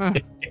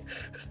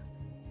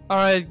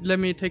 Alright, let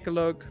me take a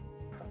look.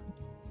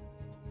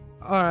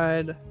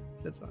 Alright,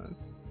 that's fine.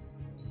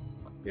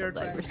 Be right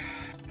back. Diapers.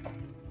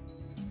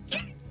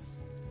 Yes.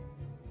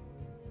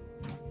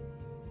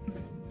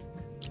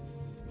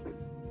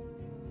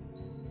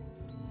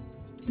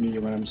 Me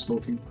when I'm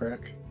smoking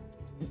crack.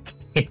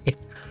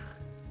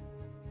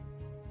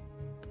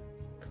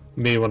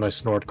 Me when I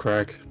snort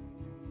crack.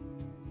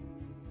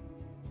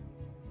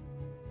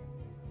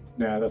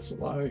 Nah, that's a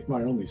lie.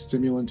 My only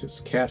stimulant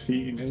is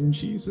caffeine and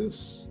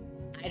Jesus.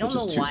 I don't Which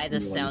is know two why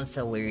this stimulants. sounds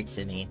so weird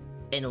to me.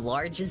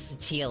 Enlarges the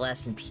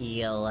TLS and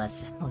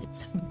PLS. Oh, it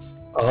sounds.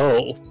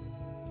 Oh,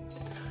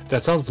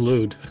 that sounds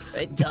lewd.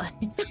 It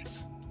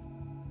does.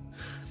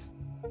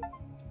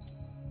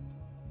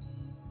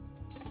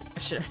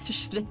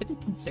 Should I be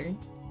concerned?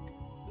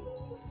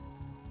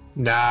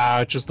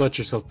 Nah, just let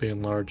yourself be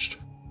enlarged.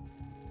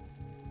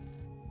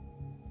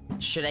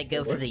 Should I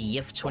go for the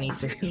YIF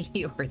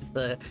 23 or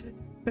the?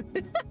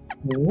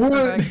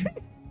 What?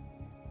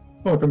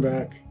 Welcome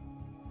back.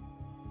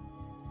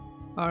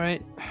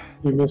 Alright.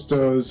 You missed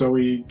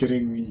Zoe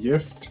getting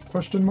yiffed?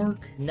 Question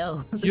mark.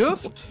 No. Yup.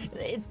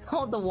 It's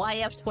called the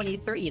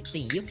YF23. It's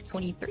the YIF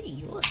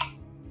 23. Look.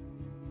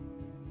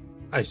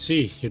 I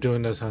see. You're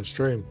doing this on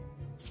stream.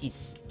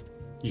 Cease.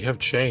 You have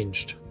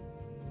changed.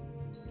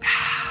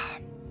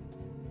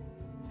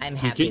 I'm You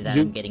happy get- that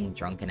you- I'm getting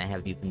drunk and I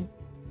have even.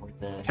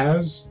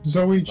 Has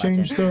Zoe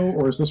changed though,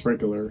 or is this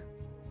regular?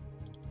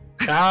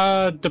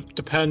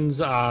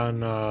 Depends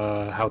on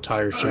how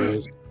tired she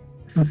is.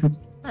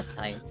 Not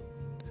tired.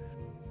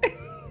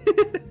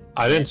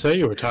 I didn't say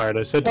you were tired.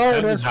 I said Oh,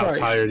 depends on that's how right.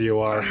 tired you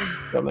are.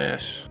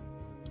 Dumbass.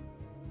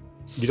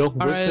 You don't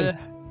listen.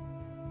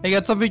 Alright. I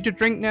got something to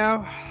drink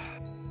now.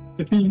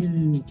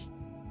 Yippee!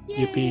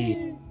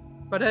 Yippee.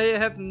 But I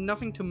have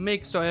nothing to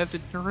mix, so I have to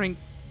drink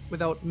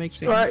without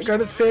mixing. Alright,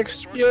 got it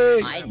fixed.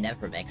 Yay! I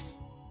never mix.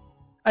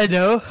 I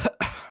know.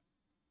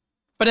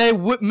 But I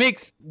would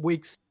mix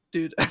weeks,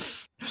 dude.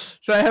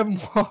 So I have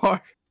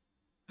more.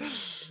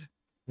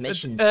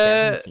 Mission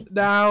 17.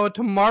 Now,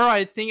 tomorrow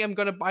I think I'm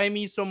gonna buy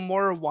me some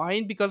more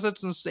wine because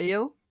it's on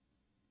sale.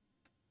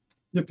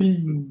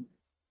 Yippee!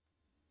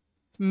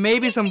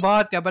 Maybe some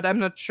vodka, but I'm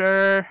not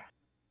sure.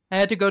 I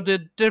had to go to a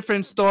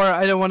different store.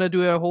 I don't want to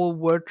do a whole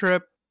world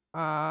trip.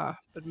 But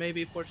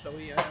maybe for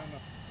Zoe, I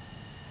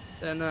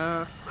don't know. Then,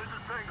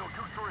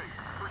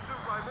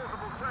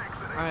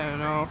 I don't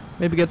know.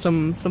 Maybe get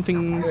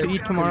something to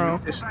eat tomorrow.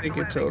 Just think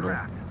it total.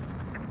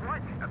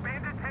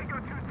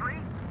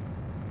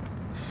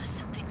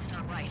 Something's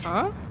not right.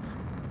 Huh?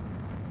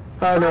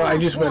 Oh no, I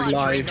just went Watch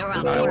live. right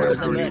And now, I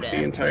orders wanted to of read murder.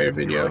 the entire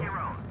video.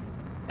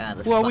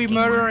 The Who are we fucking-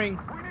 murdering?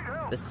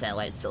 The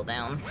satellite's still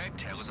down.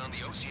 Wagtail is on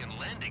the Ocean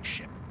landing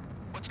ship.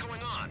 What's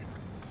going on?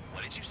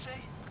 What did you say?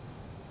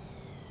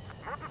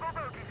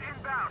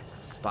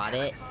 Spot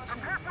it.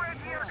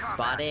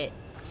 Spot it.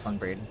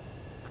 Sunbird.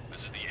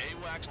 This is the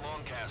AWACS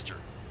Longcaster.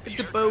 It's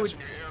a boat. In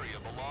your area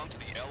belong to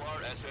the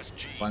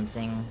LRSSG.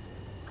 Blunsing.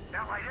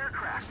 Allied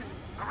aircraft.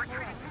 A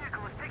retreating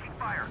vehicle is taking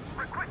fire.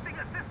 Requesting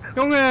assistance.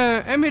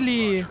 Junge,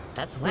 Emily!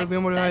 That's Ja, wir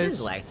haben That Reis.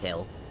 is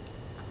Wagtail.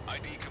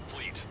 ID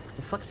complete. What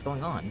the fuck's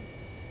going on?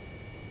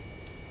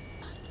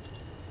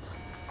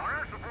 Our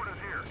air support is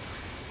here.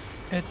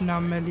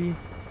 Edna Melly.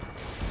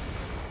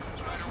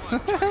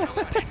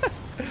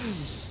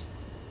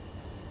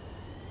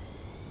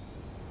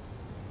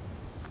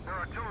 Their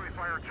artillery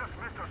fire just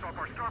missed us off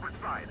our starboard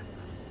side.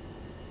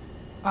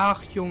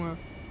 Ach, Junge.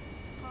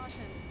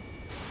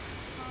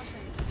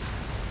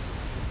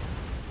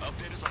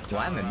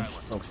 Why am I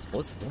missing so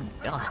explosive? Oh my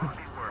god.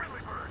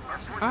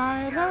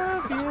 I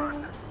love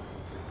you.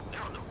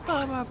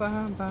 Ba ba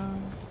ba ba.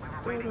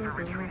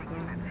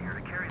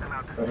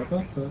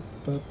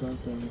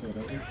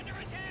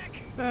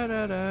 Da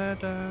da da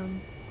da.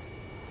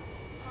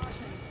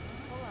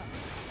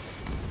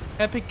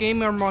 Epic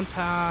gamer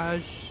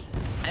montage.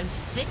 I'm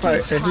sick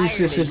and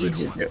tired of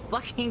these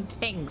fucking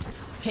things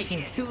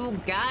taking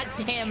 2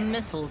 goddamn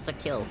missiles to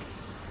kill.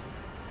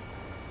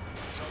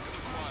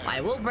 I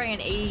will bring an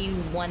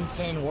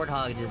A110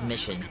 Warthog to this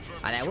mission,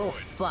 and I will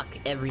fuck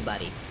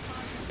everybody.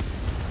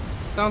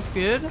 Sounds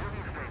good. Yeah.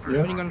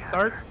 When you gonna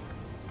start?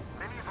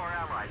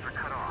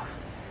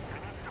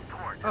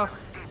 Oh.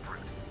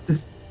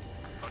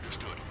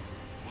 Understood.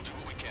 We'll do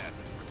what we can.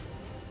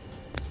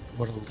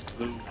 What a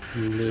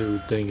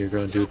lewd thing you're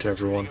going to do to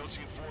everyone.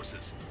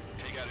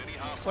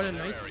 What a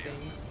nice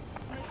thing.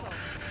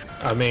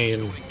 I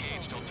mean,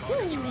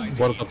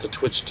 what about the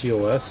Twitch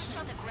TOS?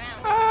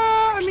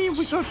 I mean,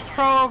 we could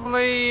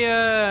probably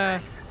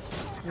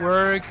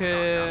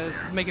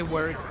make it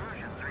work.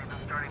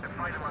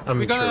 I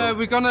mean,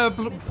 we're gonna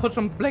put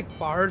some black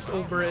bars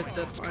over it.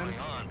 That's fine.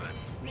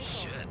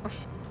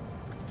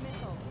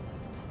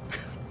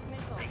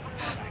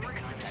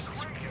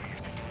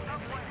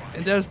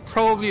 And there's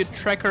probably a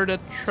tracker that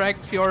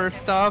tracks your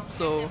stuff,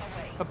 so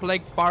a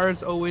black bar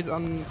is always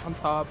on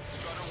top.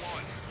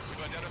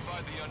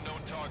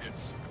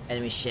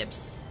 Enemy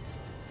ships.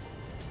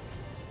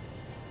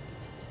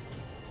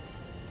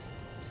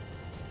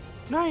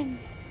 9.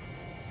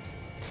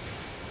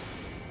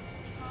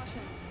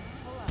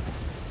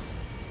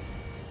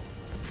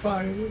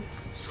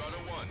 Violence.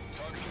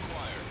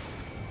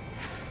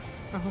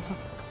 Fine.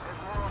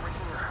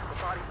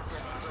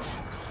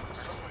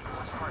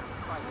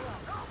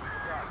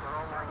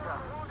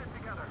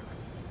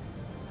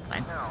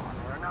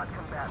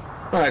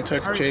 Alright, so I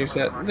can change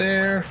that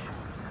there.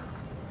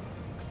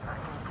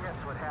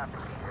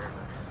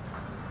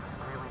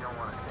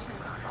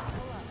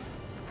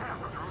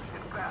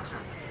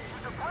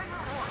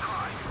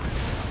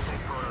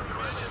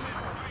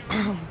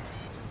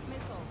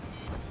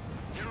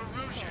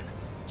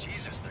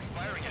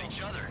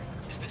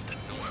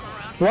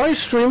 Why is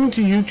streaming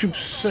to YouTube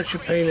such a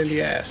pain in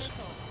the ass?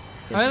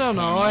 I don't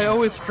know, I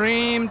always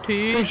stream to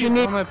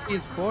YouTube on my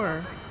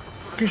PS4.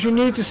 Because you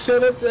need to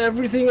set up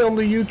everything on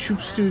the YouTube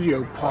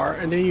Studio part,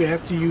 and then you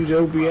have to use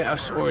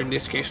OBS, or in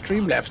this case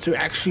Streamlabs, to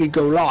actually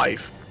go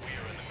live.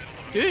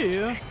 Do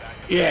you?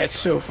 Yeah, it's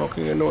so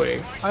fucking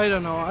annoying. I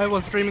don't know, I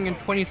was streaming in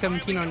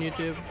 2017 on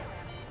YouTube.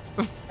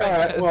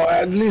 Well,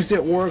 at least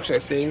it works, I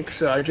think.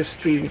 So I just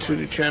stream to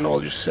the channel,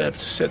 just have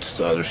to set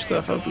the other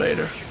stuff up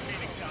later.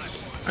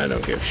 I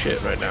don't give a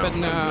shit right now. But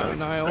no,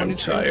 I only I'm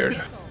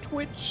tired.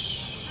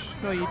 Twitch,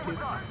 no YouTube.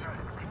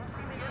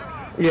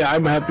 Yeah,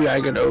 I'm happy I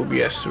got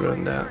OBS to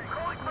run that.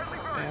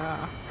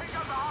 Yeah.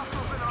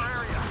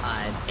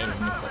 I ate a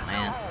missile my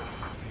ass.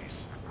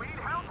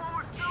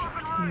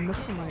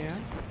 Missile my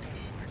ass?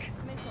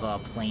 It's all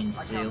plain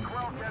Sue.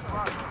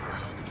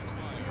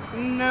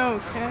 No,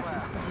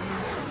 Cassie.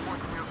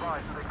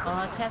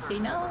 Oh, Cassie,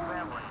 no.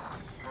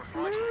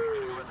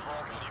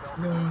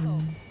 No.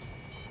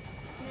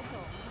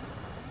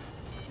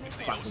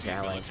 Fuck these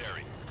allies.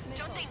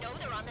 Don't they know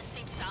they're on the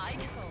same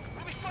side?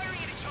 We'll be firing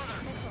at each other.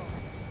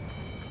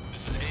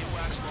 This is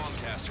AWACS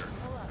Longcaster.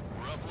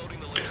 We're uploading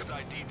the latest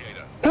ID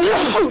data.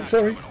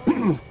 Sorry.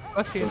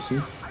 Bless you.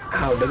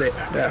 How did it?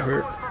 That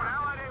hurt.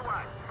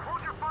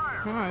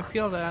 Oh, I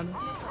feel that. You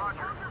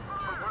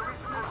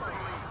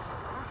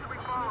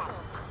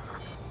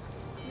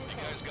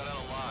guys got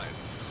out alive.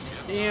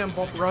 Damn,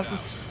 Bob Ross is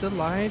still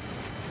alive.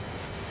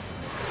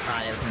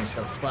 God, everything's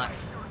so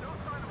fucked.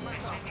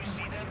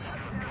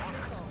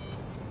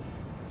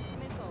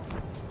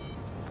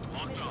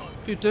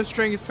 Dude, this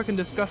drink is fucking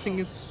disgusting.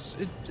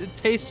 It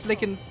tastes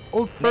like an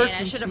old person's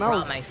Man, I should have mouth.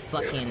 brought my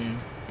fucking...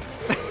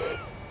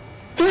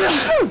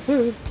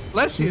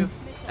 Bless you.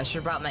 I should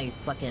have brought my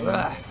fucking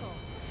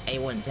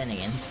A110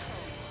 again.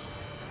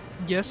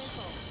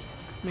 Yes,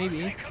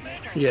 maybe.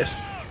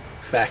 Yes.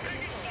 Fact.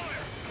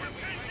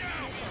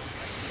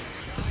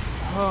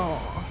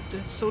 Oh,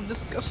 that's so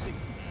disgusting.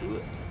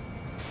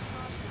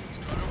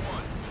 Strider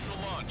 1, missile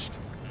launched.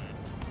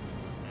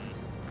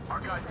 Our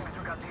guys think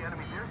we got the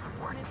enemy's air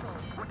support.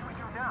 What do we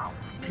do now?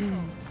 Send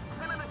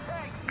in the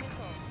tank!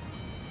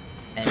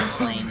 And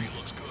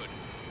planes.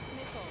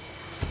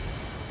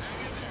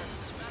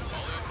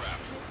 All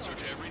aircraft,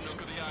 search every nook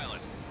of the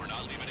island. We're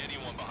not leaving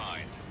anyone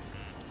behind.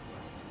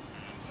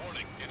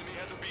 Warning, enemy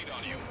has a beat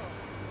on you.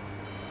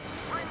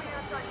 Bring the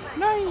anti-tank!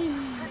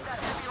 Nine. Hit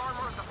that heavy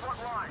armor at the front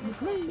line!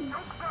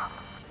 Don't stop!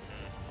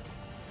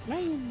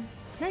 Nine.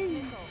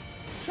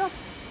 Jump.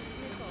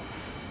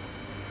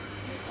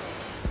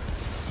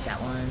 Got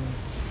one.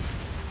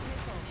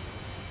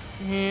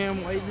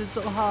 Damn, why is it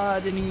so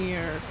hot in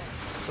here?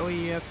 So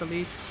you have to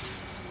leave.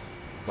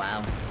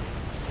 Wow.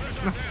 Where's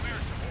our damn air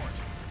support?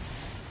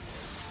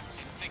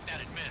 Didn't think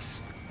that'd miss.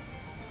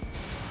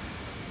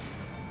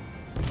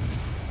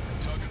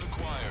 Target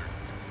acquired.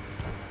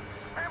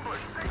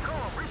 Ambush, stay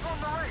calm, reform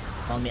the ranks!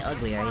 Calling me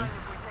ugly, are you?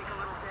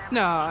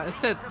 No, I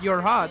said you're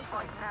hot.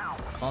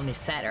 Calling me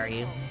fat, are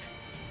you?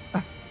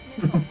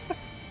 Well,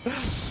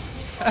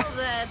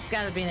 that's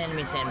gotta be an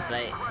enemy SAM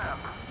site.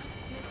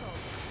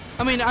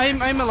 I mean,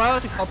 I'm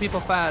allowed to call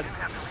people fat.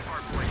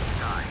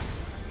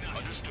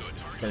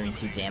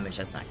 72 damage,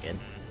 that's not good.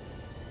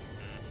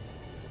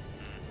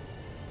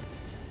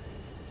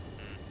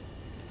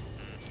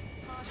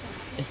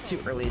 It's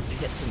too early to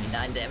get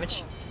 79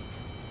 damage.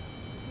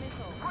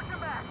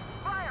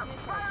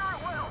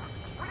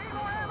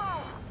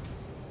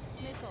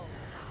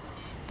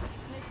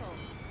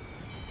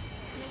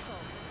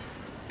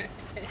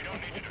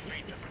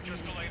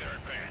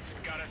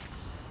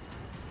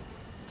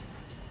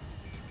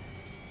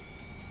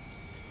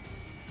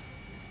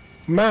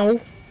 Meow.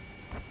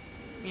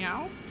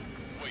 Meow.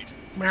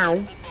 Meow.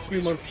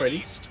 You want Freddy?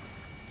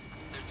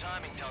 Their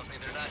timing tells me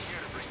they're not here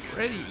to bring good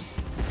Freddy. news.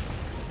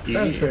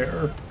 That's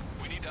fair.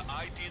 We need to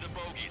ID the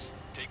bogies.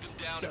 Take them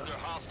down if they're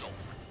hostile.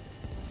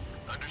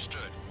 Understood.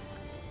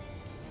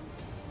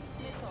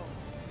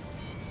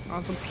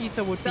 Some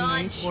pizza would be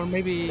nice, or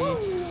maybe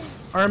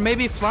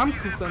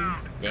Flammkuchen.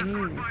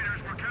 Mm.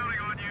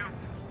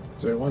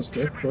 So it wants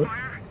dick, but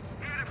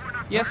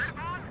Yes.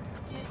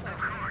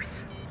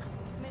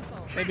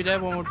 Maybe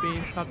that one would be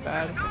not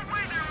bad.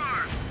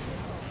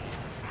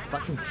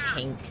 Fucking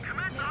tank.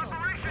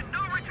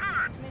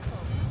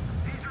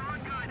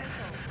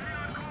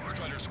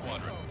 Strider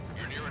Squadron,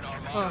 you're near an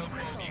armada of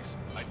bogies.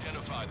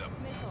 Identify them.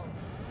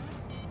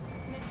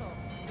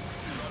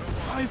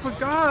 I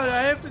forgot.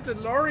 I have the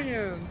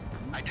DeLorean.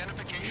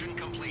 Identification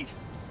complete.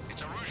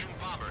 It's Erusian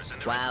bombers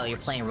and Wow, you're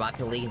playing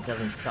Rocket League instead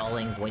of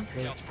installing Void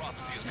Crate?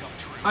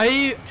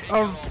 I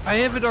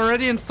have it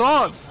already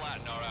installed.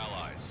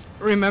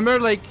 Remember,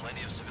 like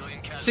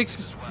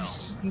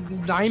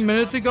 9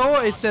 minutes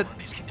ago, it said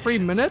 3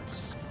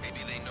 minutes.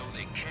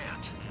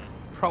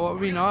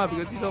 Probably not,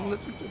 because you don't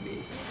listen to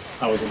me.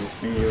 I wasn't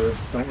listening either.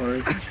 Don't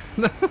worry.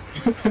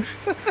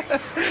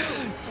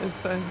 It's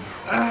fine.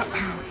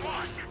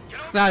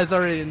 Nah, it's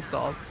already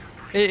installed.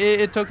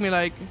 It took me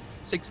like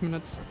 6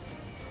 minutes.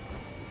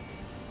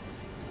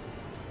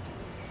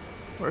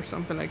 Or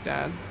something like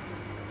that.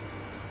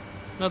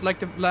 Not like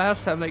the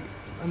last time, like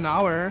an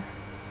hour.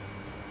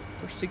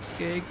 Or 6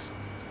 gigs.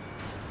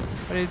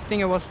 But I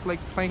think I was like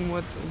playing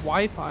with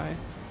Wi-Fi.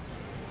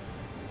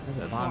 Those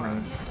are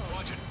bombers.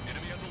 Watch it.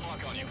 Enemy has a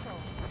lock on you.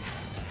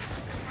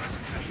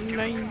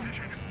 9.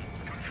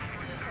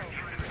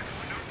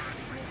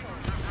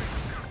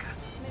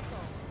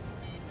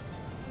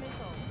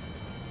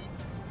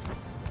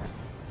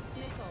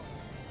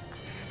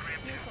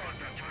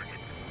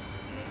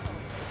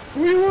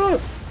 What do you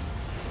want?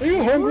 Are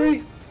you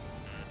hungry?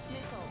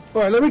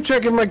 Alright, let me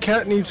check if my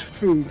cat needs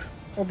food.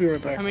 I'll be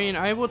right back. I mean,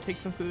 I will take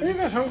some food. Are you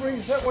guys hungry?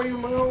 Is that why you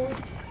know?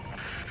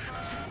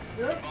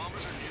 Yeah?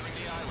 Bombers are nearing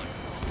the island.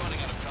 We're running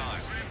out of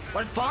time.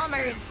 What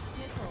bombers?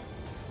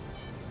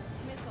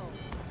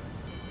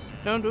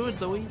 Don't do it,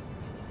 Zoe.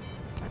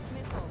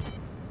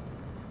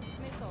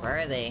 Where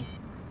are they?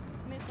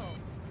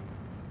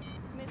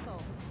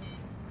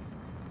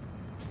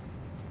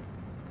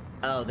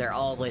 Oh, they're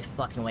all the way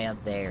fucking way up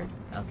there.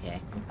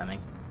 Okay, I'm coming.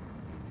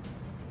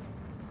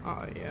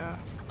 Oh yeah.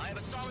 I have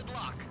a solid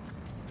lock.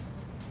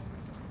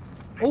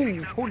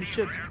 Oh, holy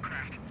shit.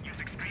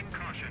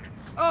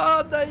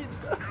 Oh, nice.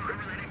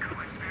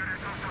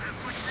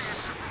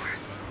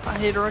 I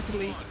hate Rocket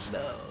League.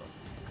 No.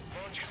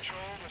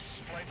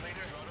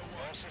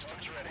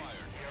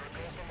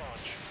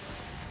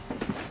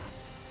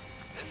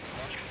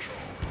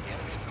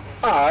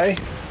 I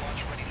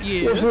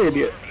Yeah. was an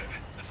idiot.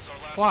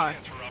 Why?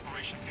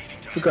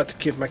 Forgot to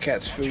give my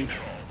cats food.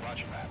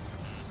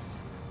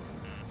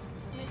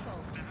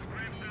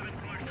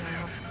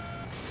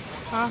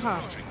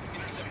 Aha.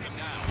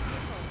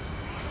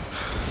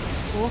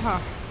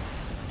 Oha.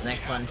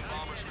 Next one.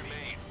 Bombers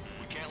remain.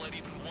 We can't let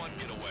even one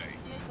get away.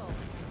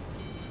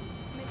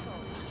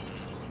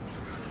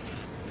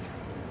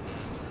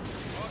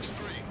 Fox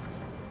 3.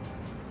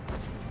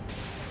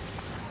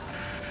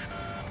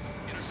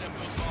 Intercept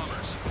those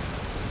bombers.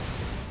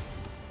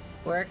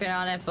 Working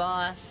on it,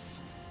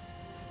 boss.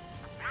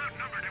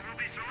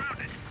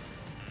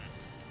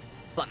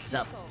 Fuck, he's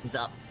up. He's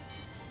up.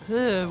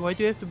 Why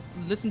do you have to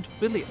listen to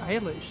Billie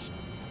Eilish?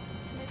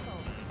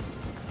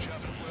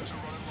 Jeff and flares are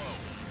running low.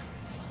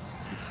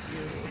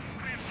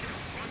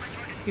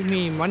 Give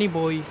me Money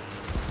Boy.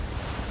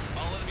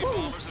 All enemy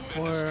bombers have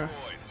been Or destroyed.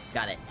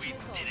 Got it.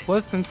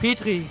 Wolfgang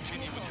Petri.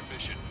 Continue with your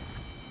mission.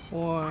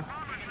 Or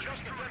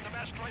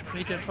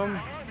Peter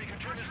Tom.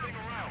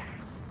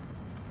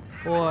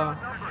 Or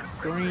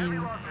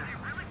Green.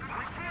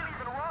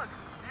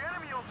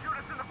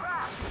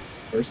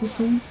 Where's this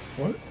one?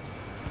 What?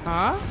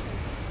 Huh?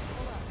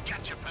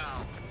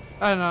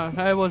 I don't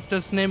know. I was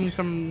just naming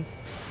some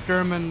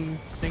German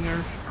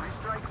singers.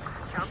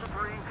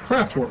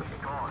 Kraftwerk.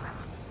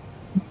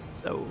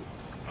 So.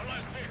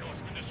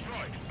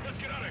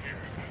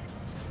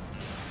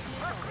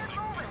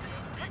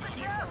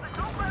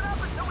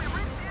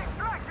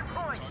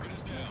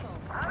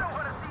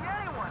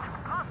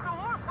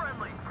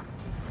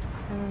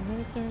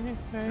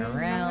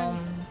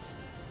 Around.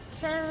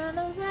 Turn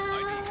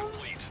around.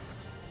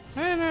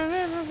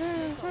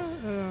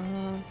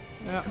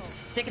 I'm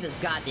sick of this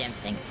goddamn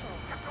tank.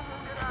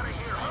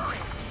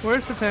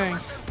 Where's the tank?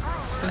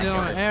 Is it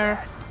on the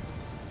air?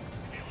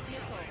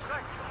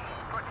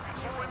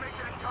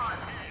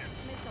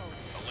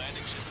 A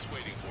landing ship is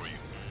waiting for you.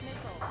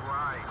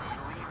 Right.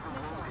 Leave the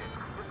wounded.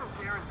 This will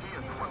guarantee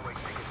us a one-way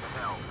ticket to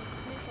hell.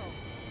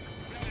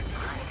 Pretty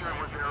sure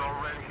we're there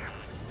already.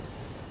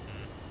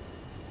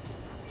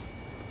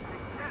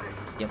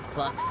 You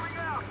fucks.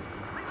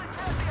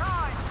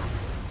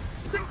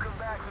 We'll come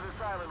back to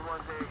this island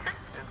one day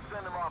and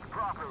send them off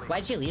properly.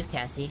 Why'd you leave,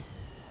 Cassie?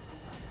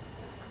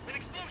 An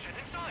explosion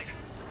inside.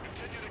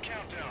 Continue the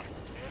countdown.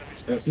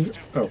 Cassie?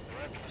 Oh.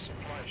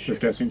 Is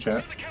Cassie in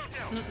chat?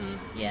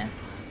 Yeah.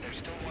 There's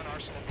still one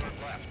arsenal bird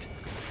left.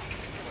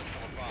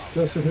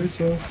 Yes, it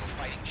hurts us.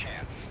 Fighting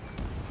chance.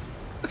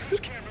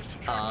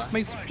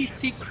 My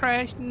PC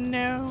crashed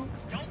now.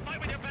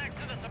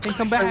 Then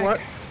come back. Hey, what?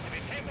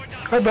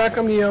 Hi back,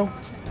 I'm Neo.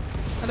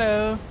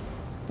 Hello.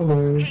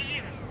 Hello.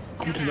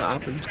 Komt u de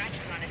avond?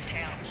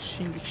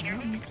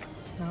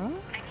 Huh?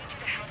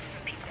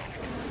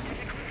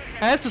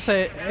 I have to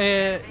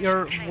say,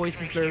 your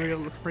voice is very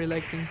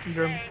relaxing in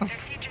German.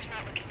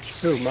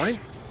 Who, mine?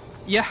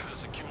 Yeah.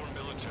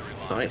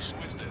 Nice.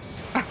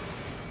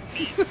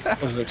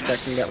 Wasn't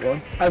expecting that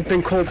one. I've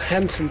been called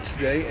handsome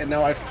today, and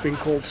now I've been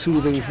called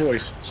soothing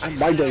voice. And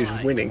my day is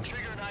winning.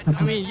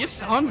 I mean, you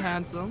sound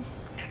handsome.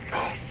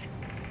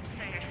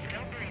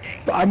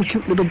 But I'm a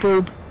cute little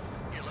boob.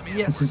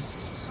 Yes. It's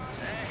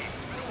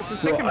a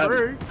second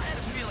bird.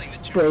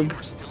 Boob.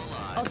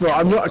 Well,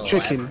 I'm not a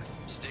chicken.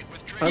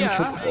 I'm a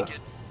chocobo.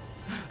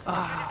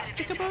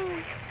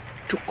 Chocobo.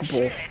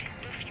 Chocobo.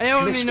 I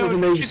only Mixed with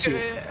an AC.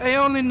 I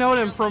only know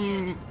them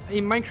from a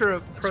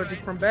Minecraft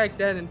project from back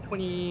then in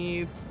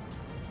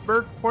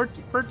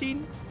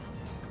 2013.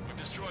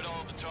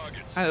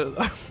 I don't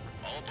know.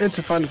 It's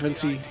a Final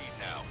Fantasy.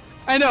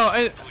 I know.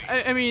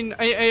 I mean,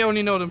 I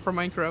only know them from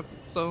Minecraft,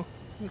 so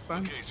it's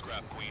fine.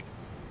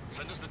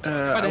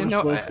 I was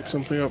supposed to look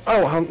something up.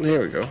 Oh,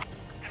 here we go.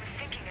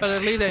 But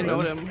at least I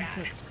know them.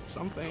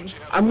 Something.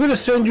 I'm gonna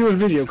send you a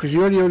video because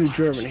you're the only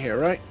German here,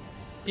 right?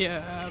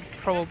 Yeah,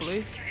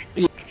 probably.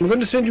 Yeah, I'm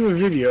gonna send you a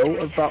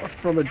video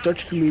from a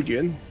Dutch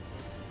comedian.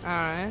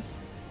 Alright.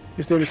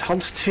 His name is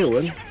Hans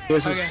Tillen. He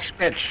has a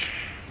sketch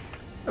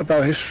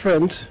about his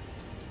friend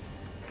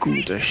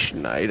Gunther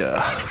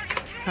Schneider.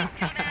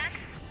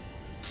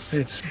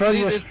 It's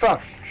funny as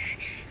fuck.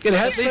 It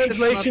has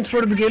translations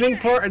for the beginning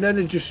part, and then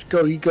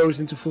he goes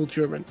into full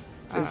German.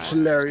 It's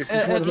hilarious.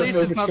 It's one At of my least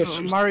it's favorite not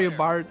sketches. Mario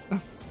Bart.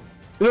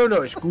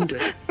 No, it's Gunther.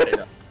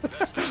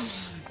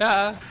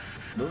 Yeah.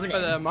 Moving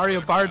But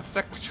Mario Bart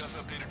sucks.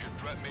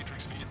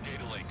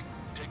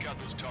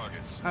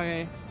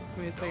 Okay,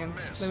 wait a second.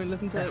 Let me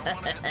listen to it.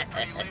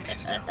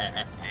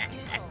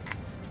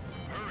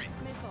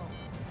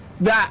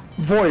 That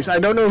voice, I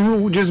don't know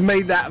who just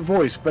made that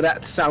voice, but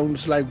that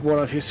sounds like one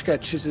of his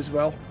sketches as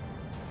well.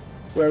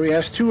 Where he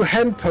has two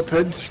hand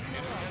puppets,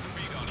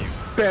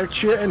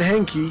 Bertje and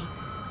Henky,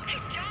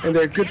 and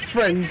they're good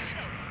friends,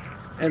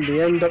 and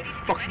they end up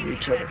fucking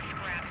each other.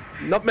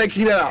 Not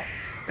making that up.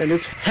 And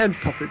it's hand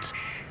puppets.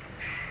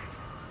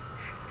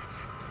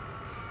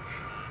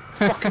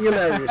 Fucking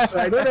hilarious. So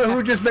I don't know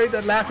who just made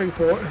that laughing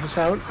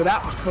sound, but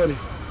that was funny.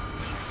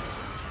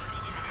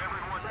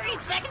 30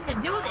 seconds to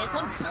do this.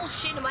 What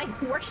bullshit am I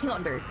working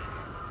under?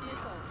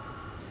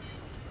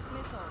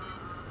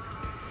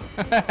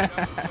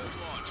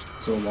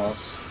 So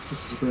lost.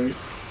 This is great.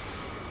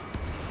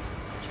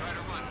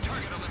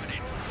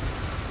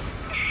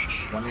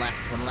 One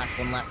left, one left,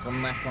 one left,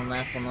 one left, one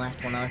left, one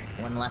left, one left,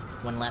 one left,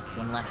 one left,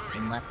 one left,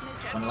 one left,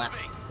 one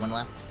left, one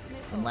left,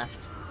 one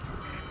left.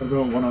 I'll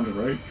go one on the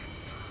right.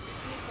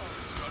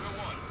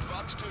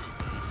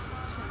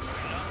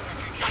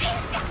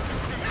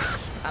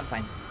 I'm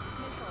fine.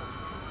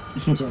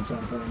 You don't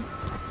sound fine.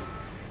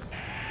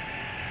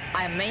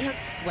 I may have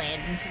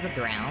slammed into the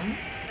ground,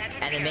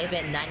 and it may have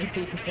been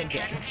 93%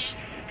 damage.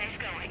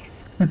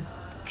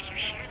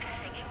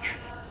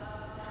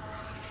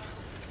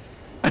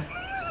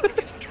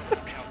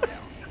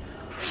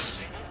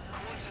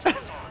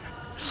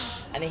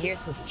 And I hear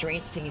some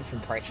strange singing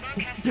from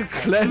Parchment.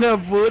 Kleiner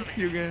Boot,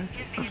 Junge.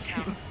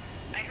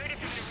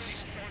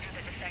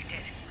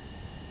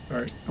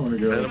 Alright, I wanna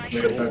go.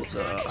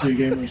 See you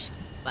gamers.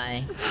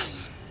 Bye.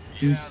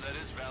 Peace.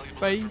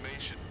 Bye.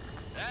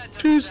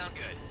 Tschüss.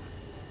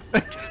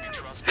 Not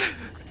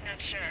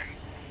sure.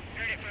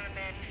 Heard it from a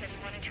man who said he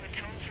wanted to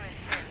atone for his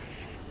sins.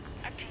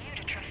 Up to you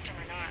to trust him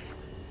or not.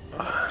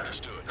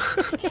 Understood.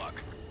 Good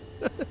luck.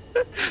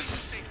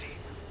 Safety.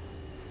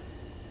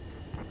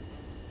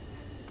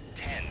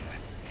 10,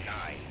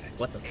 9.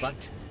 What the fuck?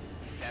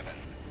 7,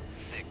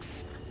 6,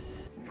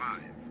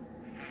 5.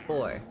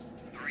 4,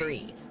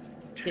 3,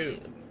 2,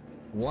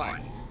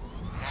 1.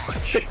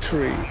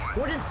 Victory.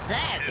 What is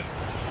that?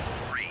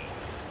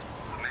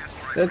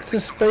 That's a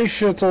space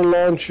shuttle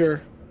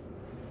launcher.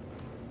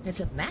 It's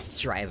a mass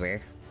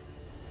driver.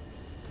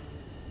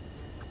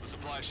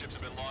 supply ships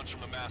have been launched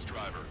from the mass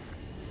driver.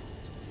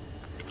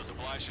 If the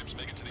supply ships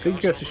make it to the I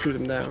think you have to Arsenal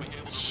shoot him down.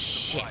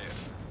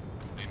 Shit.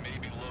 They may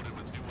be loaded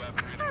with new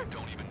weaponry that we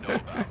don't even know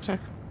about.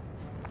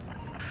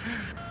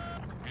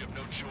 We have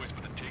no choice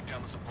but to take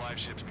down the supply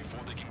ships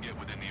before they can get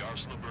within the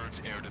Arsenal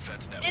Burns air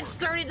defense network. It's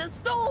starting to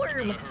storm!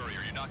 You gotta hurry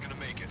or you're not gonna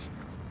make it.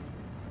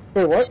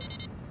 Wait, what?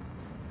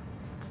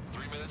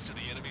 3 minutes to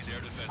the enemy's air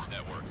defense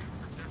network.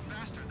 They're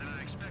faster than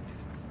I expected.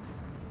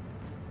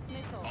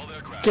 All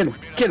aircraft, Get him,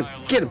 remain get on him,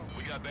 high get alert. him.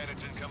 We got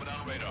bandits incoming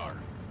on radar.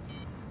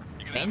 You're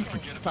gonna Bandits have to can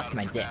forget suck about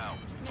my it for dick. now.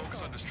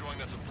 Focus on destroying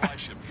that supply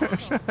ship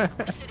first. We're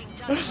sitting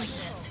ducks like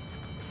this.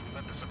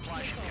 Let the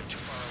supply ship get too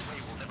far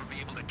away, we'll never be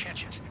able to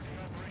catch it.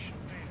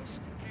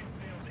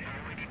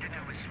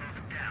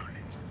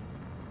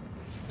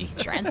 You can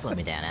try and slow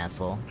me down,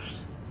 asshole.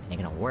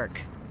 Ain't gonna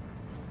work.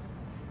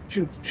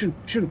 Shoot him, shoot him,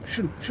 shoot him,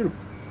 shoot him, shoot him.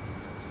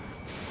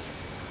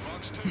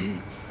 Fox 2.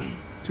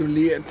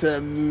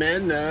 Julieta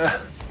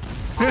Mena.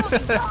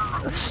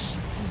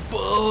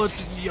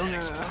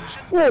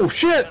 Whoa,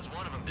 shit! That's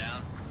one of them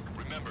down.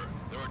 Remember,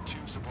 there are 2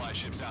 supply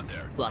ships out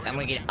there. Look, I'm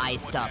gonna get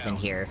iced up in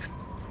here.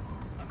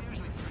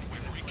 We've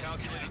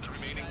recalculated the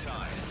remaining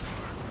time.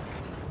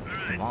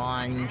 Come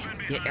on,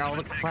 get out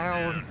of the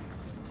cloud.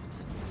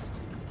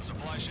 The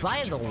supply ships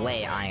By are the too far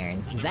way, away.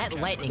 Iron, that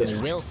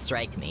lightning will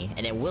strike me,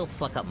 and it will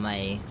fuck up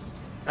my...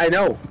 I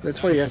know.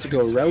 That's why you have to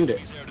go around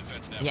it. Air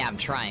defense network. Yeah, I'm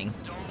trying.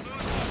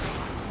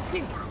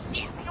 I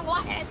don't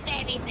want to say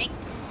anything.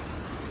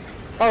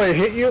 Oh, it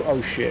hit you?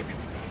 Oh, shit.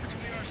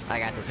 I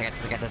got this, I got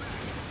this, I got this.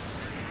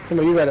 Come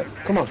on, you got it.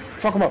 Come on.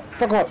 Fuck him up.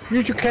 Fuck him up.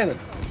 Use your cannon.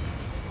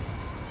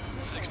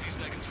 60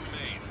 seconds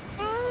remain.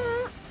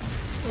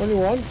 Only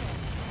one.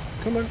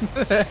 Come on.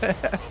 Hope you're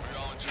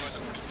all enjoying the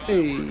pretty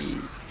Hey. fireworks.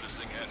 If this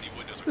thing had any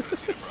windows, we could have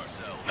seen it for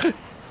ourselves.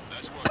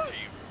 Nice work,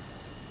 team.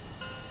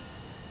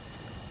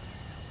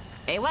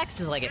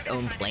 AWACS is like its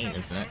own plane,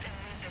 isn't it?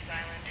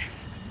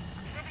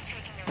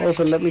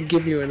 Also, let me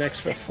give you an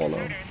extra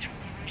follow.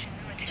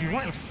 You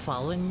weren't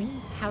following me?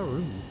 How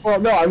rude. Well,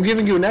 no, I'm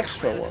giving you an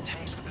extra one.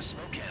 Tanks with the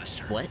smoke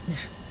canister. What?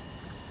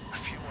 A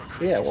few more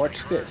Yeah, cruises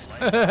watch later, this. life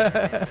would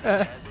have been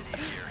a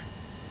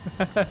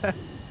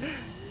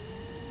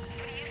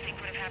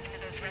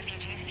tad bit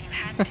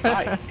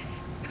easier.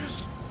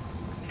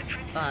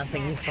 Hi.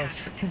 Thank you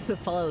for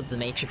follow the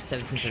Matrix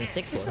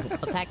 1776 one.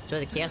 A package for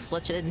the Chaos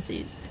Bloodshed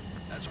ensues.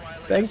 That's why I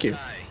like Thank the you.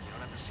 sky. You don't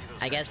have to see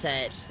those I guess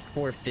at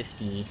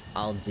 4:50,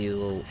 I'll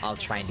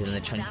try and do another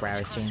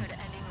 24-hour stream.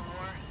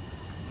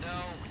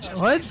 No, we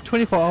just What?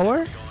 24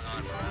 hour?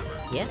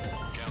 Yeah.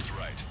 Counts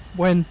right.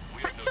 When?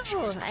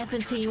 Pretzel! I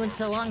haven't seen you in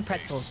so long,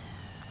 Pretzel.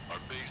 Our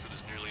base that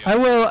is nearly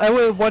I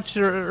will watch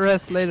the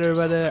rest later,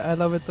 but I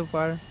love it so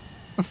far.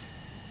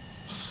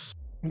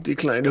 Die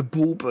kleine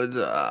Bube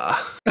da.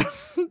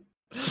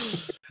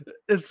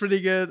 It's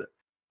pretty good.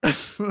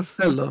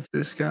 I love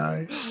this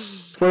guy.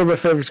 He's one of my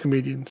favorite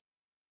comedians.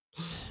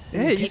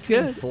 Yeah, he's Pikmin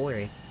good.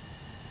 4.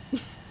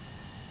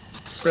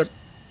 Rip.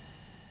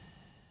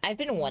 I've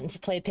been wanting to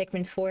play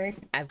Pikmin 4.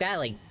 I've got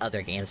like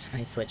other games on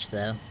my Switch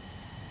though.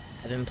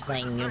 I've been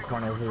playing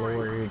Unicorn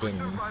Overlord and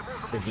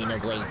the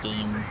Xenoblade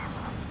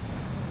games.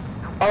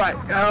 Alright,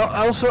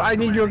 also I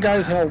need your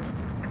guys' help.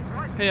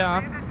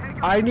 Yeah.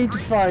 I need to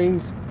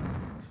find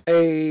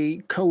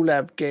a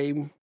collab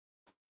game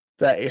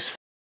that is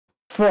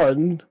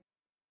fun,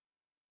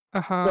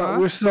 but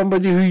with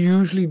somebody who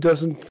usually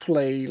doesn't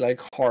play like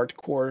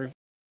hardcore.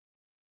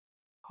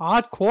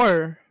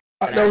 Hardcore?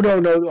 No,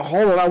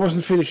 hold on, I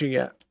wasn't finishing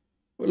yet.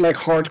 Like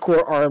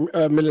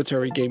hardcore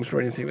military games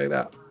or anything like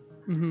that.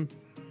 Mm-hmm.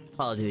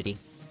 Call of Duty.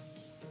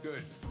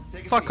 Good.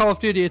 Take a Fuck seat. Call of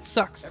Duty, it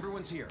sucks.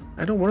 Everyone's here.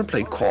 I don't want to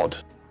play COD.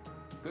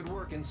 Good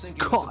work in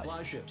sinking the God.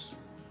 supply ships.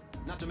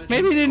 Not to mention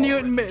Maybe the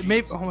new,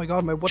 maybe. Oh my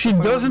god, my what? She the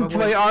fuck is doesn't my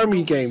play voice?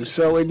 army games,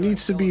 so it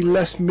needs to be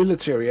less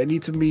military. I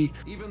need to be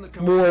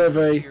more of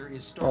a.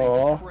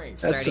 Oh,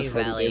 that's a Stardew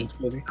funny Valley. game,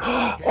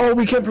 Smitty. Oh,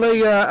 we can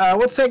play.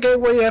 What's that game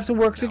where you have to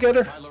work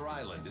together?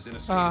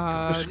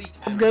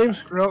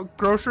 Games.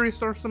 Grocery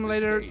store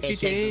simulator, It GTA.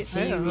 takes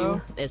I don't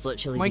know. two, is what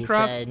Chili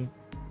Minecraft. said.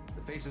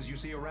 The faces you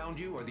see around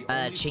you are the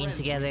only Chain friends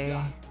Together. you've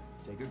got.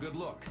 Take a good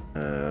look.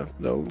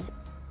 No.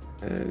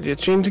 Yeah,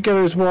 Chain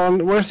Together is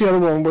one. Where's the other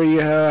one where you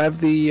have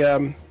the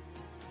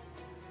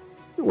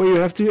where you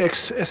have to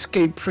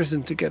escape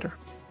prison together?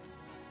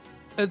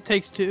 It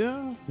Takes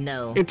Two.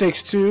 No. It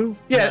Takes Two.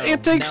 Yeah, No,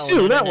 It Takes no, Two.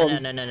 no, that no,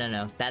 one.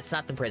 No. That's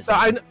not the prison. No,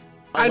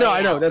 I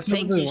know. That's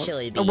Thank the you, one.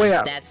 Chili A Bee. Way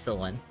Out. That's the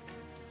one.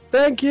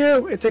 Thank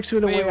you. It Takes Two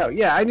and A Way Out.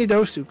 Yeah, I need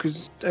those two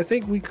because I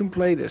think we can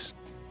play this.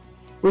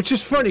 Which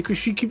is funny because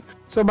she keep.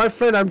 So my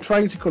friend I'm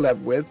trying to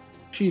collab with,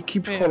 she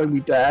keeps calling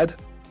me Dad,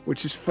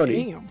 which is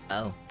funny. Damn.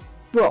 Oh.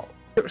 Well,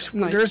 there's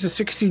a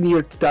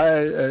 16-year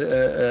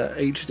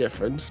age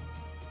difference.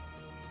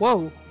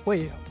 Whoa,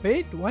 wait,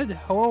 what?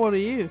 How old are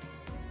you?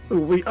 Oh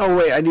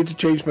wait, I need to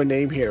change my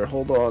name here.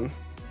 Hold on.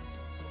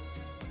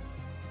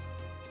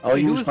 I'll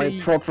Wait, use who's my the-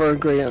 proper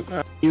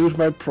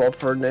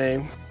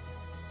name.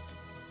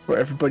 Where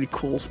everybody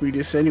calls me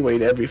this anyway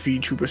in every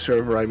VTuber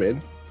server I'm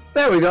in.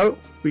 There we go.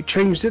 We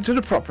changed it to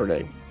the proper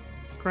name.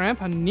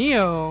 Grandpa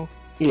Neo.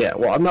 Yeah,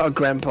 well, I'm not a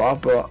grandpa,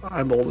 but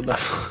I'm old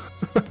enough.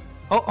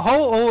 How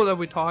old are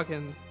we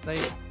talking? Like,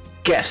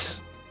 guess.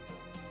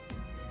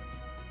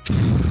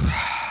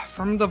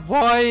 From the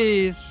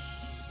voice.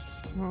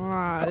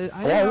 I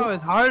don't know.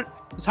 It's hard.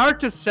 It's hard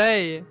to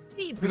say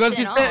because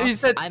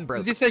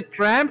you said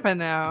grandpa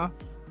now,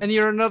 and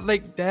you're not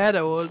like that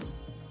old.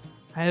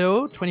 I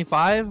don't know,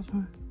 25.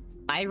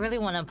 I really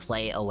want to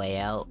play A Way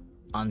Out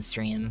on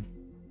stream.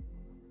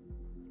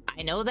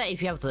 I know that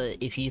if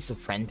you use the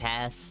friend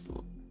pass,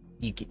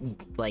 you can,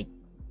 like,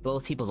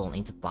 both people don't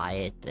need to buy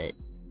it, but...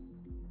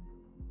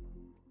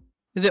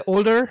 Is it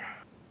older?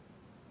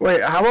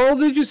 Wait, how old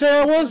did you say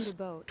I was?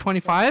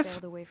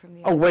 25?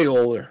 Oh, way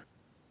older.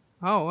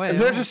 Oh, wait.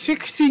 There's a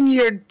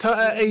 16-year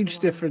age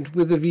difference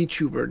with the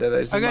VTuber that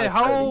is. Okay,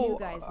 how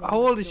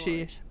old is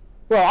she?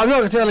 Well, I'm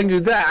not telling you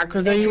that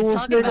because then you will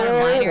think.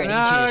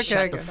 No,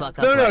 she's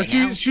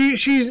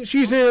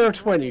in her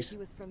 20s.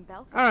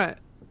 All right.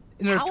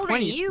 In her How old 20s. are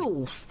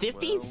you?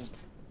 50s?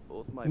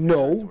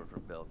 No.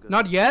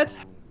 Not yet.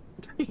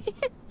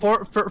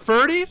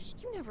 30s?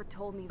 You never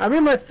told me. I'm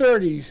in my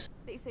 30s.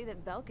 They say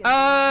that Belkin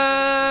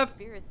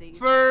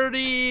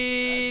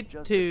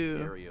 32.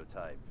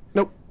 Stereotype.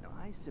 Nope. No,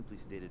 I simply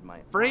stated my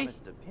Free?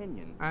 honest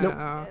opinion.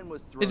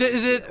 Nope. Is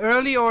it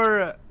early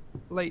or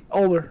late?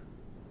 Older.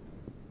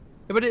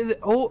 Yeah, but is it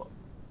old?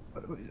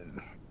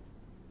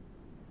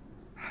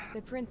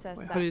 The princess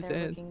Wait, sat how do you there say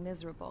it? looking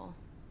miserable.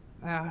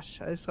 Ah,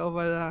 scheiße,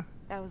 but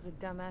That was a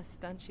dumbass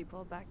stunt she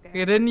pulled back there.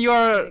 yeah, then you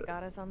are It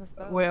got us on this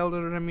boat. way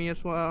older than me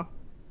as well.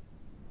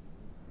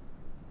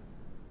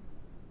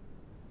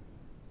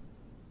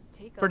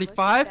 Take a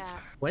 35? look at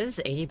that. What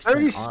is 80%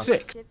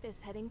 36. Ship is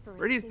heading for a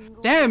 30.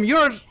 single Damn,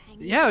 you're boat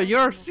hanging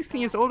you're in the 16 sky.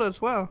 years older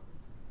as well.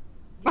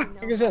 Do you know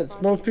Like I how said,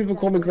 far most the people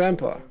call me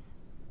grandpa. is?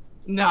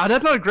 No,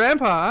 that's not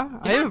grandpa.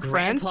 I You're have not a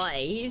friend. grandpa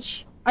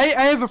age? I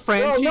have a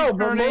friend. Well, She's no,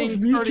 but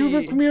turning most VTuber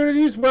 30.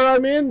 communities where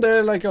I'm in,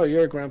 they're like, "Oh,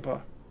 you're a grandpa."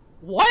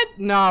 What?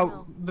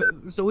 No.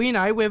 Zoe and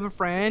I, we have a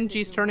friend.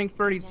 She's turning To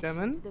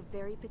 37. the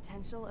very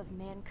potential of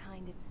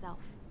mankind itself.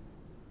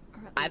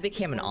 Or at I least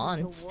became it an was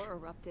until aunt. war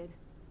erupted.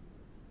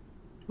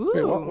 Wait, what?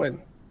 Ooh.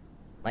 When?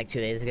 Like 2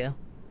 days ago?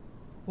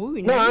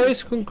 Ooh,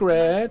 Nice,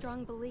 congrats.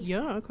 Strong belief.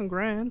 Yeah,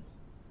 congrats.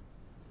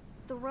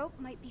 The rope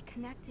might be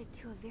connected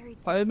to a very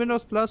 5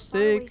 minutes faraway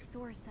plastic.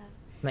 source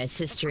of My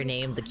sister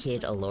named the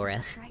kid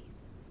Alora. strife.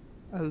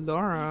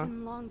 Alora.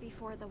 Even long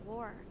before the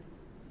war,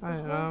 the I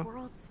whole know.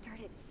 world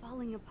started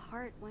falling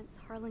apart once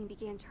Harling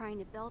began trying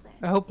to build it.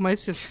 I hope my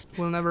sister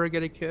will never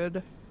get a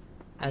kid.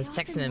 I was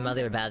texting my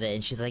mother about it,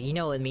 and she's like, you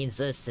know, it means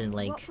this in,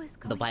 like, What was the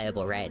going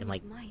Bible, through right? I'm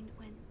like, Harling's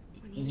mind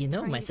when he was you know,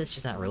 trying my to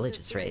sister's not build the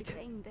religious, very right?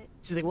 thing that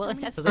She's like, well, so it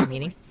many has other people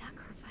meaning. were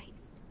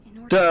sacrificed in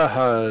order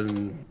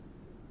Done.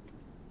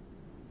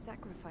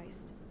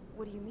 Sacrificed?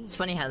 What do you mean? It's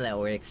funny how that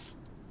works.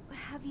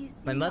 Have you seen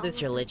My mother's all of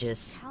those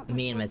religious, countless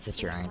me and my little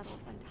sister space aren't.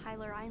 shuttles on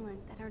Tyler Island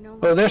that are no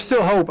Well, there's still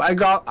longer hope.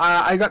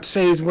 I got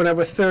saved when I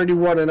was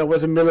 31, and I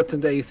was a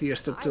militant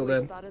atheist up till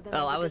then.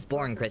 Oh, I was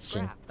born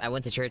Christian. I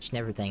went to church and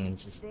everything, and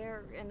just...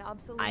 They're an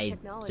obsolete I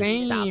technology.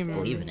 just stopped Damn.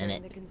 believing in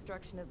During it. the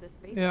construction of the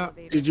space Yeah.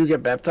 elevator. Did you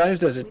get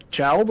baptized as a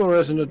child or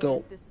as an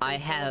adult? The space I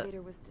have-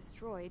 elevator was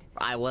destroyed.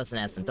 I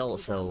wasn't as an adult,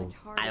 so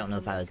I don't know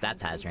if I was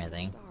baptized or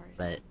anything,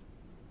 but...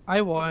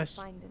 I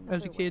was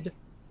as a kid.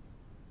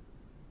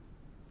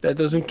 That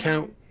doesn't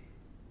count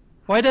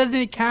Why doesn't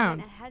it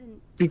count?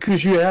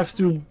 because you have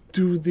to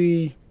do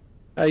the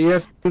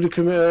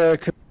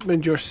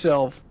commitment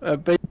yourself.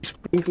 Baby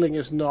sprinkling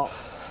is not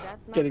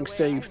getting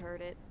saved.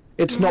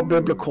 It's not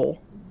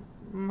biblical.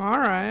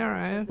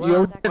 Alright. You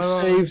only get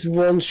saved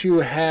once you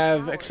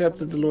have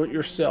accepted the Lord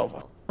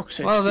yourself.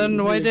 Well,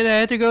 then why did I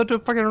have to go to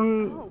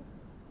fucking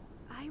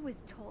I was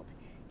told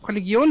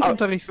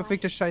Religionsunterricht,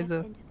 verfickte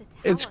Scheiße?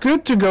 It's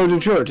good to go to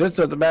church. That's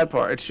not the bad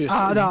part. It's just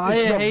No, I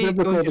it's not hate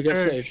biblical going to to get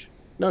church. saved.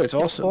 No, it's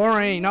awesome.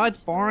 Boring. No, it's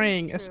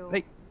boring. It's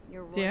like,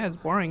 yeah, it's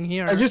boring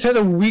here. I just had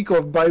a week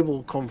of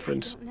Bible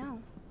conference.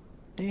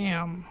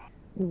 Damn.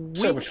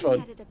 So much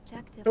fun.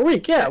 A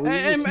week, yeah.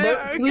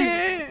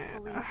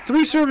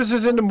 Three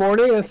services in the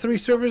morning and 3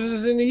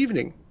 services in the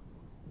evening.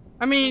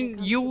 I mean,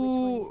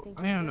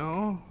 I don't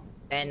know.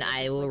 And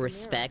I will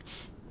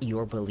respect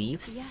your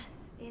beliefs.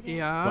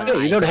 Yeah. but Yeah,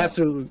 you I don't have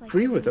to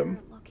agree with them.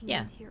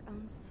 Yeah.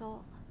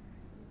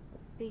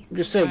 I'm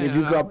just saying, if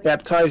you got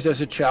baptized as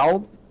a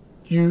child,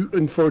 you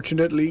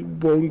unfortunately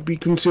won't be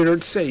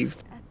considered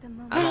saved.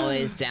 I'm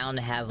always down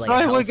to have, like, So a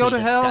I would healthy go to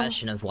hell.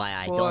 discussion of why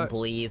I What? don't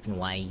believe and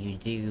why you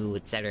do,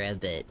 etc.,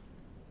 but...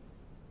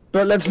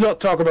 But let's not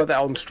talk about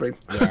that on stream.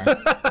 Yeah.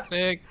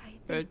 Sick.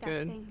 Good.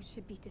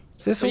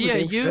 Is this So all the yeah,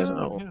 games you. guys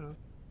know? Yeah.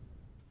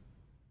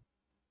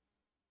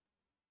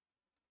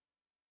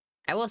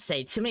 I will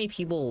say, too many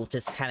people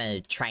just kind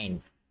of try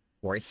and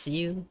force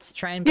you to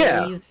try and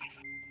Yeah. believe.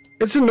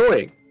 It's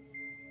annoying.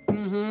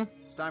 Mm-hmm.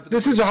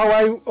 This is how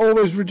I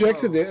always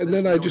rejected it, and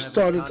then I just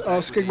started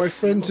asking my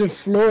friends in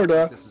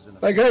Florida,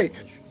 like, hey,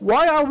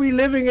 why are we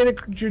living in a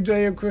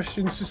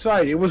Judeo-Christian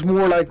society? It was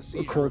more like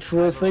a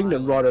cultural thing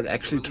than rather than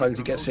actually trying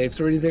to get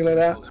saved or anything like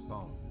that.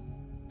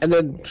 and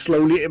then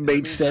slowly it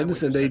made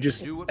sense, and they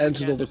just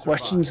answered all the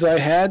questions I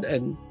had,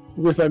 and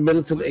with my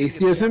militant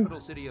atheism,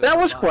 that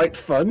was quite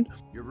fun.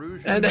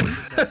 And,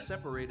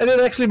 and it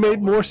actually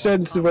made more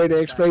sense the way they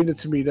explained it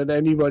to me than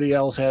anybody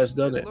else has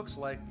done it.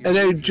 And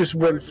they just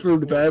went through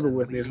the Bible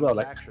with me as well.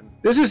 Like,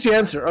 this is the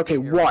answer. Okay,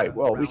 why?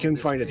 Well, we can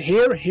find it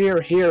here,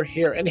 here, here,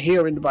 here, and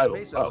here in the Bible.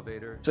 Oh,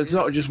 so it's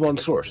not just one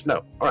source.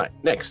 No. All right,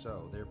 next.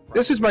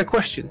 This is my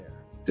question.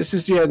 This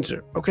is the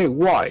answer. Okay,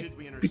 why?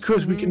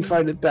 Because we can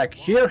find it back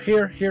here,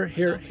 here, here,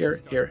 here,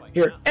 here, here,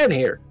 here, and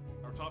here.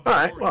 All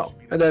right, well,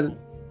 and then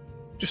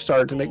just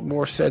started to make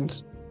more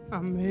sense.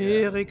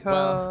 America.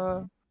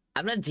 Well,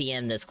 I'm gonna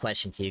DM this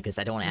question to you because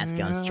I don't want to ask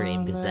you on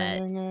stream because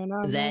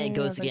that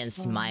goes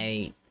against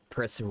my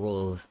personal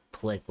rule of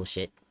political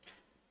shit.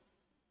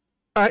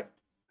 Alright.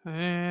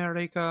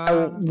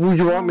 America. Would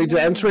you want me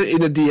to answer it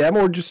in a DM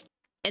or just...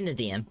 In the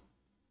DM.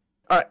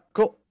 Alright,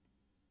 cool.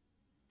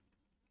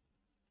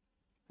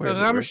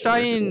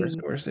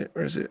 Rammstein.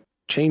 Where is it?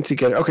 Chained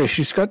Together. Okay,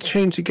 she's got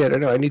Chained Together.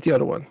 No, I need the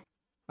other one.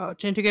 Oh,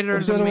 Chained Together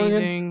is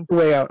amazing.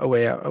 Away out,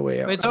 away out,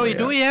 away out. Wait, Zoe,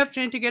 do we have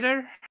Chained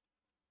Together?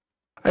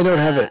 I don't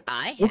have it.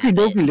 I Okie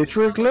dokie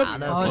Literature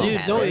Club? Oh,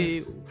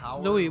 dude,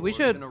 Zoe, we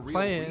should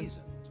play it.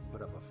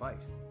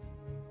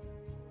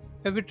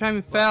 Every time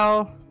we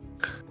fell.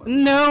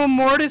 No,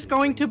 Mortis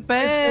going to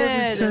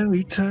bed. Every time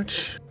we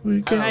touch, we we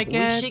should get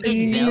Vel to get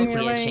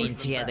Chained chained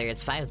together.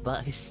 It's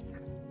 $5.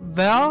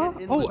 Vel?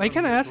 Oh, I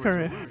can ask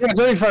her. Yeah, it's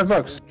only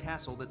 $5.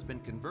 Castle that's been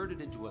converted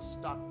into a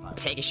stockpile.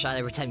 Take a shot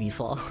every time you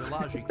fall.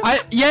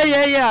 I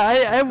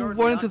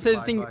wanted to say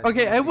the thing.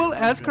 Okay, I will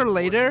ask her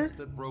later.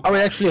 Oh, it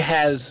actually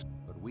has.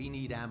 But we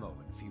need ammo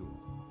and fuel.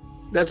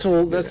 That's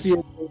all. That's the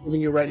info I'm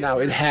giving you right now.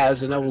 It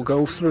has, and I will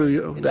go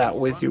through that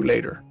with you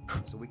later.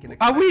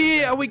 Are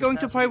we going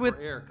to play with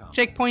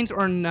checkpoints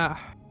or not?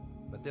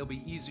 But they'll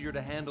be easier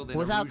to handle than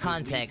Without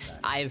context,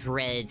 I've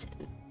read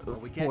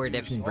 4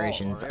 different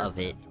versions of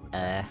it,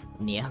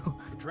 Neo.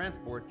 The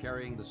transport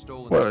carrying the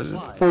stolen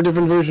What, 4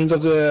 different versions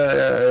of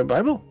the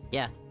Bible?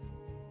 Yeah.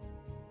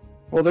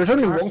 Well, there's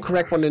only one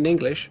correct one in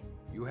English.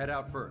 You head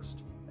out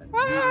first. And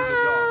neuter the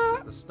dogs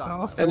at the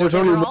stop. And there's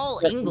only They're one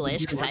all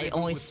English, because I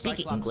only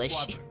speak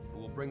English.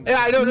 Yeah,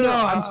 I don't know.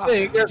 I'm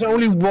saying there's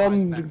only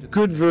one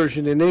good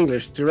version in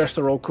English. The rest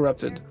are all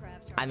corrupted.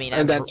 I mean,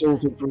 and that's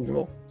also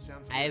provable.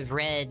 I've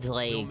read,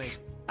 like,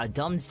 a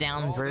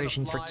dumbed-down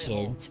version for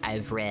kids.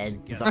 I've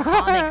read the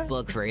comic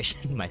book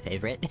version, my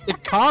favorite. The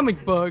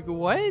comic book?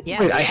 What?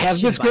 Yeah, wait, I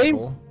have this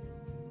game?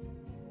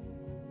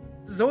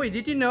 Zoe,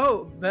 did you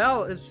know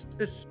Val is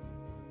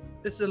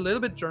a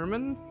little bit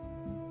German?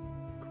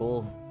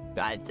 Cool.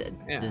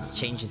 This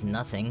changes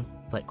nothing,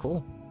 but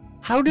cool.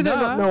 How did I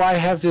not know I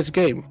have this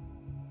game?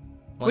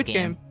 Which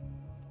game?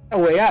 A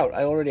Way Out.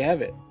 I already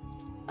have it.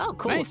 Oh,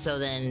 cool. Nice. So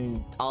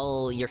then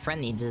all your friend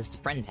needs is the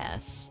friend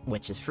pass,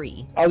 which is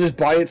free. I'll just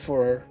buy it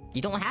for her.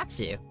 You don't have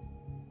to.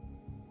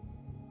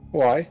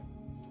 Why?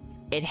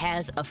 It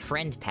has a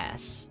friend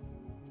pass.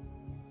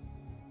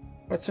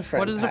 What's a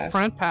friend pass? What is a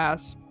friend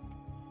pass?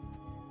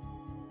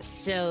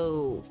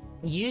 So,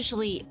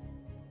 usually,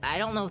 I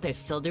don't know if they're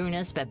still doing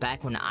this, but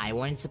back when I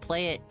wanted to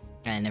play it,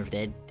 and I never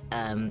did,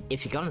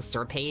 if you go on the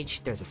store page,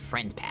 there's a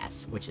friend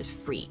pass, which is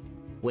free.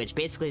 Which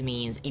basically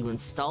means you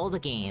install the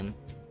game,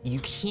 you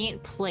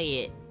can't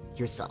play it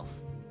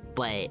yourself,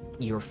 but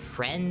your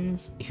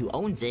friends who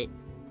owns it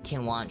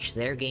can launch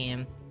their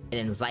game and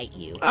invite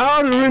you.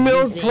 Oh, the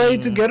remote play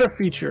together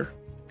feature.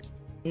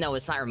 No,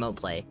 it's not remote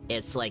play.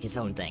 It's like its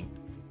own thing.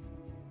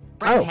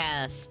 Friend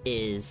Pass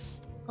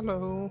is...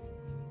 Hello.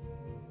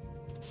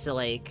 So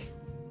like...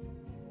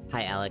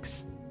 Hi,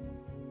 Alex.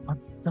 What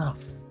the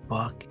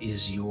fuck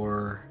is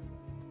your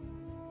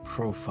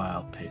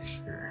profile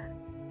picture?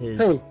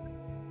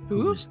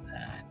 Who's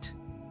that?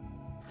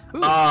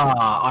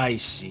 Ah, I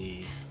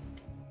see.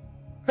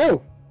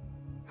 Who?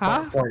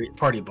 Huh?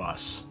 Party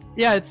boss.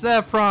 Yeah, it's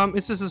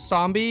it's just a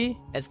zombie.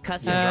 It's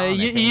custom drawn,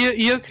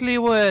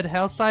 Euclid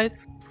Hellside.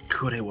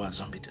 Kurewa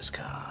Zombie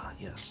Deska.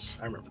 Yes,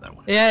 I remember that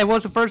one. Yeah, it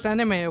was the first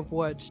anime I've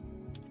watched.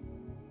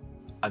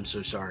 I'm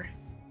so sorry.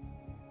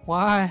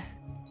 Why?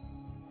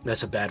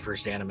 That's a bad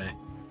first anime.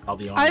 I'll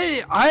be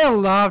honest. I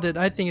loved it.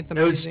 I think it's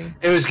amazing.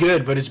 It was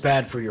good, but it's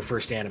bad for your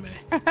first anime.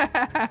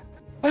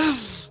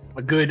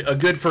 A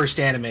good first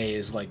anime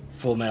is like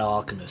Full Metal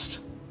Alchemist.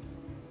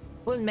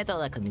 Full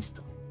Metal Alchemist.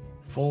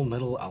 Full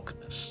Metal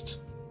Alchemist.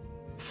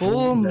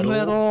 Full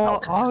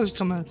Metal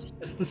Alchemist.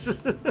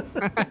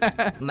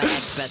 My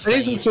ex-best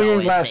friend used to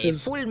always say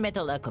Full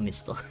Metal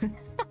Alchemist.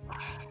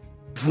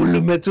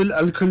 Full Metal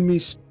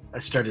Alchemist. I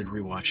started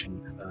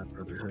rewatching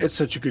Brotherhood. It's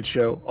such a good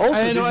show. Also,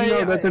 did you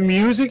know that the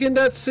music in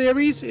that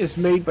series is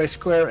made by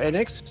Square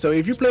Enix? So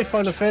if you play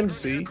Final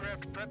Fantasy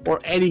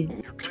or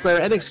any Square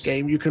Enix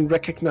game, you can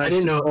recognize. I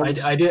didn't know.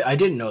 I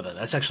didn't know that.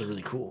 That's actually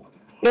really cool.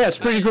 Yeah, it's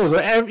pretty cool.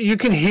 So you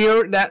can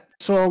hear that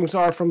songs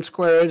are from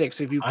Square Enix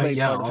if you play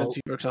Final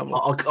Fantasy, for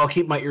example. I'll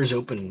keep my ears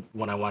open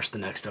when I watch the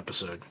next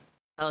episode.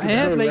 I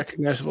have like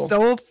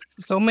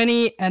so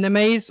many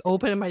animes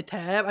open in my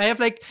tab. I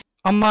have like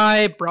On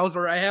my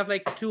browser, I have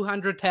like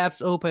 200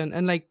 tabs open,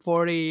 and like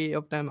 40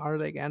 of them are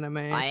like anime.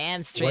 I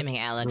am streaming,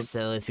 Alex,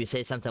 so if you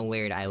say something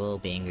weird, I will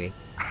be angry.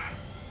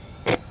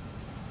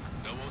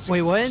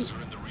 Wait, what?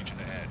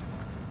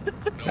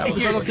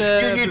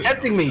 You're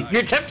tempting me.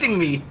 You're tempting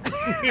me.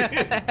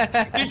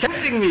 You're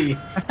tempting me.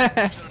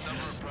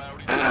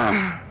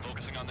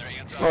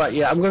 Alright,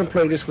 yeah, I'm gonna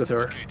play this with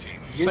her.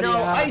 You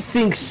know, I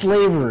think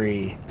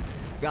slavery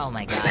Oh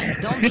my god,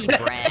 don't be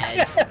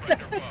Brad.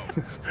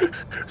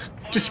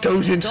 just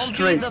goes in Don't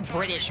straight. be the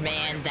British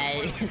man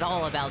that is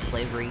all about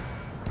slavery.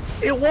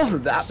 It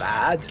wasn't that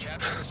bad.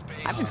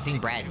 I haven't seen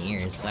Brad in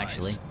years,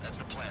 actually.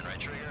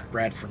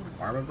 Brad from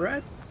Arma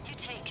Brad?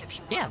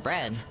 Yeah,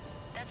 Brad.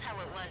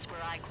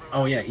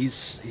 Oh yeah,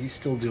 he's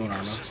still doing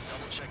Arma.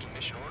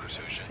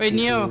 Wait,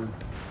 Neo.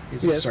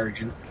 He's a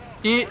sergeant.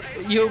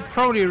 You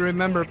probably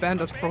remember Band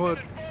of Broad,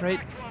 right?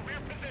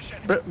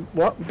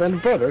 What? Band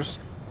of Brothers?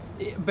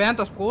 Band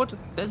of Broad?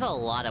 There's a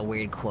lot of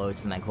weird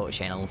quotes in my quote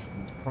channel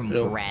from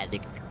Brad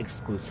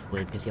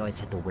exclusively because he always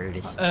had the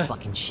weirdest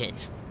fucking shit.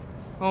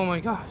 Oh my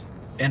god.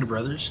 Band of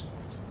Brothers?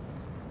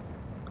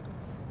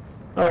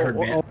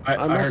 Oh, I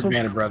heard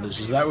Band of Brothers.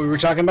 Is that what we were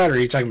talking about, or are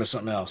you talking about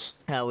something else?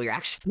 We were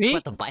actually talking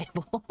about the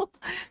Bible.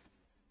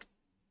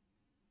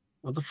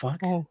 What the fuck?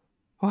 Oh,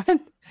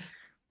 what?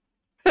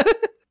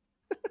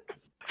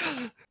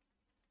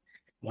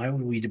 Why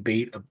would we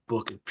debate a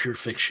book of pure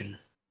fiction?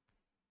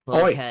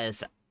 Well,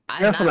 because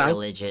I'm not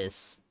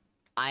religious.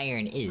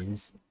 Iron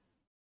is.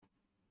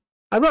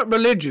 I'm not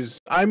religious.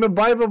 I'm a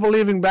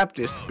Bible-believing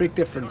Baptist. Big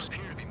difference.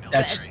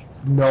 That's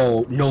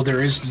no.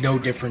 There is no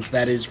difference.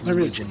 That is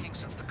religion.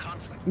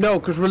 No,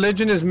 because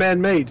religion is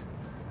man-made.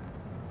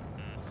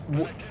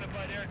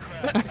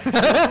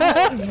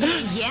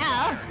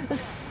 Yeah.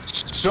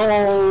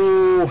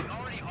 So,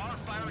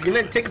 you're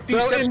gonna take a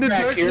few so steps in the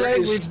back Dutch here.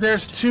 language,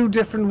 there's two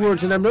different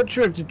words, and I'm not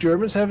sure if the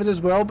Germans have it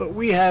as well, but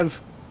we have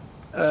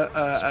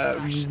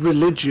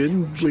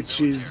religion,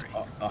 which is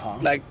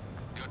like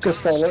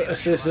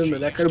Catholicism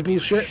and that kind of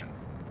bullshit,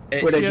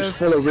 where they just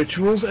follow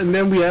rituals, and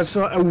then we have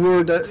a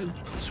word that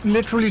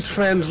literally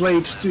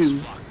translates to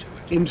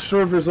 "in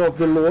service of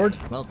the Lord."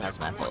 Well, that's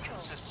my fault.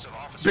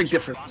 Big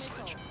difference.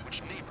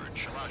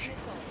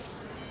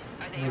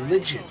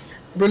 Religion.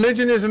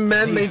 Religion is a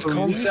man-made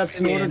concept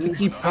in order to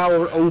keep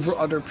power over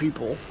other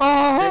people.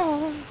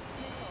 Oh.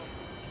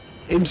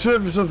 In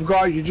service of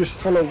God, you just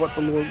follow what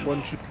the Lord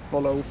wants you to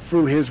follow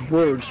through His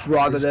words,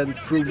 rather than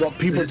through what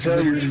people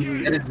tell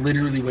you. That is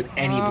literally what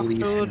any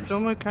belief in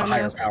a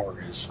higher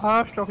power is.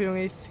 Arschloch,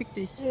 jongen, fick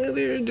dich. Yeah,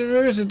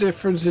 there is a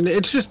difference in it.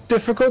 It's just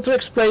difficult to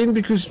explain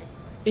because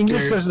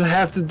English doesn't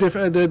have the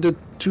different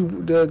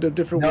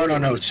words.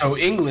 No. So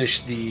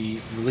English, the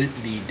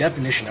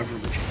definition of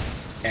religion,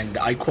 and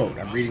I quote,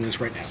 I'm reading this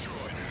right now.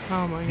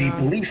 Oh my the god.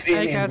 belief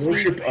in and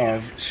worship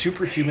of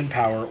superhuman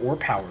power or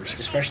powers,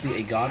 especially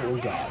a god or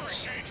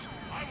gods.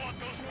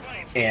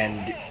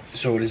 And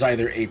so it is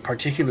either a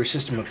particular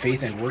system of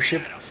faith and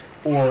worship,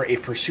 or a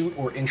pursuit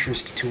or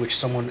interest to which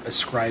someone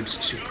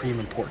ascribes supreme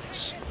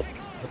importance.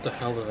 What the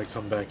hell did I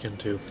come back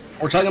into?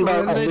 We're talking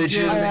about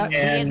religion, and we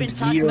had been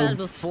talking about it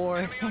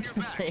before.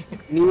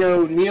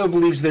 Neo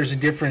believes there's a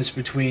difference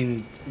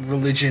between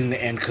religion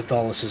and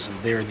Catholicism.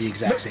 They're the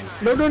exact same.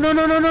 No.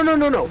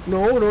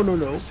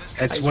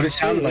 That's what it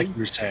sounded like you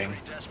were saying.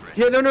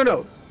 Yeah,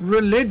 no.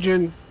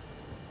 Religion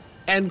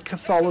and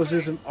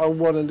Catholicism are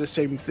one and the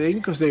same thing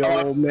because they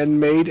are all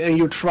man-made, and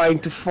you're trying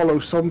to follow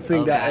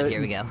something that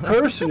a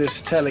person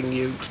is telling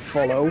you to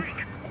follow.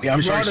 Yeah,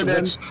 I'm sorry.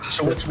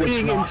 So what's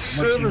being in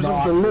service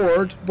of the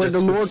Lord when the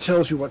Lord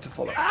tells you what to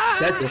follow?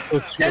 That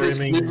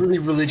is literally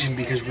religion,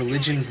 because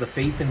religion is the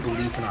faith and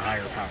belief in a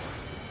higher power.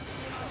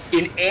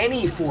 In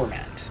any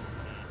format,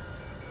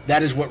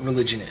 that is what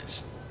religion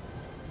is.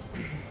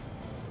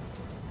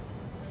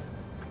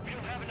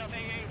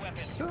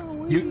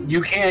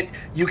 You can't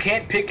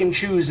pick and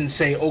choose and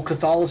say, oh,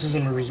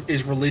 Catholicism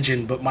is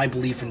religion, but my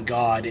belief in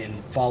God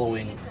and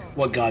following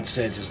what God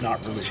says is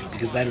not religion,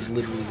 because that is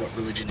literally what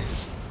religion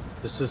is.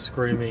 This is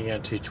screaming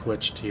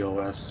anti-Twitch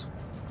TOS.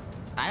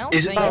 I don't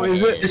think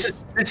it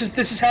is.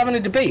 This is having a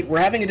debate.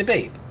 We're having a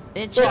debate.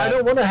 It's I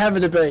don't want to have a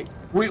debate.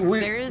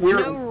 There's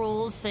no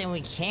rules saying we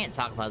can't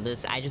talk about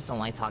this. I just don't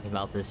like talking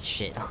about this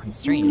shit on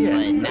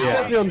stream. But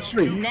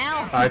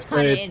now I'm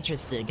kind of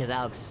interested because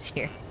Alex is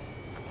here.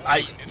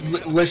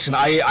 Listen,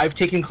 I've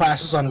taken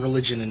classes on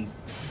religion and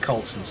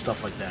cults and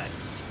stuff like that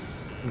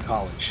in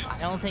college. I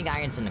don't think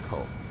Iron's in a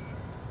cult.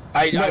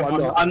 I'm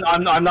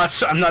not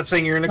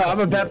saying you're in a cult. I'm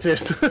a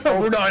Baptist.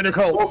 We're not in a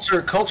cult.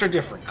 Cults are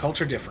different.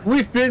 Cults are different.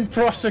 We've been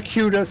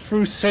prosecuted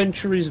through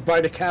centuries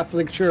by the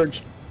Catholic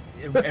Church.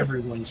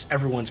 Everyone's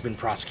been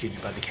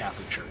prosecuted by the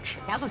Catholic Church.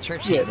 Catholic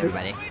Church hates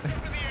everybody.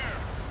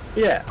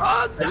 Yeah.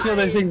 That's the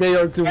other thing they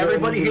are doing.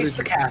 Everybody hates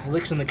the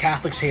Catholics, and the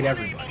Catholics hate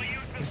everybody.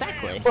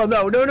 Exactly. Well,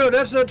 no,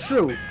 that's not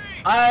true.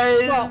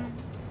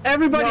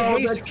 Everybody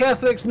hates the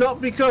Catholics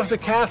not because they're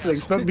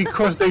Catholics, but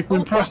because they've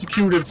been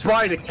prosecuted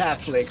by the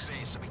Catholics.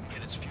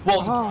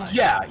 Well,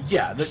 yeah.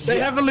 They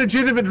have a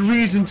legitimate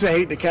reason to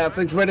hate the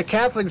Catholics, where the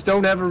Catholics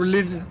don't have a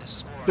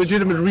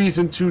legitimate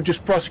reason to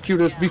just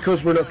prosecute us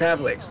because we're not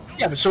Catholics.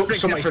 Yeah, but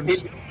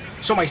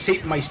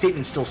my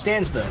statement still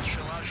stands though.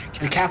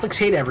 The Catholics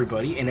hate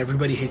everybody, and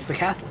everybody hates the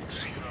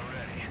Catholics.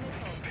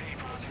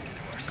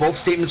 Both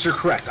statements are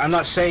correct. I'm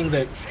not saying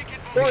that.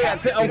 Oh yeah,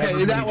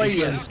 okay, that way,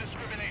 yes.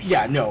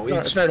 Yeah, no,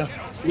 it's fair enough.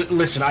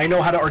 Listen, I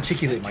know how to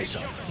articulate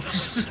myself.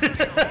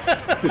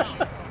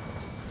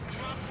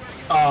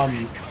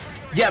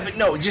 Yeah, but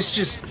no,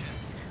 just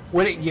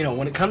when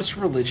it comes to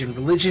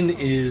religion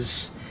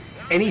is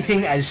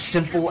anything as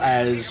simple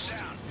as,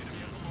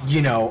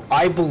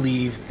 I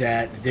believe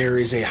that there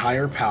is a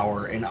higher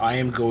power, and I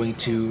am going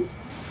to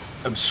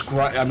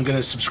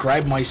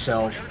subscribe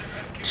myself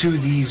to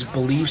these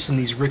beliefs and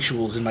these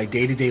rituals in my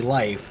day-to-day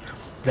life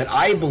that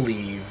I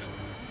believe,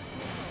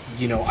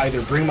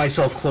 either bring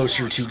myself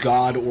closer to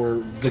God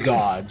or the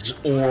gods,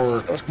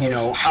 or,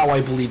 how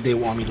I believe they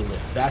want me to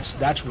live.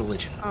 That's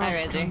religion. Hi,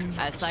 Razor.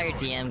 I saw your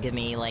DM. Give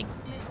me,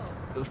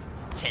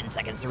 10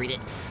 seconds to read it.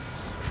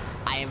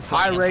 I am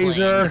flying a plane.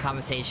 The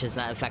conversation is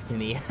not affecting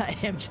me. I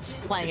am just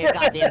flying a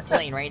goddamn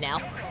plane right now.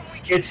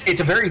 It's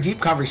a very deep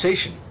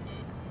conversation.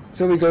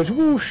 So he goes,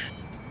 whoosh.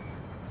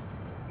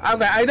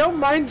 I don't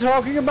mind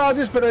talking about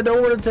this, but I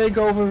don't want to take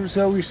over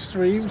Zoe's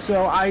stream,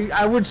 so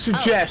I would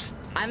suggest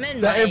I'm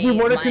in that if we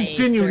want to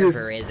continue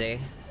server, this, Razor,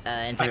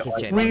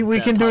 we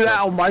can do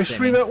that on my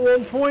stream at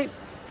one point.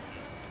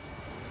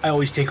 I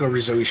always take over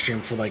Zoe's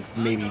stream for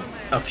maybe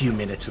a few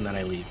minutes and then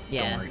I leave.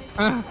 Yeah.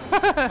 Don't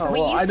worry. We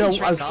used to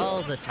drink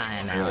all the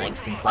time,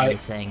 Alex, and play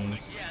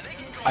things.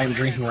 I am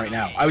drinking right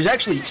now. I was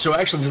actually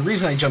the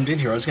reason I jumped in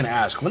here, I was going to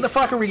ask, when the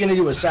fuck are we going to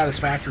do a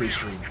Satisfactory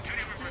stream?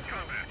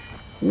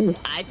 Ooh.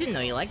 I didn't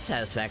know you liked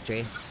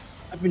Satisfactory.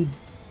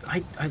 I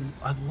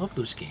love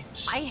those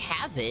games. I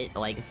have it.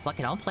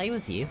 Fucking, I'll play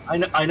with you. I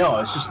know. I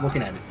was just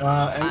looking at it.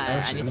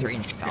 I need to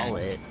reinstall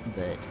it,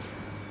 but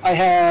I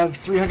have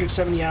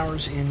 370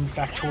 hours in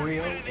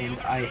Factorio, and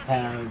I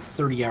have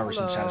 30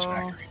 hours in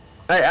Satisfactory.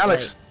 Hey,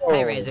 Alex.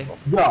 Hi, Razor.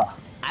 Yeah.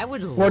 I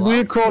would love what do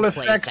you call to a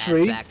play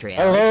factory? Satisfactory,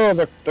 Oh,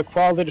 the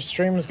quality of the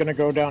stream is gonna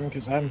go down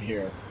because I'm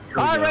here.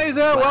 Hi,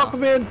 Razor. Wow.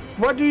 Welcome in.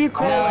 What do you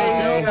call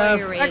a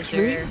factory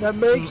Razor. that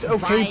makes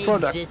okay By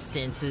product?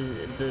 existence,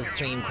 the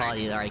stream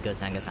quality already goes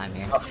down because I'm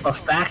here. A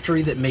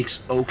factory that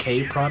makes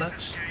okay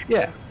products?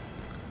 Yeah.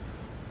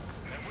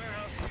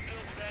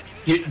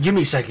 Give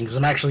me a second, because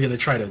I'm actually going to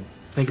try to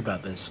think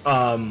about this. You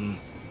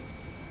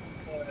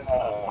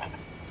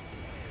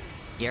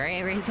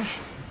alright, Razor?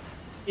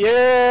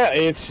 Yeah,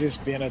 it's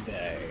just been a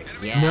day.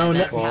 Yeah,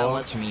 that's how it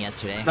was for me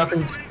yesterday.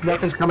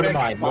 Nothing's coming to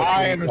mind.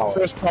 I'm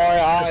so sorry,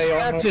 I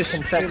almost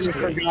completely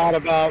forgot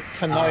about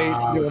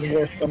tonight doing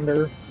War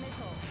Thunder.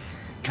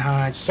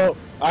 God. So,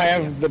 I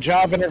have the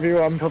job interview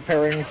I'm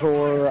preparing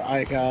for,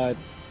 I got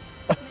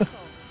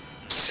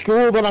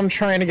school that I'm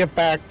trying to get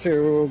back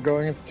to,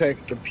 going to take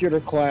a computer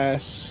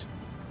class.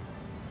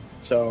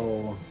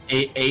 So...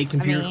 A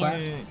computer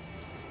class?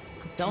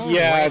 Don't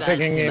yeah, worry about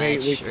taking too an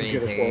much, 8-week computer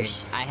Razor.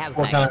 course. I have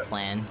What a kind backup of-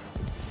 plan.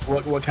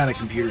 What kind of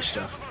computer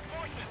stuff?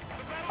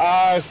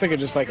 I was thinking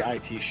just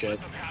IT shit.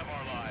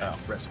 Oh,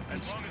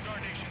 recipes.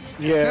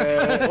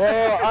 Yeah,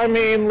 well, I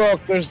mean,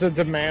 look, there's the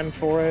demand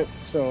for it,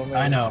 so...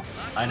 I know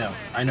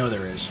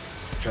there is.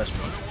 Trust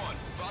me.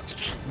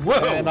 Whoa!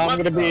 And I'm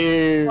gonna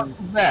be,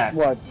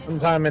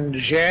 sometime in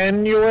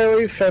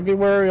January,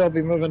 February, I'll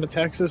be moving to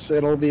Texas.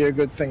 It'll be a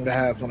good thing to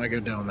have when I go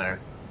down there.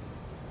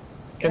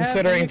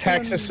 Considering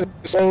Texas is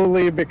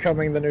slowly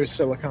becoming the new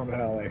Silicon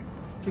Valley.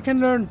 You can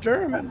learn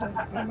German.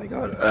 Oh my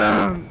god.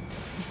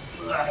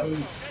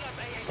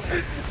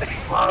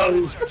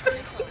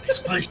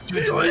 Sprichst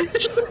du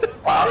Deutsch?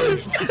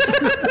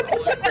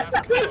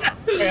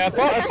 Yeah, I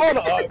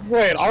thought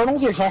wait,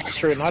 Arnold is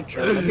Austrian, not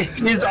German.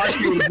 He's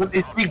Austrian, but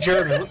they speak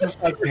German. What the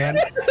fuck, man?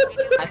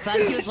 I thought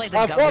he was like the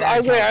I governor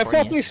of thought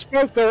California. they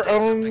spoke their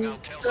own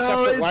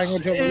separate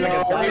language.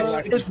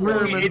 It's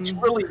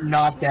really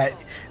not that.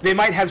 They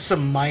might have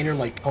some minor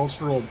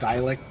cultural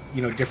dialect,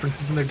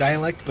 differences in their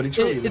dialect, but it's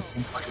really the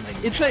same fucking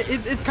language.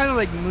 It's kind of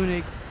like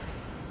Munich.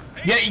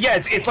 Yeah,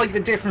 it's like the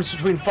difference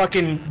between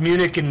fucking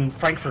Munich and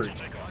Frankfurt.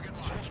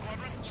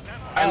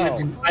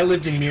 I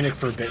lived in Munich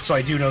for a bit, so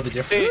I do know the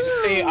difference.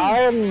 See, I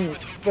am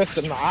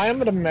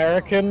an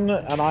American,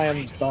 and I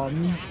am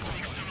dumb.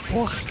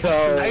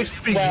 So, I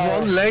speak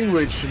one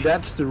language, and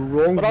that's the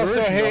wrong but also,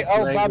 version hey,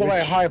 of the by the way,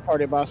 language. hi,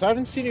 party boss. I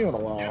haven't seen you in a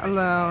while.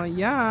 Hello,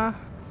 yeah.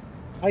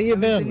 How you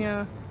been?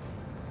 Yeah.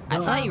 I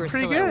thought you were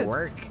Pretty still at good.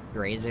 work,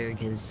 Razor,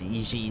 because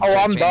usually you Oh,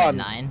 start I'm streaming at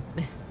done.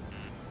 9.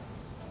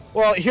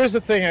 Well, here's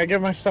the thing. I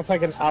give myself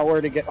an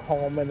hour to get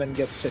home and then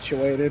get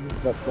situated,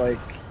 but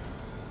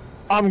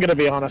I'm gonna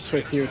be honest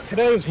with you.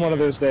 Today is one of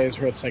those days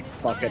where it's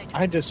fuck it.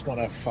 I just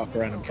want to fuck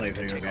around and play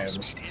video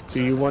games.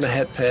 Do you want a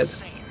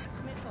headpad?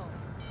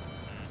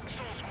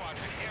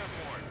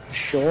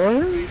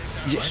 Sure?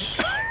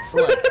 Yes.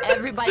 Look,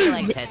 everybody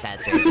likes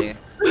headpads, Razor.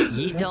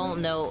 You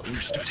don't know,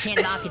 you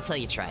can't knock it till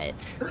you try it.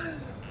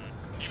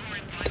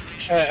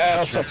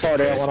 Also,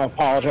 party, I want to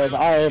apologize.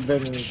 I have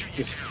been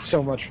just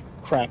so much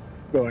crap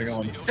going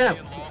on. Yeah.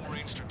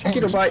 Take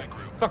it a bite.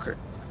 Fucker.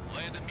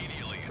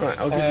 Right,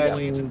 I'll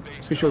give you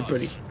for sure,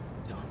 buddy.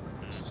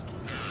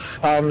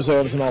 Time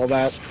zones and all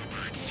that.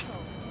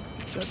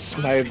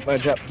 My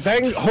job.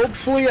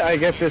 Hopefully I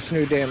get this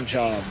new damn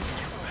job.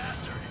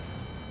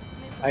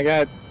 I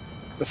got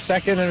the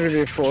second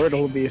interview for it.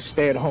 It'll be a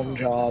stay-at-home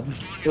job,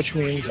 which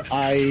means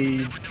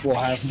I will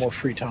have more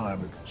free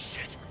time.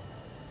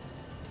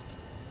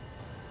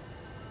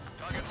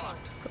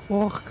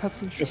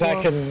 Because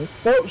I can...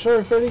 Oh,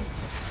 sorry, Freddy.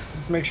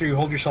 Just make sure you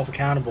hold yourself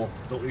accountable.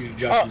 Don't lose your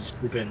job to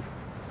sleep in.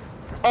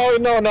 Oh,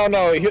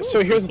 no.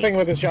 So here's the thing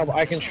with this job.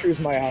 I can choose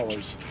my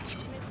hours.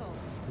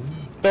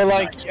 They're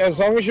like, as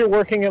long as you're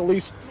working at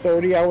least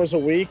 30 hours a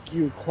week,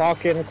 you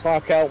clock in,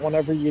 clock out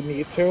whenever you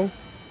need to.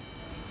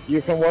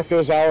 You can work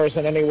those hours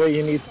in any way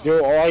you need to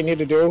do. All I need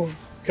to do,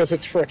 because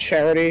it's for a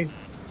charity,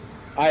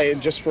 I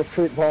just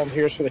recruit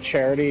volunteers for the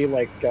charity,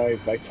 like I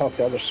talk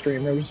to other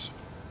streamers.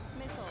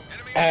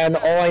 And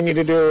all I need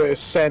to do is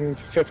send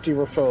 50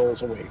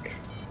 referrals a week.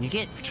 You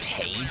get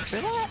paid for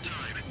that?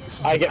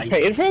 I get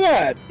paid for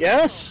that,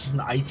 yes.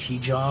 An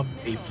IT job?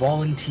 A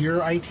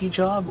volunteer IT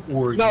job?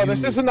 Or no,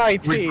 this isn't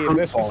IT.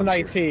 This isn't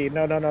IT.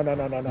 No.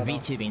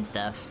 VTubing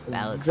stuff,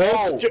 Alex.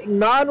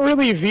 Not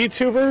really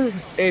VTuber.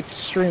 It's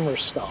streamer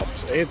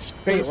stuff. It's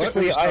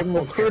basically I'm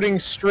recruiting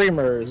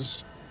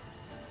streamers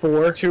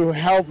to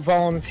help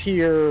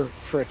volunteer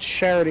for a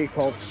charity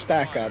called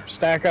Stack Up.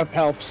 Stack Up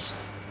helps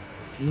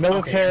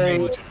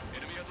military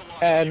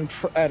and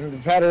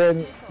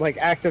veteran, like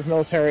active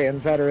military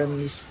and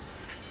veterans.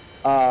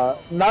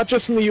 Not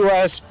just in the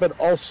U.S., but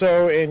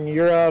also in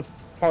Europe,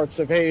 parts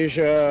of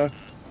Asia.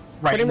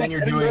 Right, and then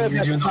you're doing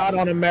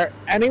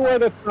anywhere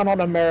that's not on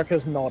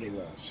America's naughty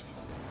list.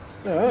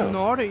 Oh.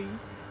 Naughty.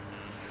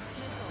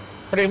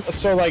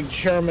 So like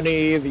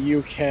Germany, the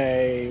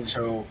UK,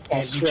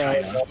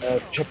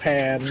 Australia,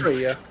 Japan.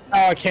 Korea.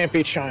 Oh, it can't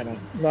be China.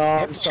 No,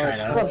 I'm sorry.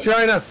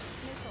 China.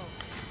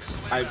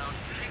 I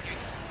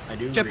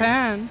do.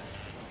 Japan.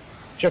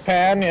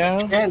 Japan, yeah.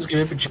 Japan's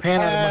good, but Japan.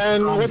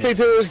 And what they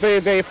do is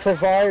they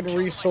provide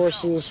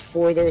resources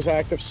for those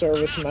active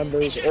service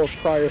members or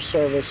prior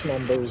service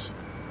members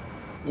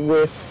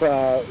with,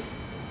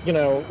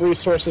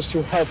 resources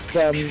to help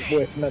them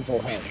with mental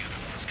health.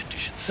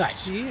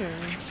 Nice. Yeah.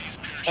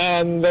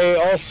 And they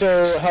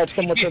also help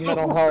them with their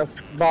mental health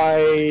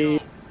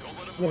by,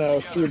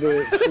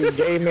 through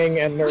gaming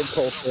and nerd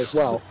culture as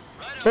well.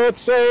 So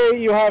let's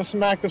say you have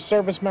some active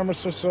service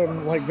members or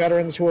some like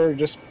veterans who are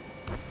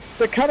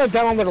they're kind of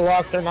down on their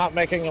luck, they're not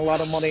making a lot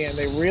of money, and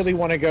they really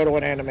want to go to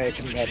an anime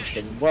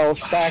convention. Well,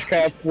 Stack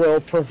Up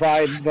will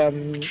provide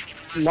them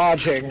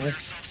lodging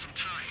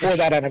for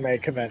that anime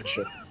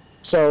convention.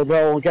 So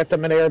they'll get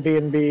them an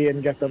Airbnb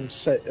and get them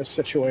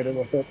situated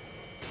with it.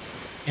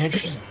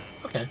 Interesting.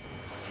 Okay.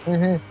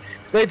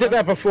 They did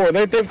that before.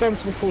 They've done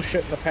some cool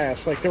shit in the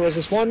past. Like, there was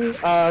this one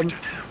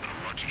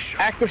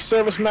active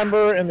service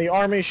member in the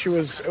army. She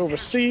was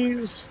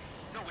overseas.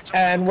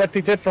 And what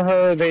they did for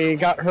her, they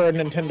got her a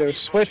Nintendo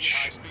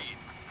Switch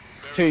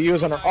to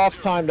use on her off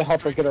time to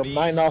help her get her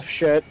mind off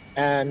shit,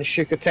 and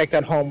she could take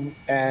that home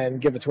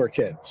and give it to her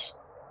kids.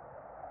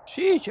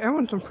 Sheesh, I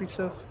want some free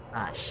stuff.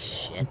 Ah,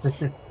 shit.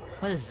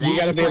 What is that? You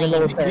gotta be in the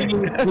military. We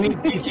need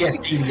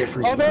PTSD to get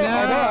free stuff. No,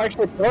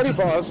 actually, Party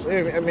Boss,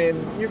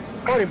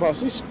 Party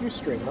Boss, you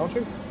stream, don't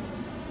you?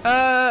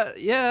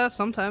 Yeah,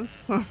 sometimes.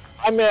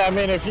 I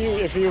mean, if you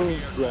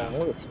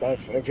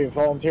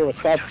volunteer with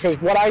stuff,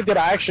 because what I did,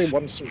 I actually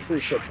won some free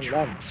shit from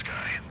them.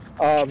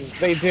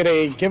 They did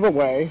a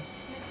giveaway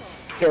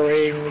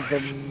during the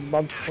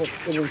month.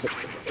 It was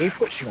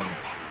April. No.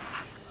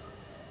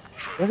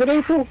 Was it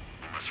April?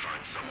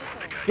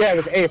 Yeah, it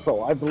was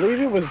April. I believe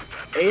it was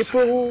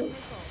April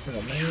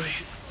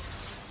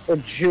or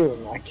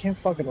June. I can't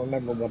fucking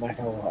remember when the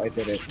hell I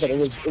did it, but it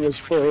was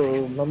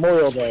for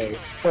Memorial Day,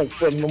 like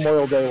for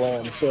Memorial Day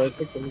land. So I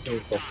think it was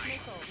April.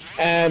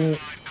 And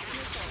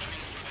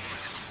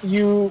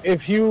you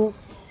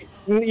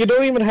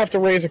don't even have to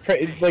raise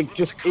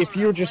if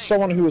you're just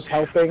someone who is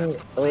helping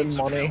earn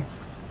money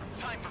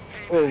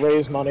or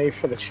raise money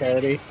for the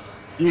charity,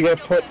 you get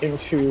put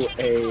into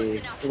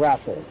a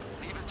raffle.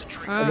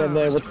 And then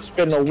they would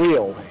spin a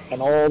wheel,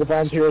 and all the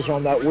volunteers are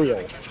on that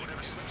wheel.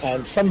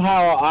 And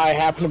somehow I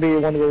happen to be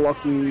one of the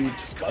lucky,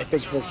 I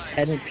think it was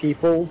 10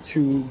 people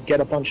to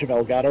get a bunch of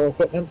Elgato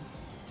equipment.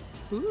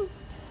 Ooh.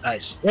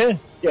 Nice. Yeah,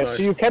 nice.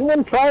 So you can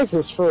win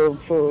prizes for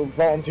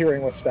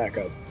volunteering with Stack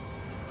Up.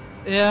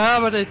 Yeah,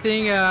 but I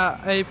think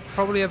I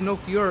probably have no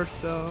viewers,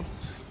 so...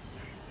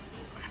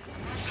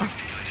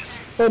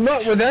 Well,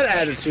 not with that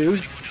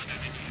attitude.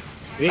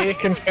 We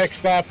can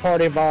fix that,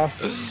 Party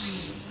Boss.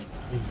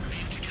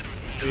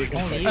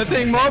 I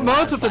think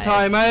most of the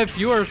time I have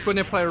viewers when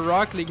I play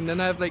Rocket League, and then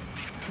I have like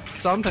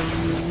sometimes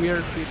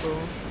weird people.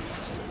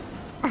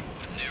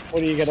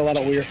 What do you get? A lot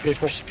of weird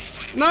people?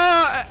 No,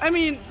 I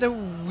mean the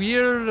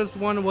weirdest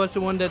one was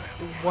the one that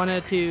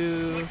wanted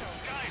to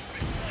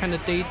kind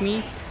of date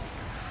me.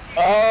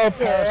 Oh,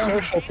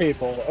 parasocial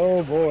people.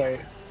 Oh boy.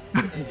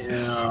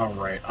 Yeah, all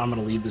right. I'm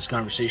gonna leave this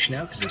conversation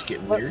now because it's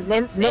getting weird.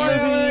 Remember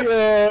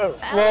the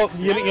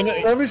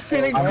I was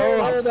feeling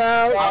cold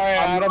out. Sorry,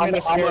 I don't mean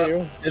to scare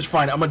you. It's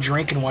fine. I'm gonna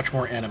drink and watch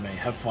more anime.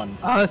 Have fun.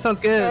 Oh, that sounds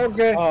good.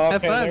 Okay. Oh,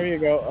 Have okay, fun. there you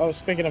go. Oh,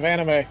 speaking of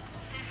anime,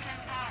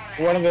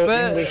 one of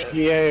the English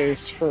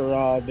DAs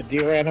for the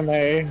Dear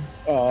Anime,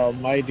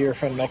 my dear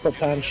friend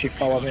Nekotan, she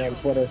followed me on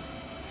Twitter.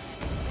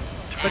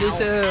 But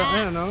it's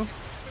I don't know.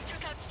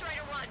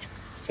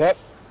 What's that?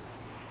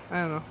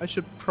 I don't know. I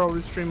should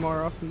probably stream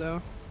more often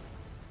though.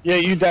 Yeah,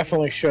 you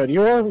definitely should.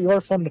 You are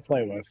fun to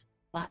play with.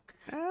 Fuck.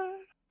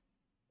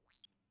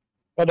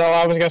 But no,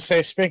 I was gonna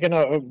say, speaking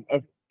of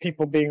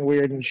people being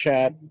weird in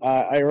chat,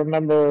 I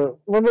remember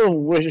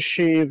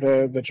Wishy,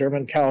 the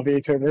German Cal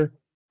VTuber.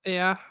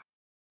 Yeah.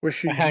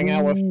 Wishy. I hang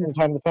out with from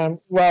time to time.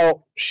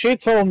 Well, she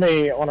told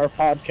me on our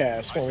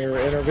podcast when we were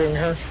interviewing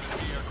her,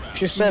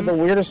 she said the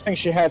weirdest thing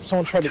she had,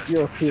 someone tried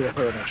to ERP with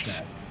her in her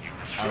chat.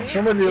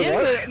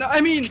 Yeah, no, I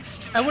mean,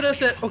 I would have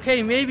said,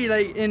 okay, maybe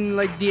like in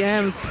like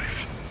DMs,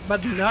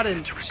 but not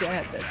in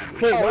chat.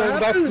 Wait, well,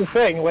 that's the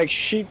thing. Like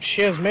she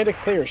has made it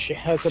clear she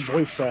has a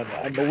boyfriend,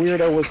 and the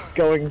weirdo was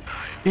going.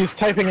 He's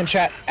typing in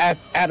chat at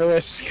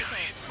risk,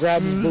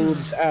 grabs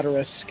boobs at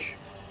risk.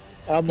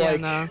 I'm Yeah,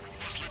 like, no.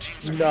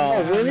 no,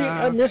 Oh, really?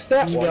 I missed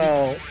that one.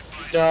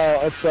 no,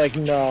 it's like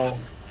no.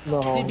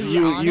 To be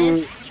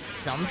honest,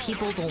 some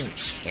people don't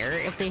care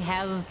if they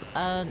have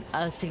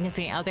a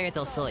significant other.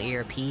 They'll still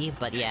ERP,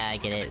 but yeah, I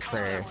get it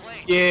for...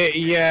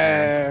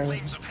 Yeah.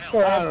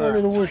 Oh, I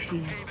wanted to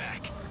Wishy.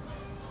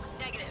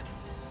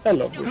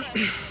 Hello,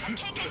 Wishy.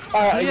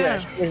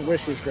 Yeah,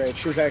 Wishy's great.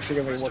 She's actually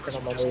going to be working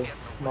on my new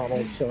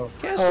model, so...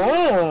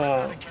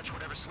 Ah.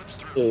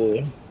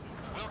 Yeah.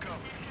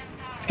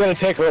 It's going to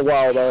take her a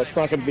while, though. It's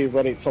not going to be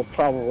ready until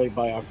probably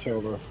by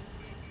October.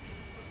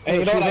 And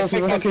you know what, I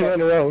think working on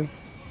her own.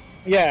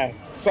 Yeah,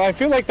 so I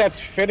feel like that's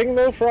fitting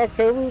though for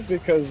October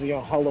because you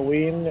know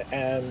Halloween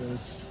and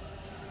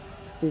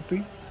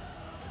Poopy.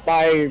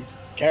 My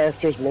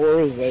character's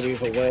lore is that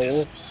he's a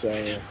werewolf,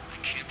 so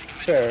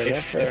Fair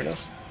enough.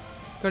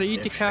 Gotta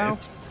eat the cow.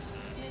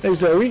 Hey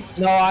Zoe.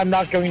 No, I'm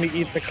not going to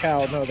eat the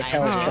cow. No, the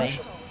cow is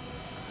precious.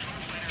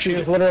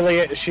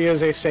 She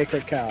is a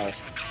sacred cow.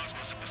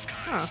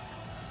 Huh.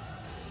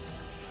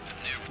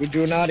 We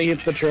do not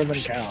eat the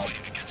German cow.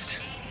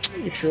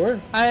 You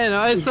sure? I don't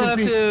know. I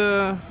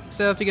still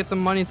have to get some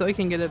money so I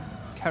can get a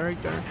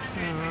character.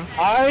 I don't know.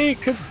 I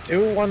could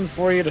do one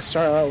for you to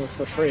start out with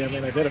for free. I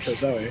mean, I did it for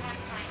Zoe.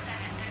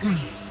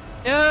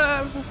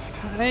 Yeah,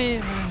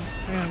 I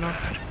don't know.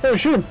 Oh,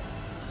 shoot him.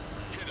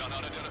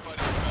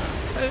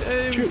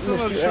 I'm still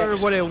not sure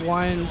what I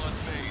want.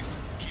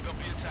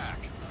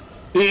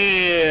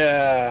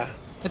 Yeah.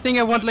 I think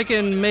I want like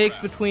a mix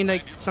between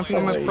like something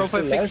on my you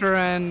profile still alive? picture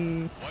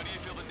and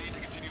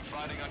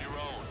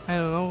I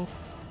don't know,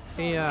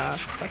 a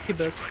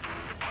succubus.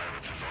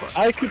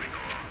 I could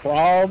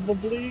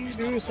probably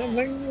do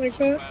something like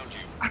that.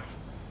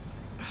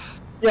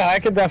 Yeah, I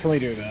could definitely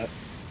do that.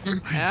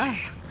 Yeah.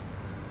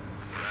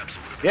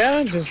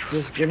 Yeah,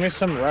 just give me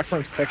some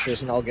reference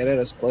pictures and I'll get it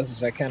as close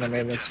as I can. I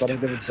mean, that's what I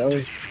did with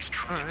Zoe.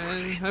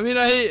 Alright. I mean,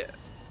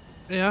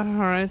 yeah,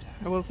 alright.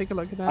 I will take a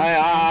look at that.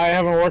 I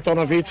haven't worked on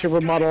a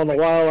VTuber model in a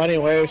while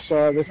anyway,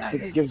 so this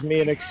gives me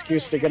an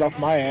excuse to get off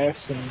my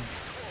ass and...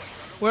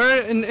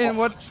 Where, in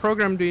what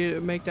program do you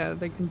make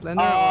that? Like in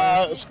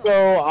Blender?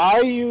 So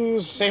I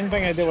use, same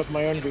thing I did with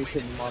my own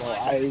VTuber model.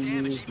 I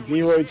used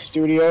VRoid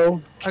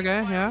Studio. Okay,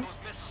 yeah.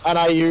 And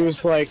I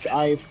use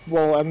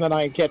and then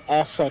I get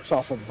assets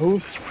off of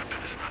Booth.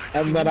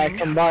 And then I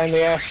combine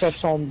the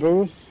assets on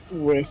Booth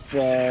with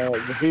the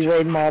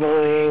VRoid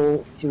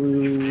model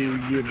through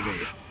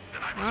Unity.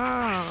 Oh,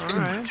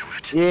 alright.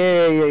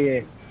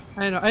 Yeah.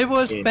 I know. I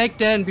was back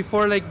then,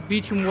 before like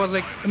VTuber was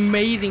like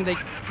amazing, like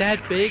that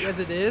big as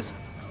it is.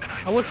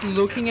 I was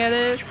looking at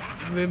it,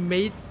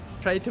 we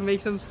tried to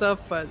make some stuff,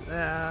 but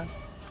that's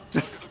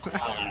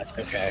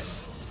okay.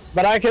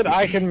 But I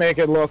can make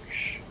it look.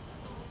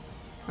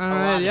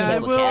 Alright, yeah, I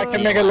will. I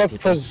can make it look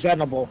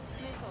presentable.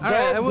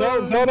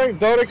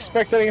 Don't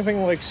expect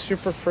anything like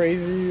super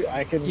crazy.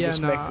 I can just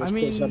make this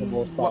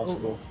presentable as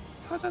possible.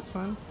 Oh, that's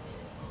fine.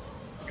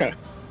 Okay.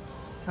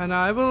 And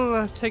I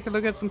will take a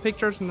look at some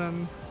pictures and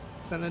then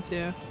send it to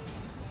you.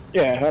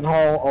 Yeah, and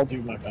I'll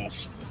do my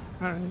best.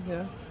 Alright,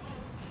 yeah.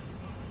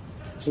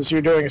 Since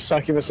you're doing a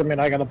succubus, I mean,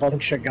 I got a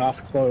bunch of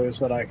goth clothes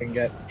that I can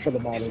get for the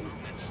model.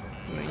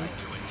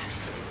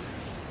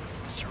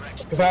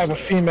 Because I have a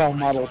female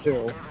model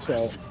too,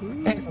 so.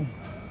 I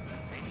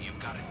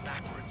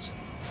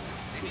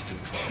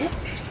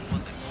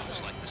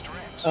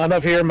don't know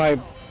if you hear my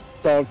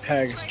dog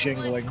tags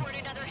jingling.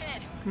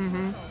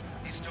 Mm-hmm.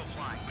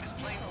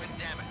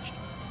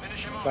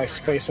 If I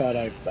space out,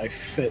 I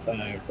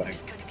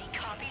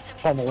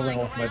pummel around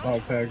with my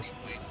dog tags.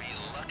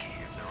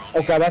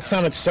 Oh god, that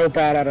sounded so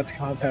bad out of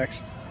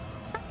context.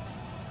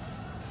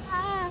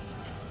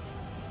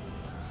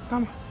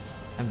 Come.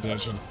 I'm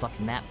damaging the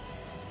fucking map.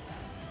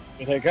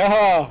 You're like,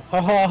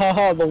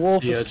 ha, the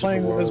wolf is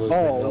playing with his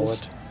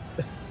balls.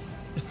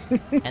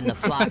 And the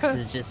fox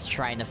is just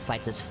trying to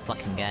fight this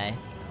fucking guy.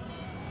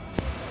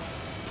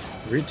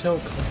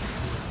 Retail.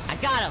 I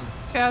got him!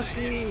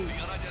 Cassie!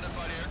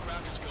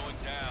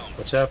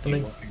 What's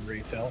happening?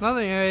 Retail.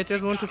 Nothing, I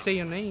just want to say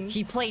your name.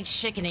 He played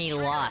chicken and he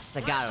lost.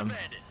 I got him.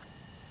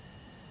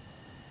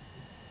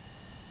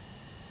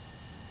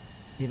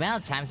 The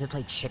amount of times I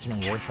played chicken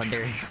in War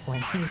Thunder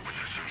Plains.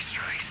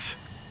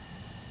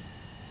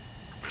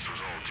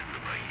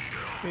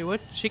 Wait, what?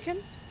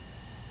 Chicken?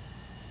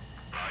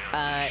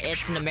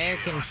 It's an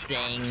American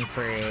saying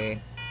for...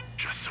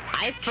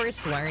 I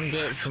first learned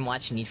it from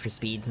watching Need for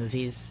Speed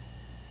movies.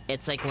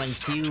 It's like when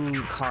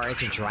two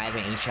cars are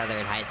driving each other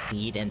at high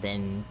speed and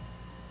then...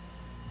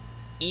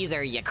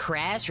 either you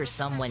crash or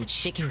someone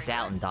chickens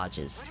out and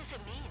dodges.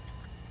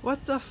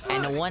 What the fuck?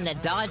 And the one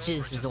that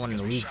dodges is the one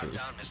that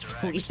loses. So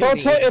it's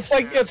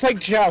like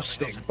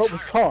jousting, but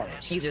with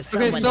cars. Either Okay,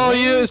 someone so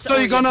wins or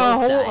you're gonna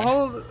both die.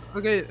 hold.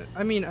 Okay,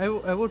 I mean, I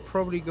would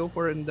probably go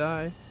for it and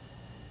die.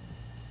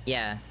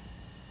 Yeah.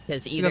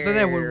 Because Because then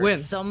I would either win.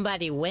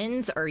 somebody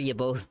wins or you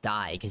both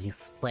die because you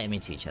slam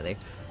into each other.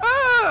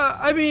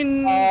 I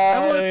mean,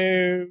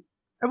 I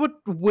would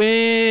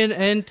win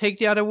and take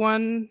the other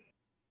one.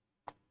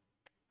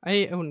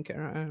 I wouldn't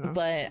care. I don't know.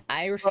 But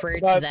I refer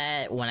to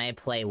that when I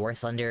play War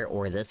Thunder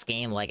or this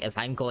game. Like, if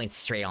I'm going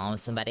straight on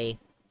with somebody,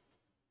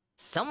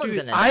 someone's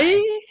Dude, gonna die.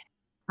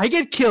 I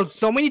get killed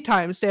so many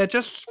times. They're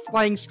just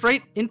flying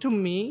straight into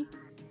me.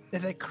 They're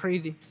like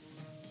crazy.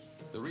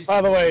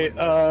 By the way,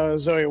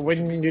 Zoe,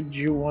 when did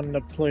you want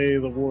to play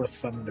the War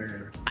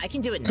Thunder? I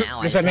can do it now.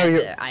 I, Because just I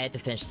know I had to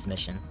finish this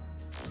mission.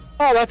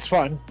 Oh, that's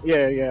fine.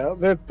 Yeah.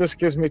 This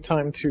gives me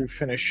time to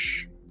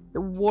finish.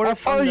 The War How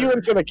far are you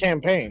into the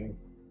campaign?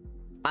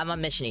 I'm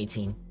on mission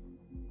 18.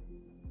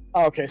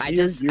 Oh, okay, so I've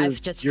just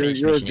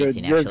finished you're mission good.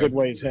 18, You're a actually. good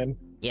ways in.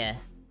 Yeah.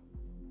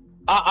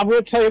 I'm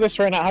going to tell you this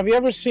right now. Have you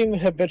ever seen the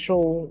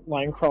habitual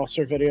line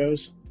crosser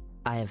videos?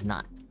 I have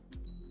not.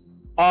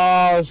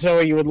 Oh,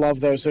 Zoe, you would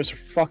love those. Those are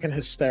fucking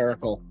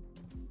hysterical.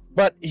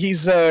 But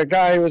he's a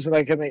guy who was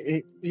like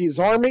he's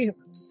army,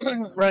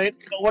 right?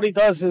 But what he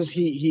does is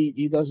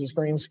he does his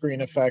green screen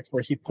effect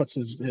where he puts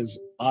his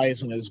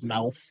eyes in his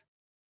mouth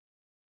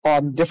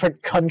on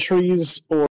different countries or